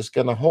here is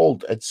going to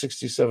hold at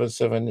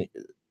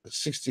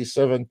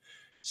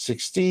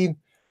 67.16,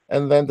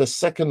 and then the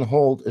second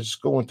hold is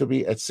going to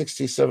be at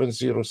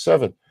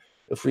 67.07.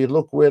 If we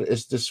look where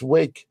is this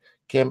wick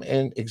came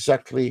in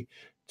exactly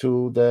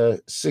to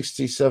the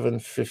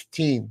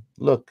 67.15.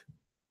 Look.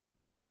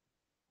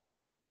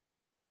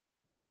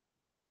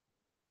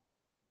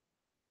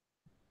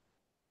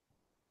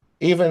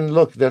 Even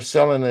look, they're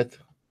selling it.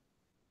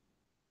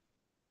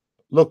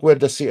 Look where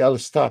the CL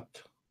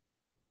stopped.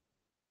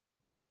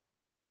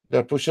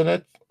 They're pushing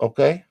it,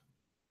 okay?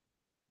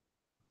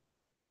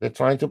 They're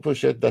trying to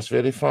push it. That's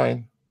very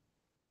fine.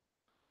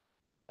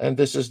 And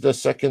this is the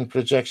second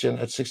projection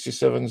at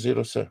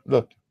 67.07.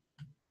 Look,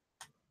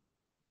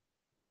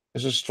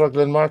 there's a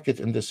struggling market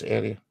in this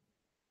area.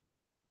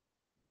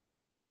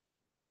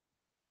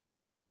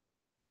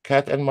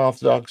 Cat and mouse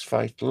dogs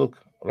fight. Look,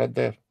 right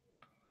there.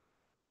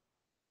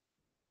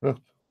 Look.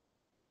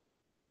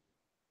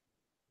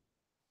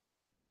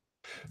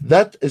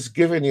 That is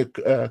giving you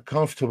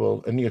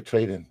comfortable in your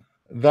trading.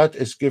 That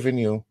is giving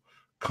you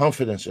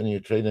confidence in your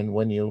trading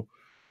when you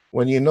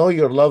know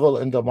your level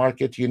in the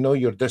market, you know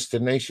your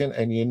destination,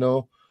 and you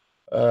know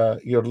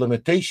your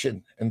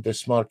limitation in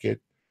this market,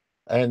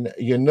 and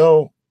you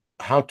know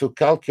how to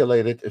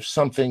calculate it. If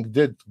something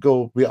did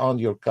go beyond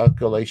your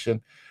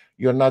calculation,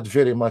 you're not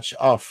very much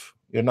off.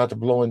 You're not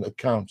blowing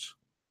accounts.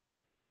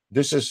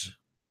 This is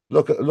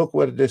look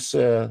where this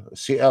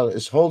CL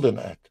is holding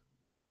at.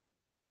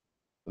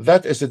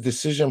 That is a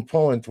decision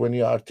point when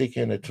you are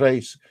taking a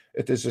trade.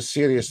 It is a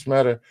serious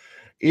matter.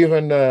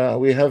 Even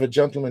we have a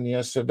gentleman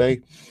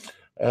yesterday.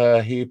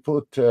 He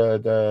put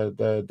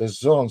the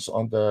zones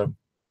on the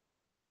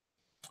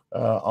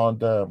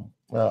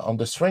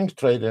swing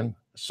trading,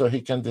 so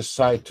he can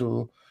decide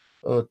to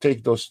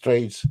take those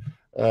trades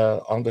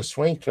on the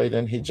swing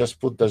trading. He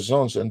just put the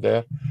zones in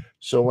there,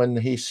 so when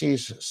he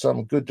sees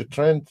some good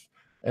trend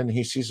and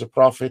he sees a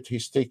profit,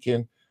 he's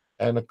taking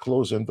and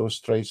closing those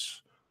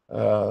trades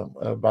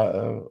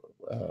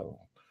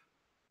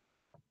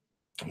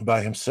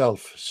by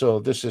himself. So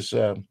this is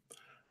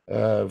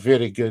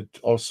very good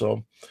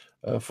also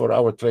for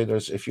our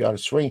traders if you are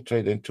swing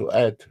trading to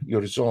add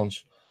your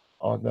zones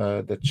on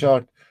the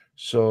chart.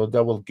 So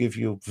that will give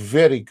you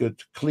very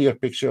good clear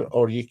picture,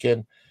 or you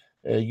can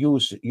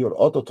use your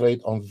auto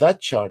trade on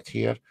that chart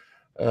here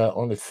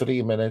only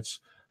 3 minutes.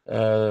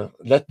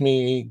 Let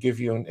me give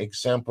you an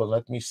example.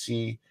 Let me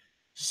see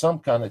some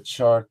kind of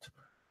chart,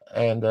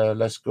 and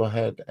let's go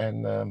ahead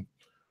and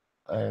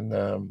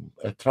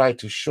try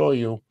to show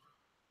you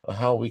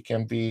how we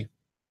can be.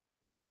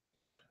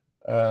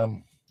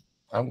 I'm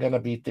going to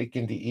be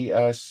taking the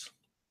ES.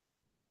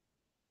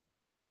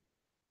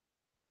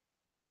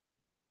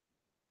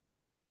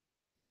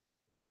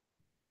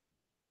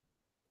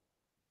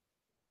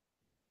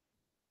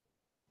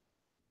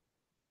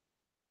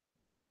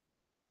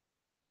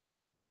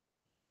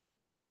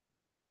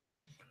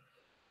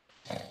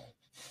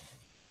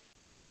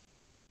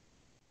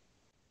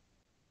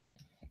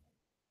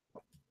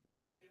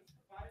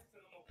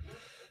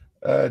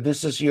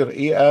 This is your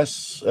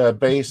ES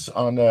based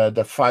on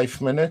the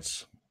 5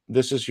 minutes.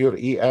 This is your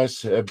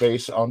ES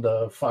based on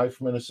the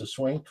 5 minutes of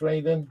swing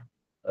trading.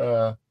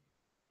 Just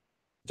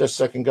a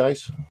second,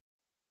 guys.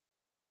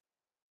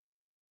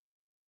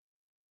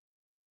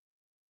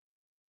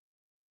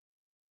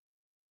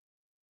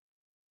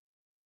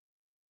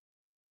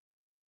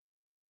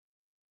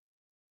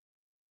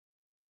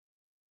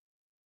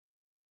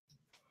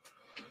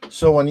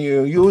 So when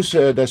you use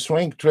the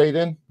swing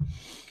trading,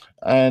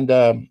 and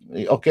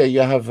okay,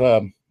 you have,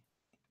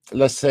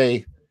 let's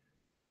say,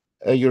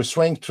 your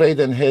swing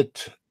trading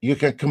hit, you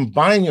can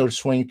combine your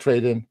swing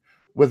trading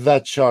with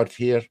that chart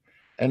here.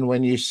 And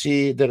when you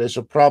see there is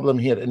a problem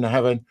here in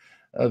heaven,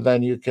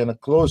 then you can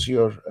close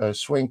your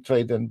swing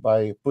trading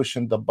by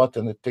pushing the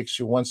button. It takes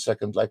you 1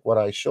 second, like what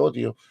I showed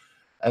you.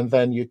 and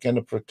then you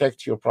can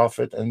protect your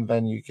profit, and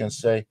then you can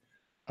say,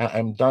 I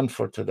am done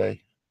for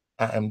today.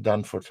 I am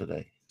done for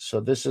today. So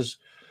this is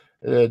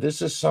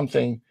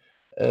something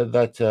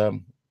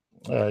that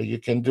you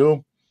can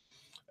do.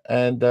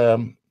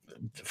 And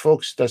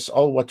folks, that's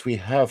all what we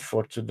have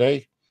for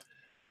today.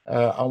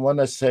 I want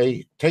to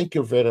say thank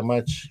you very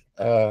much.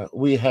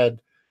 We had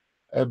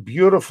a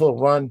beautiful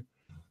run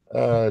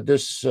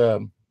this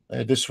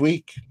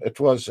week. It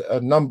was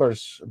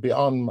numbers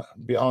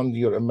beyond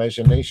your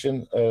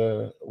imagination.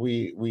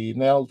 We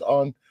nailed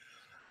on,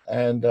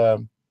 and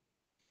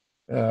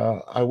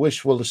I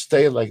wish we'll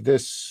stay like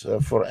this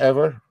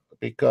forever,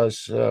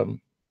 because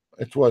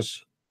it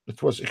was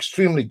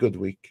extremely good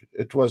week.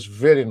 It was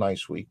very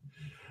nice week.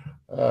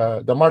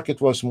 The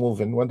market was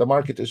moving. When the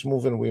market is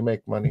moving, we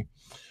make money.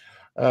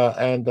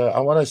 And I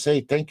want to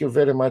say thank you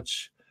very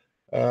much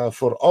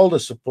for all the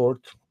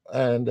support.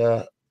 And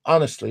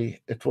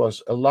honestly, it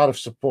was a lot of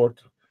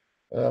support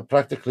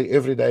practically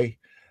every day,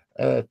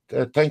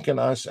 thanking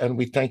us, and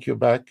we thank you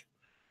back.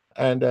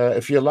 And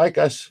if you like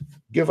us,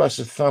 give us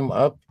a thumb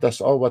up.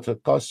 That's all what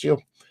it costs you.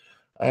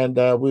 And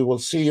we will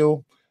see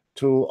you.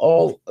 To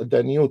all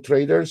the new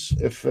traders,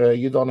 if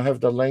you don't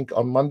have the link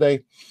on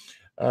Monday,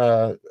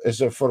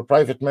 is for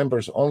private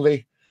members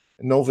only,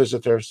 no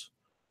visitors.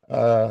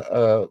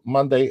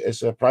 Monday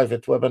is a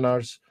private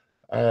webinars,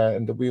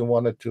 and we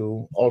wanted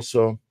to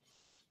also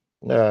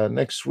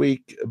next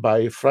week,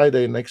 by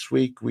Friday next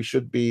week, we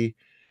should be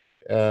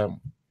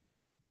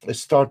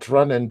start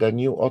running the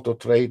new auto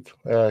trade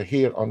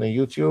here on the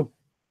YouTube,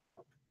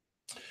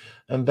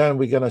 and then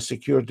we're gonna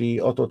secure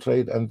the auto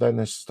trade, and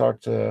then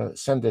start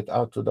send it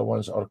out to the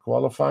ones who are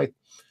qualified.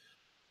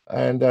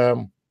 And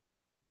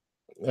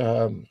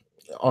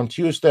on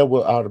Tuesday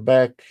we are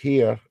back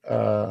here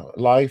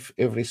live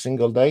every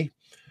single day.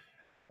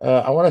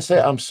 I want to say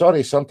I'm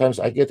sorry. Sometimes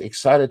I get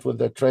excited with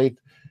the trade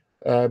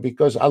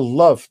because I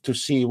love to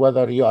see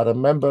whether you are a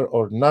member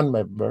or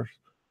non-member.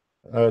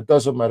 It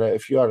doesn't matter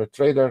if you are a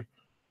trader.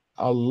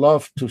 I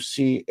love to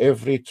see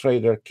every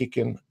trader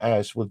kicking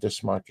ass with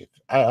this market.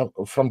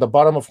 From the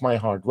bottom of my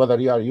heart, whether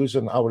you are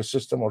using our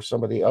system or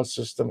somebody else's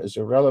system is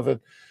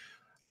irrelevant.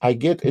 I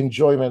get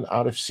enjoyment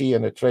out of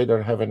seeing a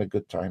trader having a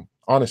good time.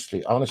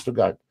 Honestly, honest to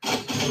God.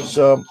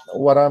 So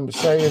what I'm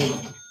saying,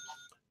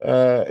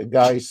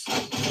 guys,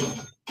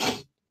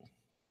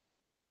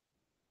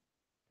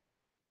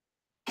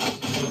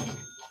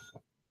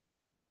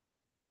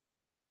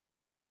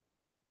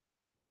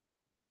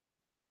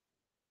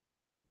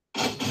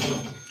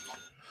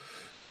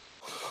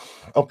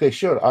 okay,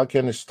 sure, I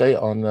can stay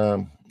on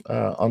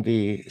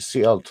the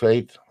CL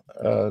trade.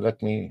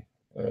 Let me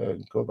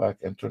go back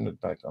and turn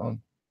it back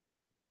on.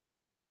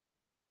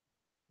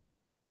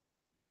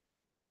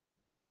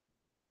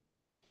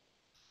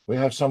 We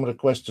have some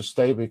requests to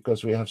stay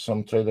because we have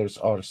some traders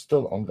are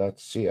still on that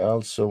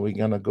CL, so we're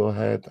gonna go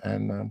ahead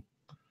and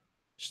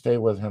stay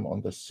with him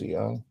on the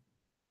CL.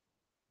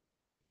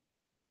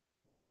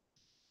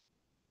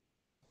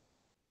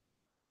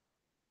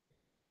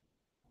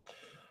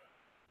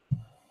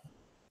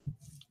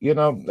 You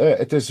know,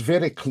 it is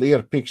very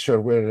clear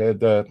picture where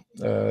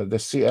the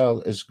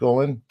CL is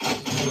going.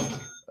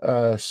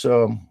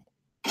 So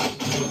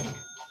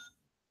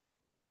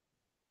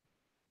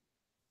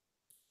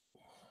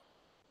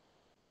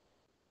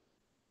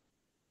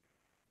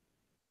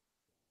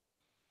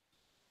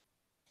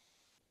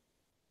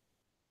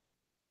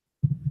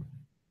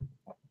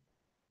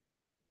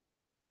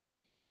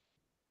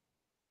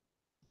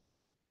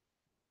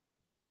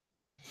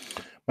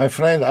my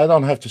friend, I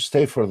don't have to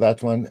stay for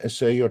that one.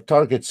 So your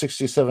target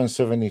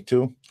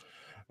 67.72,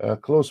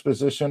 close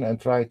position and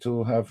try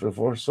to have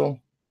reversal.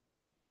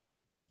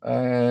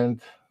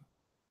 And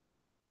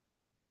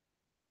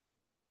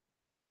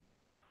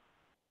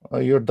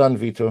you're done,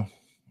 Vito.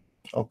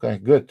 Okay,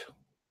 good.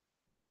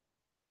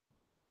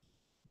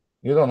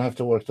 You don't have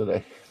to work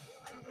today.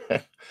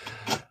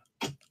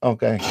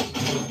 Okay.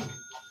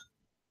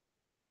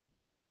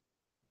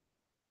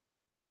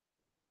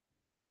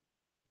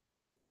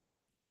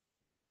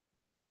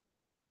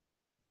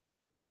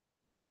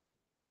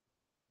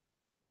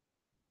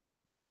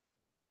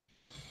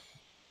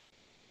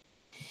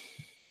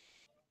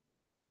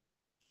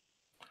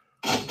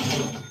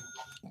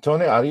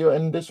 Tony, are you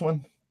in this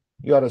one?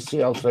 You are a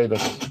CL trader.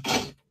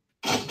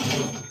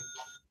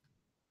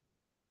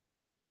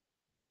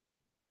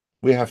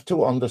 We have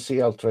two on the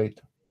CL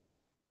trade.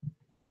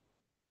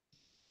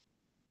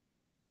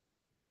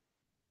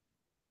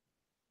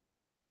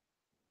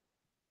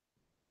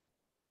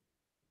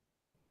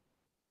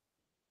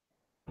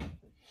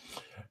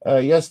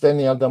 Yes,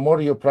 Daniel. The more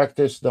you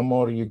practice, the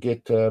more you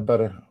get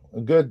better.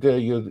 Good.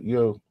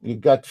 You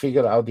got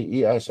figure out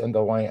the ES and the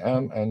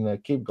YM,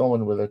 and keep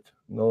going with it.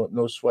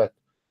 No sweat.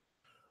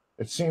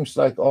 It seems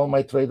like all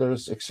my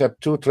traders,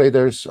 except two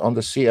traders on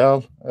the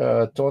CL.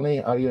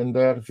 Tony, are you in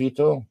there?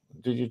 Vito,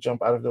 did you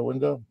jump out of the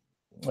window?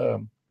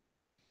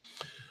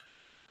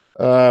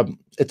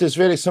 It is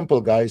very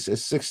simple, guys.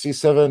 It's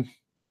 67,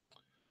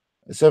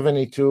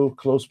 72,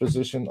 close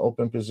position,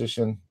 open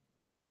position.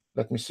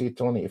 Let me see,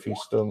 Tony, if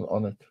he's still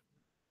on it.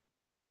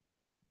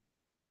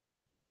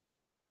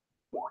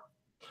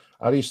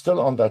 Are you still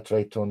on that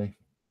trade, Tony?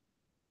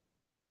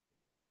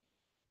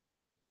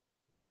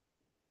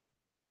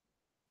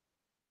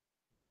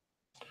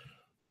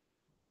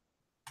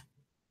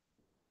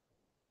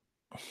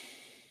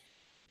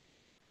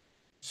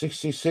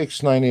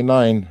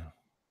 $66.99.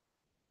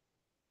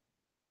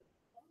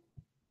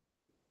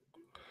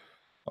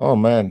 Oh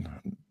man.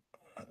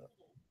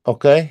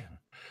 Okay.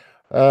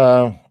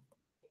 Uh,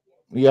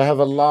 you have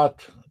a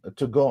lot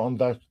to go on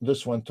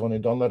this one, Tony.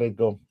 Don't let it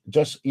go.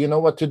 Just you know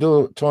what to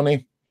do,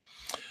 Tony.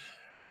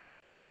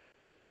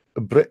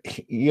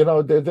 You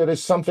know there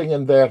is something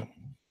in there.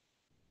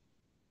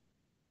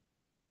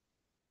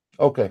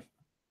 Okay.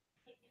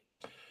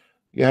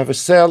 You have a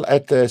sale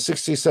at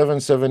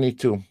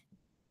 67.72.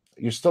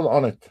 You're still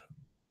on it.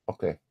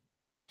 Okay.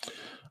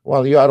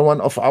 Well, you are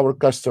one of our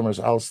customers.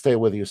 I'll stay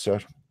with you, sir.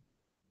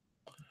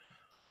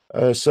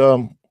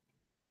 So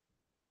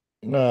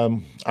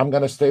I'm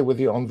gonna stay with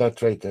you on that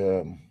trade,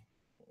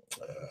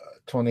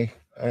 Tony.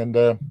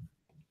 And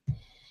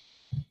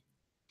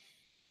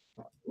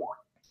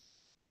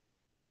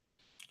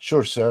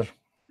sure, sir.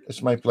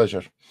 It's my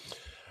pleasure.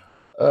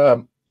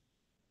 Um,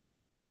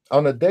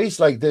 on a days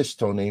like this,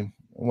 Tony,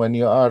 when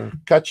you are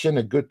catching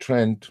a good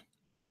trend,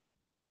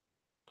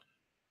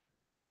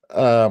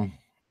 um,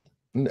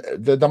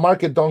 the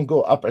market don't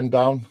go up and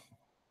down,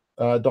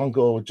 don't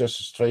go just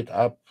straight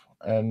up.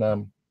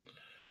 And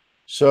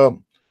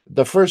so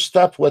the first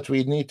step, what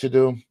we need to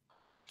do,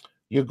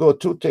 you go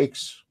two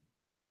ticks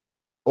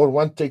or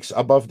one ticks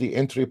above the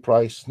entry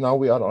price. Now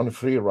we are on a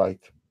free ride.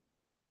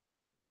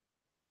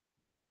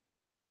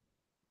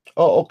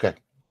 Oh, okay.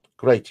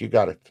 Great. You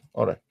got it.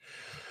 All right.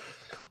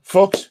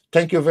 Folks,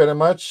 thank you very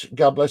much.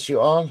 God bless you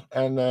all,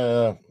 and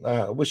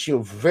wish you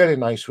a very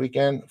nice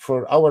weekend.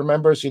 For our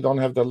members, you don't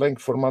have the link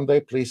for Monday,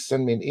 please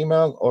send me an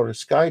email or a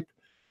Skype,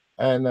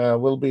 and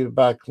we'll be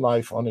back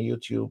live on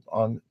YouTube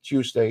on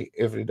Tuesday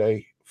every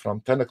day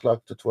from 10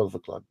 o'clock to 12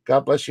 o'clock.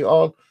 God bless you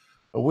all.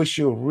 I wish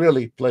you a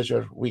really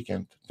pleasure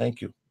weekend.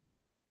 Thank you.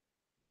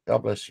 God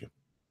bless you.